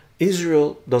example,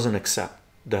 Israel doesn't accept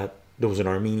that there was an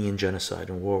Armenian genocide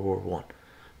in World War One.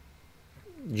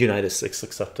 United States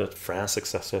accepted, France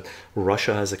accepted,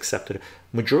 Russia has accepted it.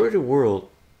 Majority of the world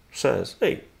says,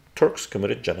 hey, Turks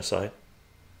committed genocide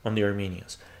on the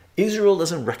Armenians. Israel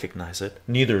doesn't recognize it,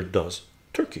 neither does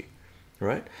Turkey,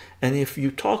 right? And if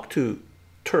you talk to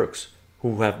Turks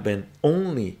who have been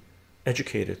only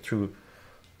educated through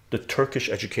the Turkish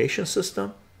education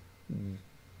system,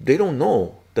 they don't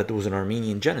know that there was an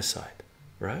Armenian genocide,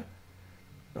 right?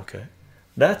 Okay,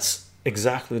 that's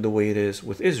exactly the way it is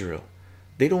with Israel.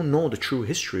 They don't know the true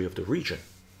history of the region.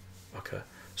 Okay,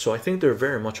 so I think they're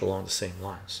very much along the same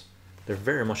lines. They're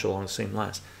very much along the same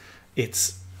lines.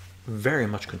 It's very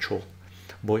much controlled.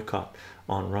 Boycott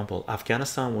on Rumble.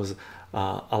 Afghanistan was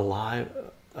a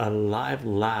live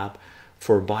lab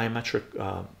for biometric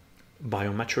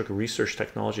research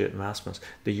technology advancements.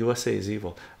 The USA is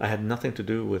evil. I had nothing to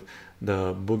do with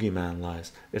the boogeyman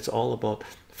lies. It's all about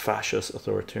fascist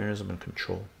authoritarianism and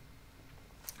control.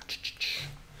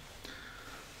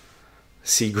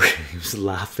 Seagraves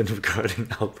laughing regarding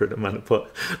Alberta, Manitoba.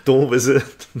 Don't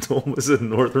visit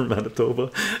northern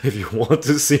Manitoba if you want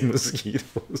to see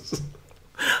mosquitoes.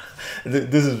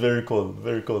 This is very cold,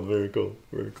 very cold, very cold,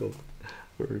 very cold,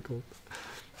 very cold.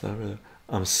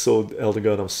 I'm so, Elder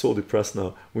God, I'm so depressed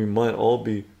now. We might all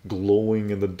be glowing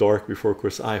in the dark before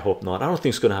Christmas. I hope not. I don't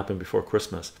think it's going to happen before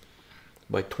Christmas.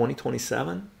 By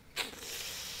 2027,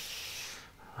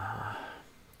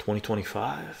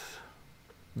 2025,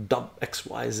 dub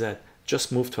XYZ.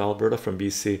 Just moved to Alberta from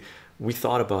BC. We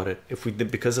thought about it. If we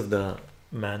did, because of the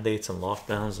mandates and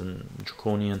lockdowns and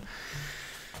draconian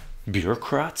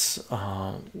bureaucrats,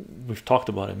 we've talked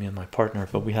about it, me and my partner,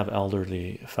 but we have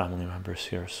elderly family members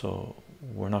here, so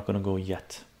we're not going to go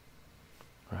yet,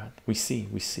 right? We see.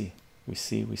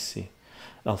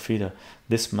 Alfreda,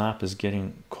 this map is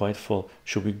getting quite full.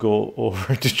 Should we go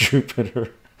over to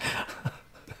Jupiter?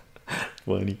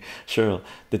 Funny. Cheryl,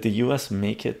 did the US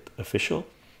make it official?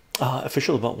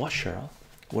 Official about what, Cheryl?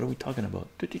 What are we talking about?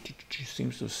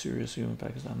 Seems so serious. Even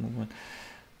Pakistan movement.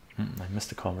 I missed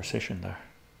the conversation there.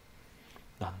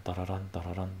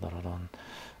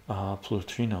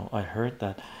 Plutrino, I heard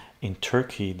that in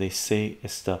Turkey they say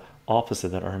it's the opposite,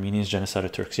 that Armenians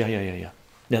genocided Turks. Yeah,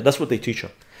 that's what they teach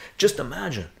them. Just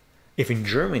imagine if in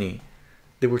Germany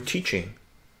they were teaching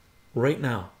right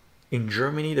now, in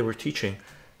Germany they were teaching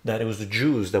that it was the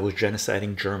Jews that was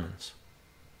genociding Germans.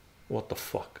 What the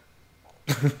fuck?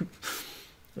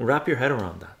 Wrap your head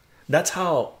around that. That's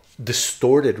how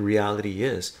distorted reality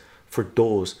is for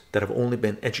those that have only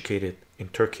been educated in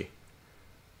Turkey,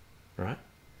 right?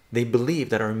 They believe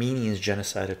that Armenians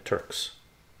genocided Turks,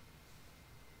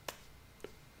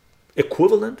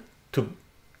 equivalent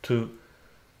to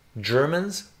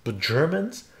Germans, but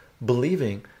Germans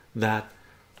believing that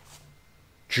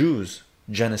Jews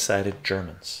genocided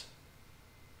Germans,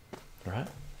 right?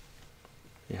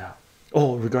 Yeah.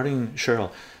 Oh, regarding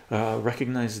Cheryl,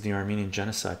 recognizes the Armenian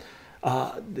genocide.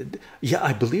 Yeah,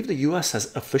 I believe the US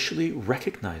has officially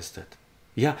recognized it.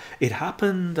 Yeah, it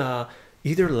happened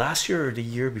either last year or the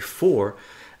year before,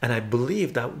 and I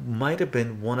believe that might have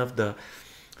been one of the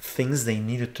things they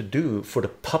needed to do for the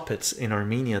puppets in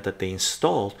Armenia that they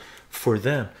installed for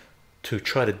them to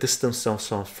try to distance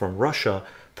themselves from Russia.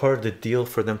 Part of the deal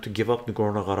for them to give up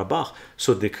Nagorno-Karabakh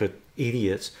so they could,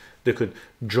 idiots, They could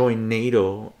join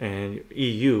NATO and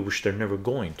EU, which they're never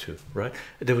going to, right?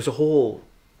 There was a whole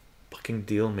fucking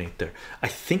deal made there. I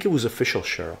think it was official,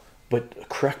 Cheryl, but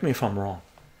correct me if I'm wrong.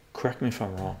 Correct me if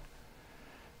I'm wrong.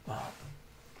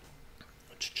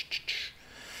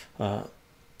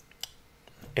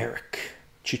 Eric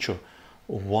Chycho,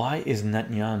 why is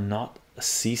Netanyahu not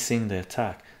ceasing the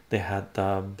attack? They had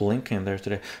Blinken there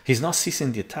today. He's not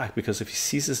ceasing the attack because if he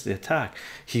ceases the attack,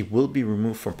 he will be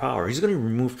removed from power. He's going to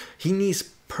remove. He needs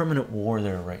permanent war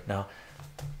there right now,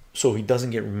 so he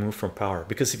doesn't get removed from power.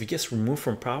 Because if he gets removed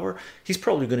from power, he's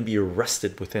probably going to be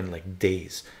arrested within like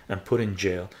days and put in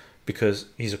jail because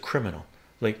he's a criminal.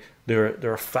 Like there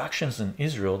are factions in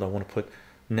Israel that want to put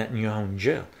Netanyahu in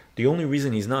jail. The only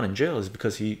reason he's not in jail is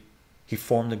because he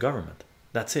formed the government.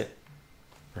 That's it,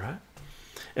 right?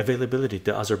 Availability: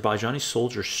 the Azerbaijani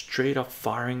soldiers straight up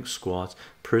firing squads,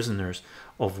 prisoners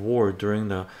of war during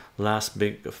the last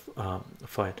big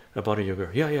fight about a year ago.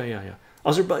 Yeah.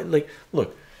 Azerbaijan, like,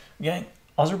 look, gang,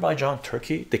 Azerbaijan,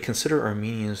 Turkey, they consider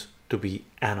Armenians to be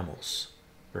animals,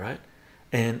 right?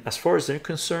 And as far as they're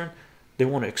concerned, they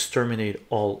want to exterminate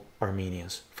all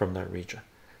Armenians from that region.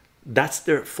 That's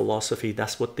their philosophy.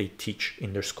 That's what they teach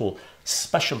in their school,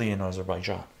 especially in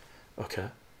Azerbaijan. Okay,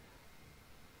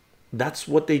 that's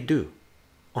what they do,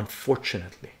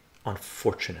 unfortunately,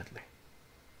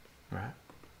 right?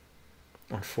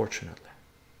 Unfortunately,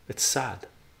 it's sad.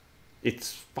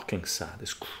 It's fucking sad.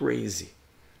 It's crazy,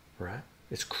 right?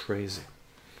 It's crazy.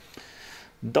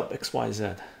 Dub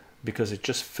XYZ, because it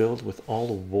just filled with all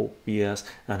the woke BS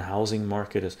and housing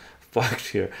market is fucked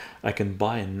here. I can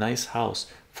buy a nice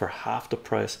house for half the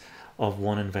price of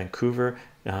one in Vancouver,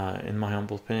 in my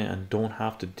humble opinion, and don't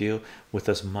have to deal with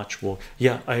as much woke.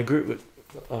 Yeah, I agree with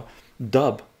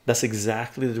Dub. That's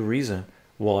exactly the reason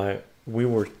why we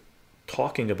were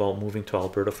talking about moving to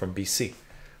Alberta from BC,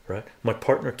 right? My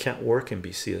partner can't work in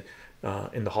BC,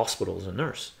 in the hospital as a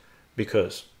nurse,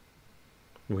 because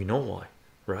we know why,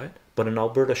 right? But in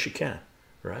Alberta she can,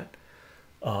 right?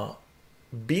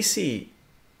 BC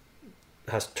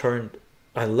has turned,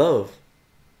 I love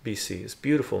BC, it's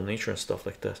beautiful nature and stuff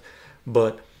like this,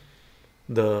 but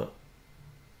the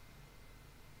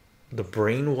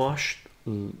brainwashed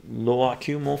low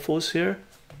IQ mofos here,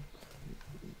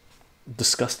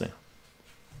 disgusting,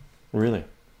 really.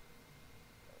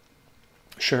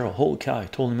 Cheryl, holy cow, I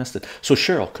totally missed it. So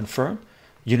Cheryl, confirm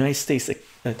United States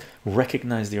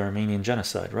recognized the Armenian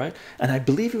genocide, right? And I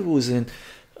believe it was in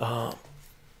I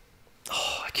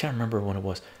can't remember when it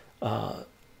was.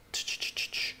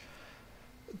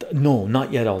 No,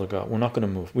 not yet, Elder God. We're not going to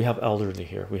move. We have elderly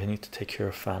here. We need to take care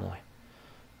of family.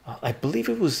 I believe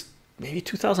it was maybe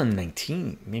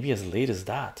 2019, maybe as late as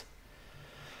that.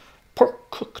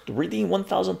 Pork cooked, redeem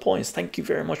 1,000 points. Thank you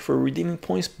very much for redeeming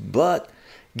points. But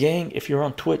gang, if you're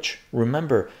on Twitch,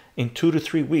 remember in 2 to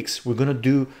 3 weeks we're going to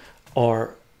do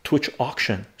our Twitch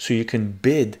auction, so you can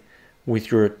bid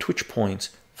with your Twitch points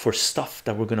for stuff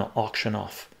that we're going to auction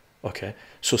off. Okay,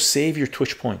 so save your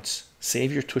Twitch points,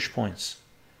 save your Twitch points,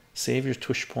 save your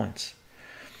Twitch points.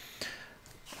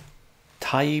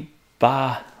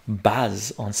 Taiba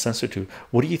Baz on Censorship,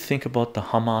 what do you think about the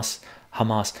Hamas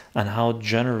and how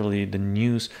generally the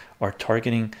news are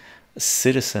targeting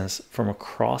citizens from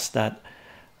across that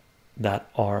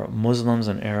are Muslims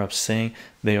and Arabs, saying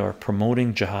they are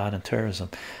promoting jihad and terrorism?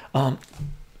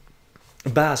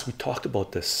 Baz, we talked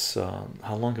about this.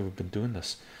 How long have we been doing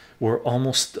this? We're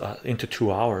almost into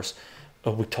 2 hours.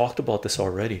 We talked about this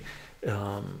already.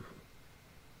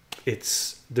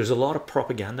 There's a lot of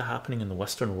propaganda happening in the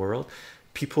Western world.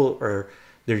 They're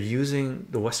using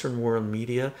the Western world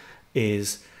media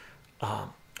is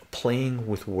playing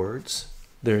with words.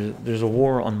 There's a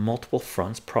war on multiple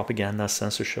fronts: propaganda,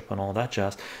 censorship, and all that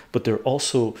jazz. But they're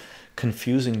also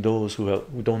confusing those who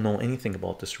don't know anything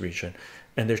about this region,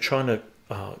 and they're trying to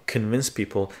convince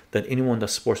people that anyone that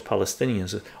supports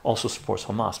Palestinians also supports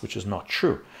Hamas, which is not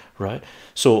true, right?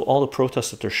 So all the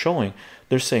protests that they're showing,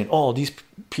 they're saying, oh, these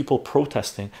people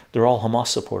protesting, they're all Hamas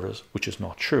supporters, which is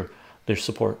not true. They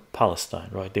support Palestine,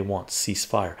 right? They want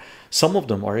ceasefire. Some of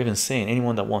them are even saying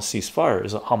anyone that wants ceasefire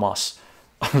is a Hamas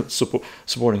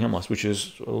supporting Hamas, which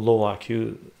is a low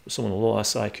IQ, some of the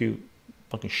lowest IQ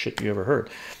fucking shit you ever heard,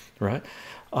 right?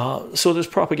 So there's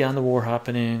propaganda war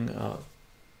happening,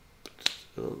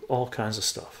 all kinds of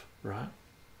stuff, right?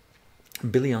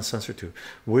 Billy on Censorship,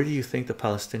 where do you think the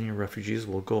Palestinian refugees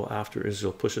will go after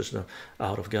Israel pushes them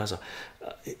out of Gaza?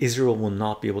 Israel will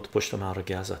not be able to push them out of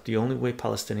Gaza. The only way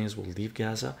Palestinians will leave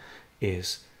Gaza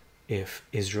is if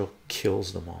Israel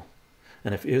kills them all.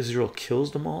 And if Israel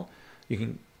kills them all, you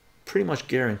can pretty much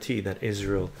guarantee that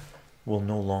Israel will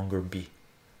no longer be.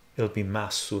 it'll be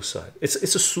mass suicide. It's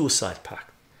a suicide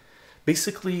pact.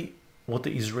 Basically, what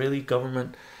the Israeli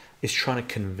government is trying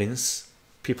to convince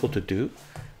people to do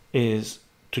is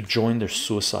to join their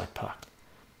suicide pact.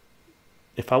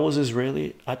 If I was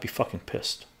Israeli, I'd be fucking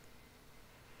pissed.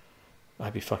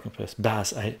 I'd be fucking pissed.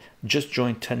 Baz, I just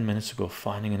joined 10 minutes ago,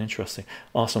 finding it interesting.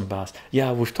 Awesome, Baz.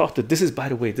 Yeah, we've talked to this is, by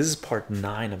the way, this is part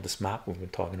 9 of this map we've been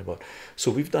talking about.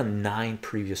 So we've done 9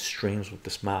 previous streams with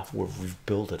this map where we've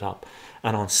built it up,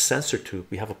 and on Censorship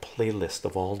we have a playlist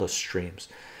of all the streams.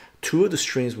 2 of the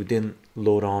streams we didn't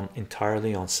load on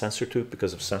entirely on Censorship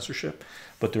because of censorship,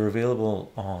 but they're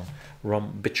available on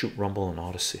BitChute, Rumble, and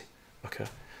Odyssey. Okay,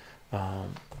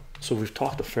 so we've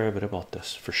talked a fair bit about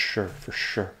this for sure, for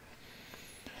sure.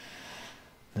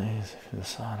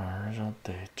 Decide on original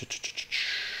date.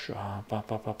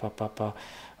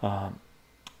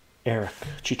 Eric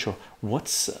Chycho,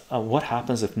 what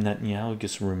happens if Netanyahu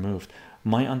gets removed?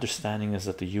 My understanding is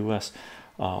that the U.S.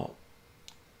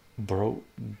 brought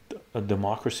a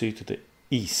democracy to the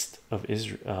east of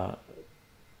Israel,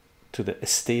 to the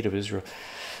estate of Israel,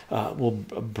 will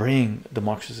bring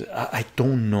democracy. I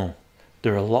don't know.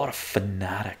 There are a lot of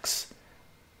fanatics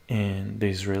in the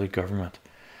Israeli government,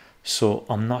 so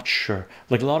I'm not sure.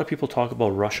 Like, a lot of people talk about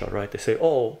Russia, right? They say,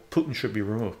 oh, Putin should be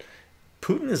removed.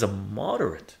 Putin is a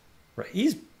moderate, right?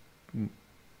 He's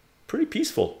pretty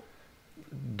peaceful.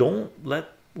 Don't let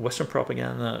Western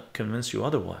propaganda convince you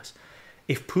otherwise.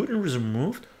 If Putin was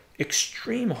removed,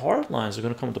 extreme hardlines are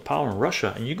going to come to power in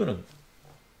Russia, and you're going to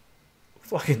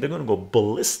fucking, they're going to go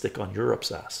ballistic on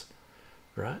Europe's ass,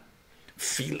 right?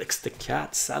 Felix the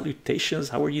cat, salutations,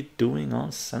 how are you doing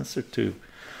on Censorship?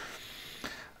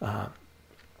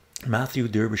 Matthew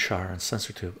Derbyshire and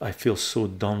Censorship, I feel so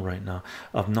dumb right now.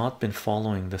 I've not been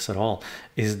following this at all.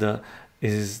 Is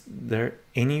there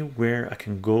anywhere I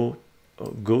can go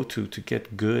to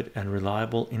get good and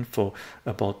reliable info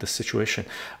about the situation?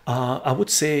 I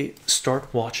would say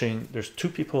start watching. There's 2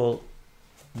 people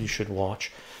you should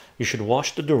watch. You should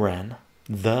watch the Duran.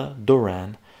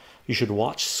 You should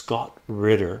watch Scott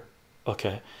Ritter,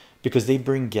 okay, because they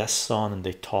bring guests on and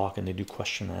they talk and they do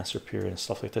question and answer period and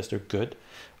stuff like this. They're good.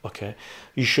 Okay,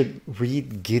 you should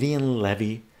read Gideon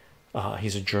Levy.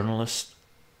 He's a journalist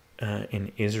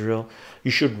in Israel.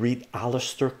 You should read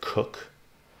Alistair Cook.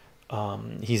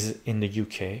 He's in the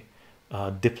UK,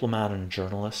 diplomat and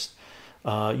journalist.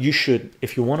 You should,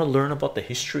 if you want to learn about the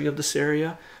history of this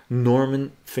area,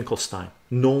 Norman Finkelstein.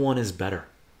 No one is better.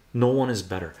 No one is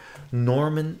better.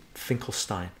 Norman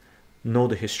Finkelstein. Know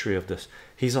the history of this.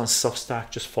 He's on Substack.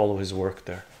 Just follow his work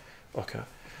there. Okay,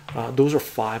 those are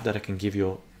 5 that I can give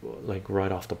you, like, right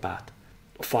off the bat.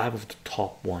 5 of the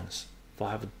top ones.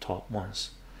 5 of the top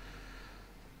ones.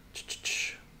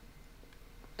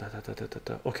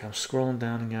 Okay, I'm scrolling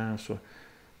down again. So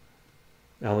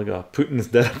Alaga, Putin is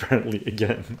dead apparently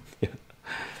again. Yeah.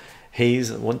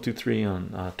 Hayes 123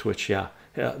 on Twitch. Yeah,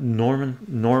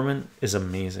 Norman is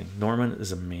amazing. Norman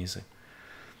is amazing,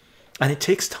 and it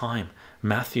takes time.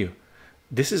 Matthew,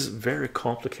 this is very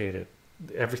complicated.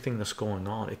 Everything that's going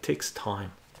on, it takes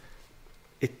time.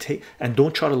 And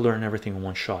don't try to learn everything in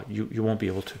one shot. You won't be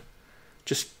able to.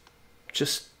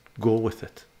 Just go with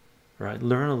it, right?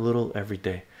 Learn a little every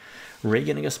day.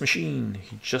 Reagan Against Machine,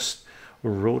 he just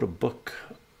wrote a book.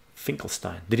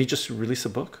 Finkelstein, did he just release a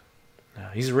book?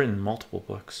 He's written multiple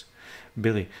books.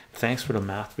 Billy, thanks for the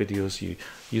math videos you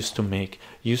used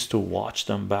to watch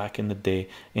them back in the day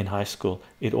in high school.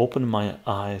 It opened my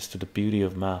eyes to the beauty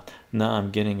of math. Now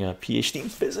I'm getting a PhD in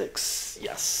physics.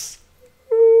 Yes.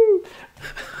 Woo.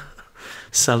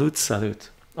 Salute.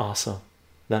 Awesome.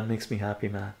 That makes me happy,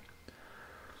 man.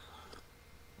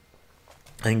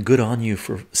 And good on you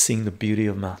for seeing the beauty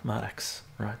of mathematics,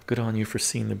 right? Good on you for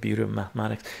seeing the beauty of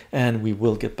mathematics. And we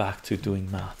will get back to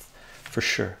doing math for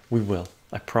sure. We will.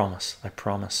 I promise.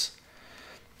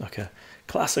 Okay,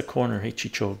 Classic Corner. Hey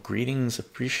Chycho, greetings.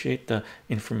 Appreciate the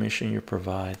information you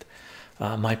provide.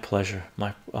 My pleasure.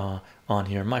 On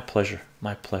here, my pleasure.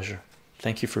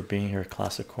 Thank you for being here,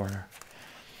 Classic Corner.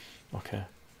 Okay,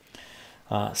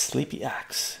 Sleepy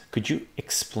Axe, could you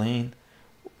explain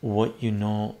what you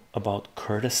know about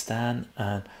Kurdistan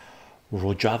and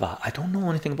Rojava? I don't know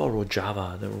anything about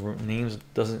Rojava. The names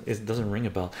doesn't ring a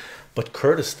bell, but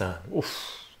Kurdistan.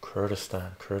 Oof.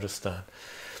 Kurdistan.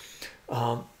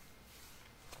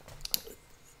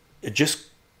 Just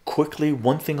quickly,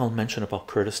 one thing I'll mention about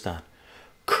Kurdistan: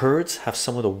 Kurds have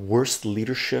some of the worst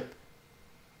leadership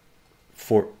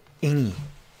for any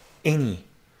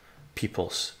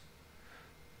peoples.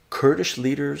 Kurdish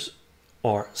leaders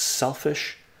are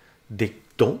selfish. They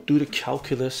don't do the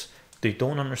calculus. They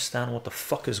don't understand what the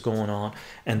fuck is going on,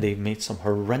 and they've made some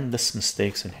horrendous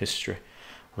mistakes in history,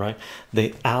 right?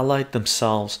 They allied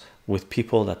themselves with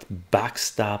people that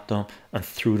backstabbed them and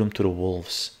threw them to the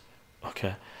wolves.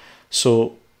 Okay,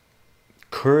 so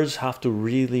Kurds have to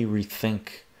really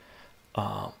rethink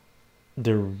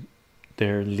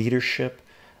their leadership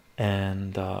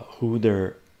and who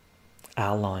they're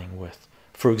allying with.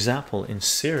 For example, in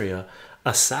Syria,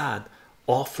 Assad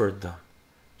offered them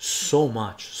so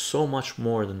much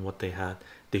more than what they had.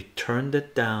 They turned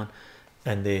it down,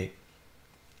 and they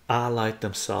allied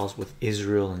themselves with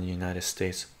Israel and the United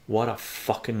States. What a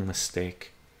fucking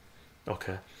mistake.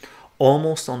 Okay,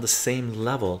 almost on the same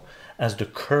level as the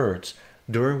Kurds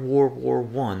during World War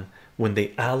I, when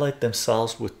they allied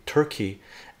themselves with Turkey,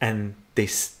 and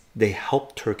they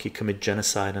helped Turkey commit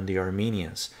genocide on the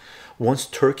Armenians. Once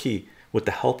Turkey, with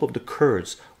the help of the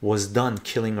Kurds, was done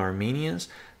killing Armenians,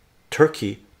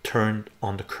 Turkey turned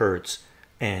on the Kurds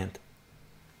and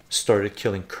started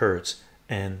killing Kurds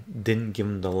and didn't give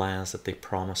them the lands that they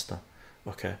promised them.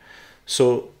 Okay,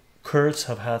 so Kurds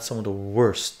have had some of the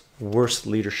worst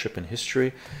leadership in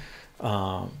history.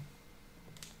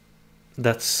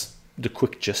 That's the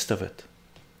quick gist of it.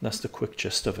 That's the quick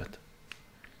gist of it.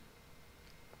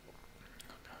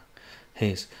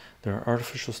 Hayes, there are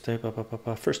artificial state.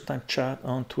 First time chat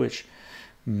on Twitch.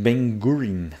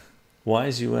 Ben-Gurion, why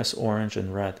is US orange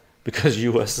and red? Because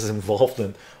US is involved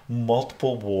in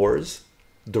multiple wars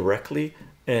directly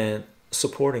and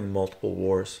supporting multiple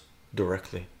wars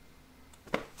directly.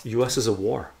 US is at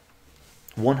war.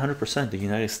 100%. The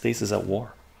United States is at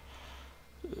war.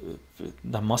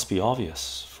 That must be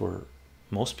obvious for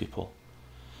most people.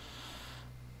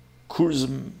 Cruiser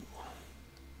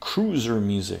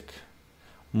music.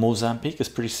 Mozambique is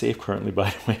pretty safe currently, by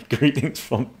the way. Greetings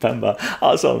from Pemba.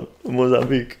 Awesome,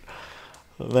 Mozambique.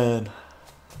 Man,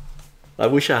 I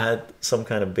wish I had some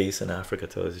kind of base in Africa,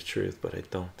 to tell you the truth, but I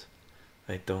don't.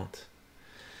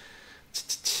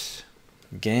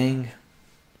 Gang.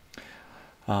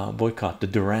 Boycott the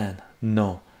Duran.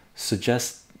 No.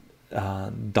 Suggest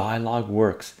dialogue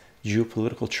works.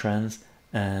 Geopolitical trends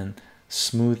and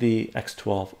Smoothie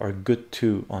X12 are good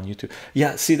too on YouTube.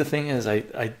 Yeah, see, the thing is,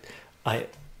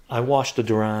 I watched the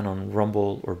Duran on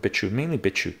Rumble or BitChute, mainly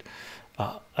BitChute.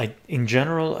 In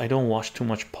general, I don't watch too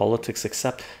much politics,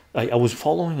 except I was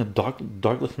following a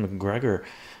Douglas McGregor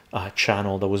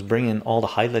channel that was bringing all the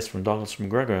highlights from Douglas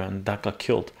McGregor, and that got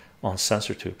killed on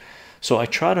Censorship. So I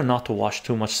try to not to watch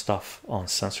too much stuff on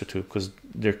Censorship because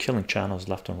they're killing channels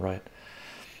left and right.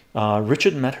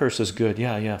 Richard Medhurst is good.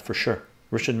 Yeah, for sure.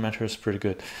 Richard Medhurst is pretty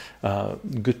good.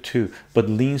 Good too, but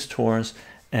leans towards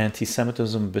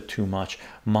anti-Semitism a bit too much.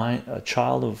 A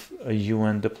child of a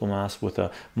UN diplomat with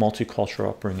a multicultural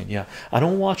upbringing. Yeah, I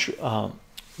don't watch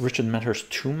Richard Medhurst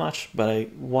too much, but I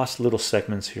watched little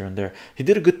segments here and there. He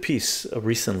did a good piece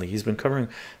recently. He's been covering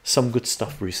some good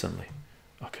stuff recently.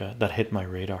 Okay, that hit my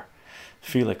radar.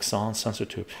 Felix on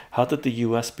Censorship. How did the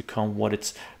US become what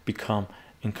it's become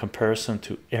in comparison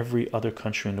to every other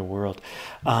country in the world?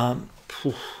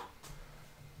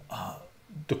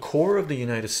 The core of the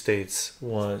United States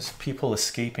was people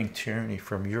escaping tyranny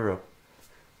from Europe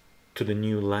to the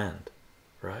new land,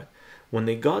 right? When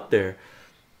they got there,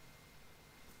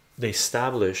 they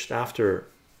established, after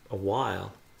a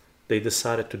while, they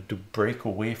decided to break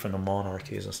away from the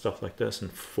monarchies and stuff like this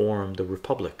and form the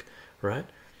republic, right?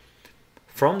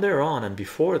 From there on, and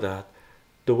before that,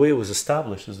 the way it was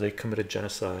established is they committed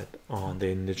genocide on the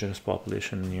indigenous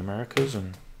population in the Americas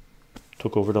and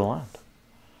took over the land.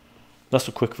 That's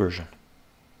a quick version.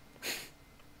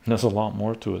 There's a lot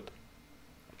more to it.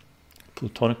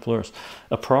 Plutonic Plurus.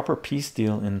 A proper peace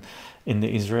deal in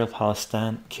the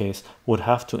Israel-Palestine case would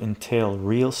have to entail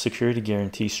real security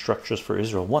guarantee structures for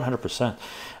Israel, 100%,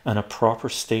 and a proper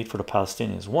state for the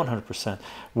Palestinians, 100%,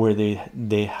 where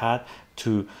they had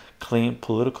to claim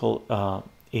political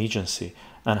agency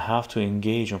and have to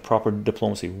engage in proper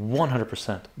diplomacy,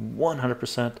 100%,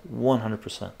 100%,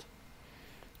 100%.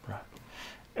 Right.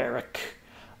 Eric,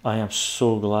 I am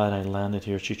so glad I landed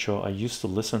here, Chycho. I used to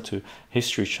listen to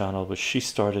History Channel, but she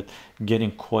started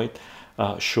getting quite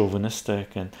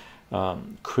chauvinistic and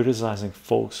criticizing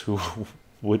folks who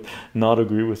would not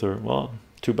agree with her. Well,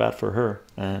 too bad for her,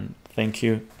 and thank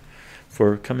you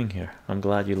for coming here. I'm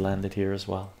glad you landed here as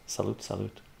well. Salute,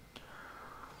 salute.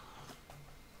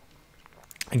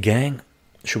 Gang,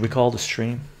 should we call the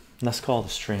stream? Let's call the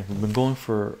stream. We've been going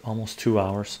for almost 2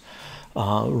 hours.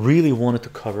 Really wanted to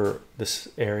cover this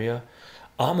area.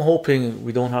 I'm hoping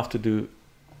we don't have to do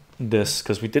this,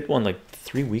 because we did one like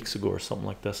 3 weeks ago or something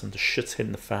like this, and the shit's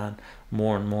hitting the fan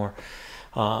more and more.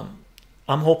 I'm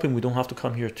hoping we don't have to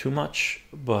come here too much,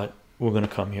 but we're gonna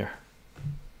come here.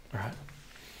 All right,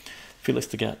 Felix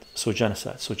to get so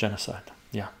genocide.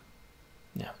 Yeah,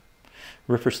 yeah.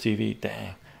 Rippers TV.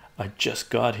 Dang, I just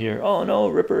got here. Oh no,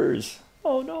 Rippers.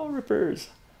 Oh no, Rippers.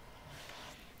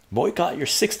 Boycott your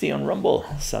 60 on Rumble.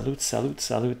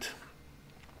 Salute.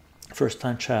 First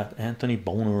time chat. Anthony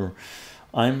Boner.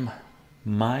 I'm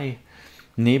my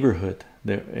neighborhood.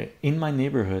 There in my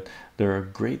neighborhood, there are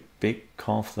great big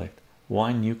conflict.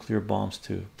 Why nuclear bombs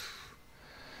too?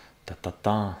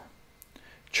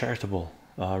 Charitable.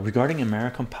 Regarding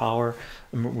American power,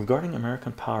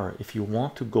 if you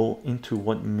want to go into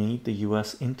what made the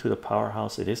US into the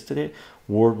powerhouse it is today,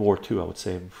 World War II, I would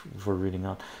say, for reading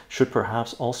out, should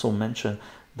perhaps also mention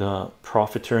the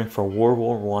profiteering for World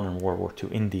War I and World War II,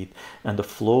 indeed, and the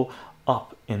flow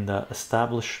up in the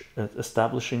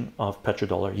establishing of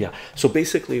petrodollar. Yeah, so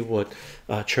basically what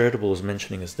Charitable is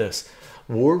mentioning is this: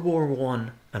 World War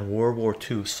I and World War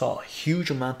II saw a huge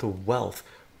amount of wealth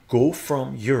go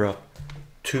from Europe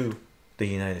to the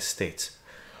United States.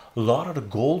 A lot of the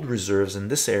gold reserves in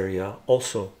this area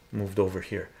also moved over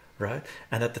here, right?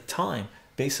 And at the time,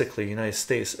 basically, the United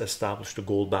States established a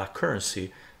gold-backed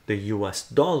currency, the US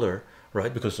dollar,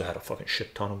 right? Because they had a fucking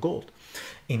shit ton of gold.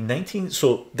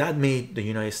 So that made the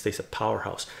United States a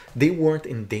powerhouse. They weren't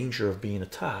in danger of being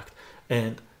attacked.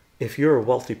 And if you're a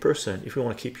wealthy person, if you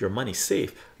want to keep your money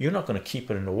safe, you're not going to keep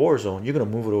it in a war zone. You're going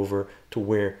to move it over to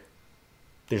where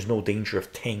there's no danger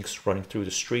of tanks running through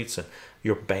the streets and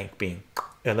your bank being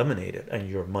eliminated and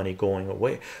your money going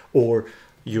away, or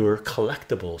your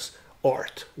collectibles,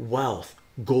 art, wealth,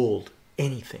 gold,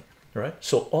 anything, right?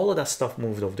 So all of that stuff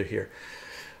moved over here.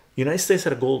 United States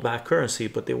had a gold-backed currency,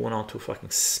 but they went on to a fucking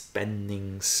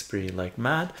spending spree like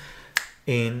mad.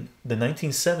 In the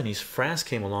 1970s, France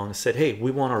came along and said, hey,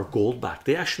 we want our gold back.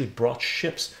 They actually brought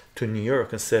ships to New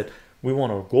York and said, we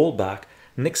want our gold back.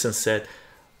 Nixon said,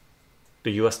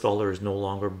 the US dollar is no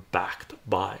longer backed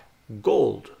by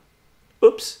gold.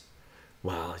 Oops.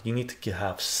 Well, you need to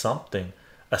have something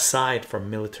aside from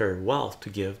military wealth to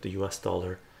give the US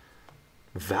dollar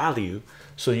value.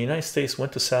 So the United States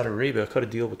went to Saudi Arabia, cut a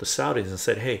deal with the Saudis and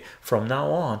said, hey, from now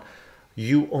on,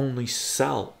 you only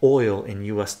sell oil in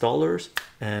US dollars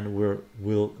and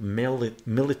we'll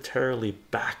militarily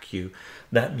back you.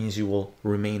 That means you will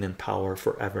remain in power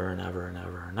forever and ever and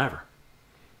ever and ever,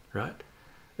 right?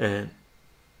 And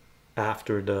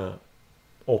after the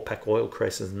OPEC oil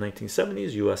crisis in the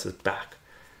 1970s, US is back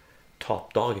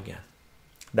top dog again.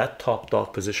 That top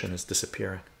dog position is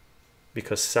disappearing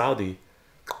because Saudi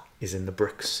is in the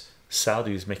BRICS.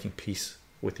 Saudi is making peace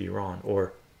with Iran,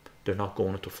 or they're not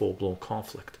going into full-blown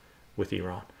conflict with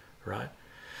Iran, right?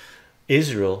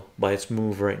 Israel, by its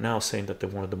move right now saying that they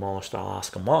want to demolish the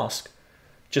Al-Aqsa Mosque,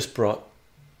 just brought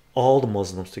all the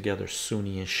Muslims together,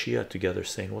 Sunni and Shia together,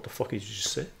 saying, what the fuck did you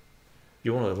just say?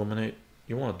 You want to eliminate,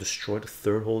 you want to destroy the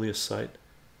third holiest site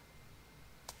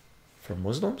for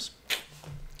Muslims?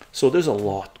 So there's a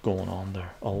lot going on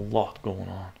there, a lot going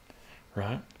on,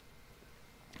 right?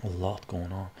 A lot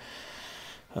going on.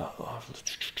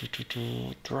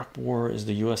 Direct war is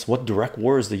the US. What direct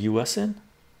war is the US in?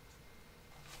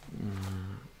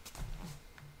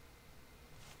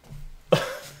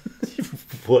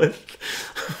 What?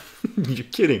 You're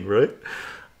kidding, right?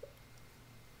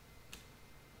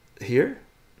 Here?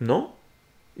 No?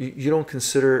 You don't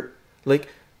consider, like,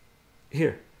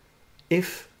 here,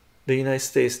 if the United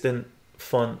States didn't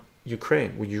fund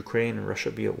Ukraine, would Ukraine and Russia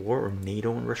be at war, or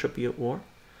NATO and Russia be at war?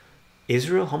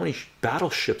 Israel, how many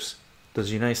battleships does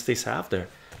the United States have there?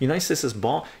 United States has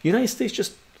bombed. United States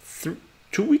just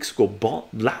 2 weeks ago bombed,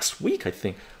 last week I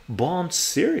think, bombed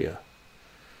Syria.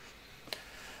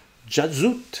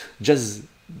 Jazut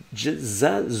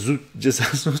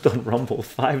on Rumble,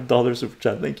 $5 super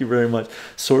chat. Thank you very much.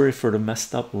 Sorry for the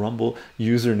messed up Rumble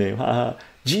username. Haha.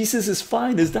 Jesus is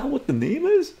fine. Is that what the name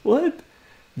is? What?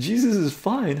 Jesus is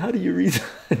fine. How do you read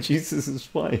that? Jesus is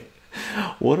fine.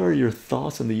 What are your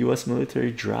thoughts on the US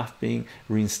military draft being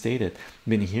reinstated?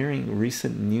 Been hearing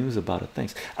recent news about it.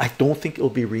 Thanks. I don't think it'll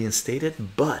be reinstated,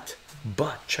 but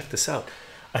check this out.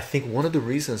 I think one of the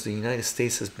reasons the United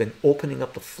States has been opening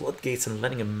up the floodgates and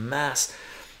letting a mass,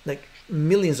 like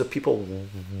millions of people,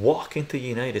 walk into the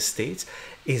United States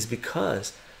is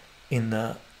because in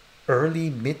the early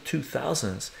mid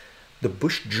 2000s, the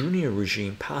Bush Jr.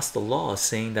 regime passed a law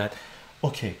saying that,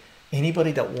 okay,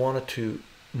 anybody that wanted to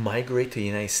migrate to the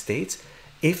United States,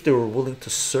 if they were willing to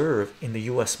serve in the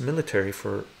US military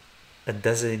for a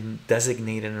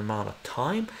designated amount of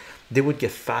time, they would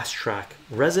get fast-track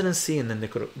residency, and then they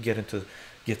could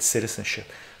get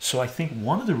citizenship. So I think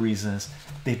one of the reasons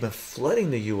they've been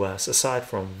flooding the US, aside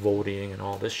from voting and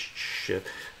all this shit,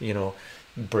 you know,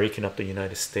 breaking up the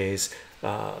United States,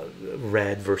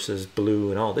 red versus blue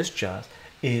and all this jazz,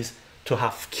 is to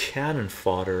have cannon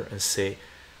fodder and say,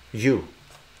 you're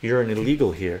an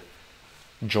illegal here,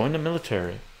 join the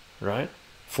military, right,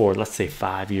 for let's say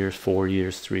 5 years, 4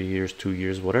 years, 3 years, 2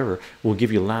 years, whatever. We'll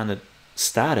give you landed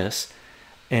status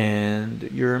and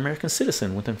you're an American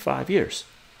citizen within 5 years,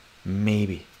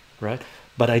 maybe, right?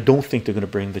 But I don't think they're going to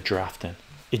bring the draft in.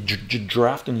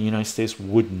 Draft in the United States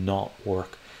would not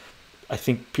work. I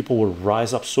think people will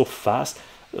rise up so fast,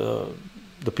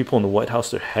 the people in the White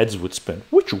House, their heads would spin.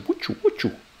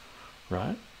 Witchu,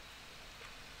 right?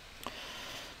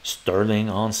 Sterling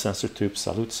on CensorTube.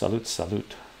 Salute, salute,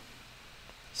 salute.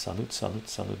 Salute, salute,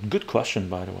 salute. Good question,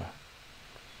 by the way.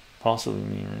 Possibly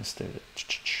being reinstated.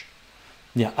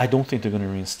 Yeah, I don't think they're going to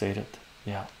reinstate it.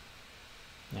 Yeah.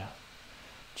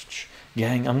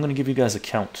 Gang, I'm going to give you guys a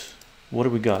count. What do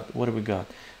we got? What do we got?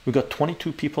 We got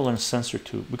 22 people on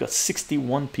CensorTube. We got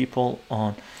 61 people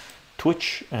on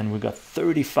Twitch, and we got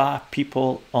 35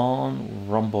 people on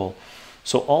Rumble.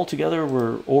 So altogether,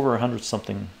 we're over 100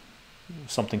 something.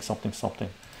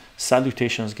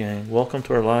 Salutations, gang. Welcome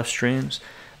to our live streams,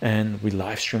 and we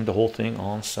live stream the whole thing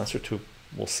on CensorTube.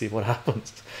 We'll see what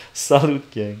happens. Salute,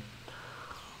 gang.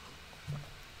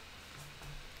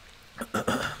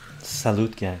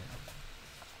 Salute, gang.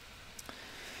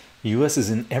 US is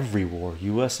in every war.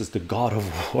 US is the god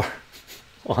of war.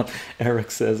 On Eric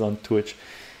says on Twitch.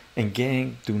 And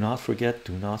gang, do not forget,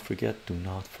 do not forget, do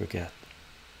not forget.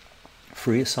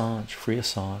 Free Assange, free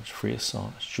Assange, free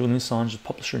Assange. Julian Assange, a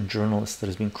publisher and journalist that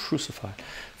has been crucified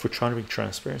for trying to bring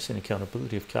transparency and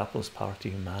accountability of capitalist power to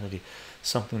humanity,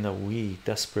 something that we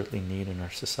desperately need in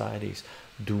our societies.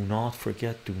 Do not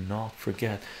forget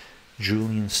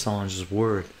Julian Assange's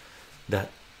word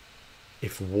that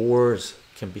if wars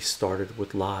can be started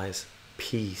with lies,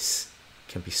 peace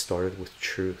can be started with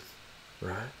truth,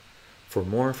 right? For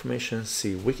more information,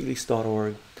 see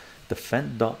wikileaks.org,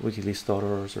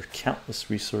 defend.wikileaks.org, or countless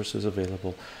resources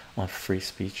available on free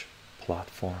speech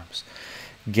platforms.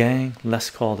 Gang,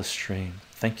 let's call the stream.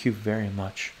 Thank you very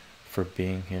much for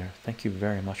being here. Thank you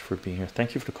very much for being here.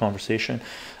 Thank you for the conversation.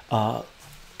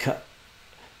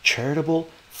 Charitable,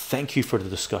 thank you for the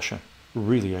discussion.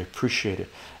 Really, I appreciate it.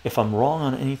 If I'm wrong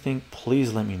on anything,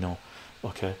 please let me know.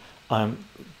 Okay,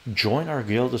 join our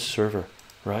Gilda server,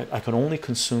 right? I can only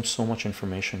consume so much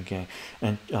information, gang.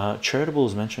 And Charitable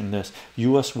is mentioning this: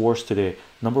 US wars today.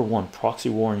 Number 1, proxy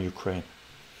war in Ukraine.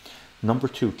 Number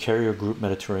 2, carrier group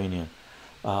Mediterranean.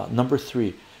 Number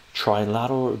 3,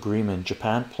 trilateral agreement,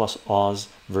 Japan plus Oz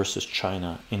versus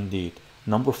China. Indeed.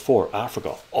 Number 4,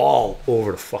 Africa. All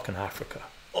over the fucking Africa.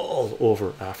 All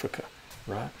over Africa,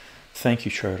 right? Thank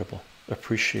you, Charitable.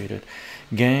 Appreciate it.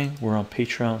 Gang, we're on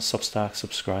Patreon, Substack,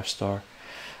 Subscribestar.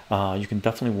 You can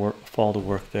definitely follow the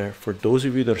work there. For those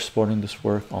of you that are supporting this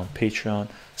work on Patreon,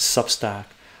 Substack,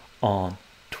 on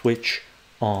Twitch,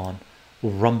 on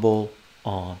Rumble,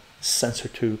 on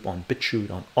CensorTube, on BitChute,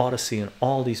 on Odyssey, and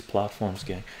all these platforms,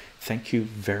 gang, thank you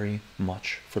very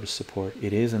much for the support.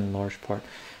 It is in large part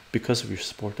because of your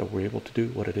support that we're able to do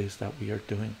what it is that we are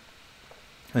doing,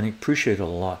 and I appreciate it a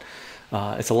lot.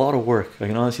 It's a lot of work. I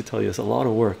can honestly tell you it's a lot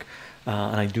of work,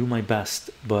 and I do my best,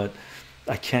 but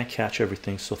I can't catch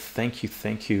everything. So thank you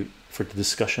for the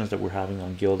discussions that we're having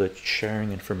on Gilda,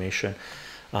 sharing information,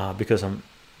 because I'm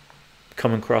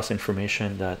coming across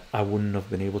information that I wouldn't have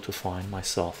been able to find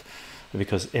myself,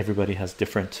 because everybody has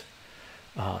different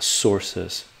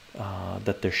sources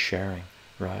that they're sharing,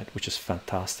 right? Which is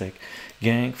fantastic,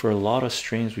 gang. For a lot of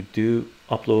streams, we do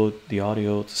upload the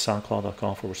audio to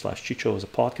soundcloud.com/chycho as a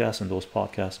podcast, and those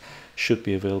podcasts should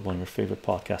be available on your favorite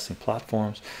podcasting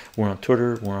platforms. We're on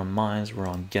Twitter, we're on Minds, we're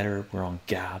on Getter, we're on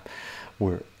Gab,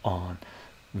 we're on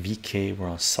VK, we're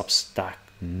on Substack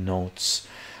Notes.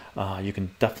 You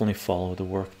can definitely follow the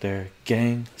work there,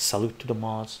 gang. Salute to the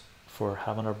mods for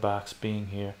having our backs, being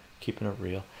here, keeping it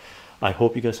real. I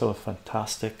hope you guys have a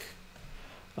fantastic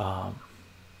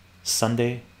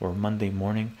Sunday or Monday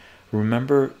morning.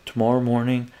 Remember, tomorrow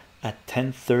morning at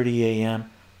 10:30 a.m.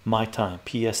 my time,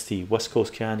 PST, West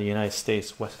Coast Canada, United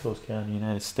States, West Coast Canada,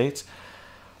 United States,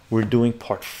 we're doing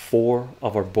part 4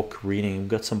 of our book reading. We've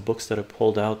got some books that I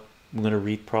pulled out. I'm going to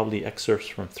read probably excerpts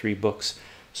from 3 books.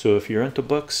 So if you're into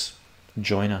books,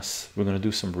 join us. We're going to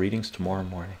do some readings tomorrow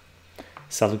morning.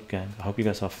 Salute, gang. I hope you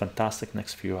guys have a fantastic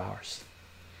next few hours.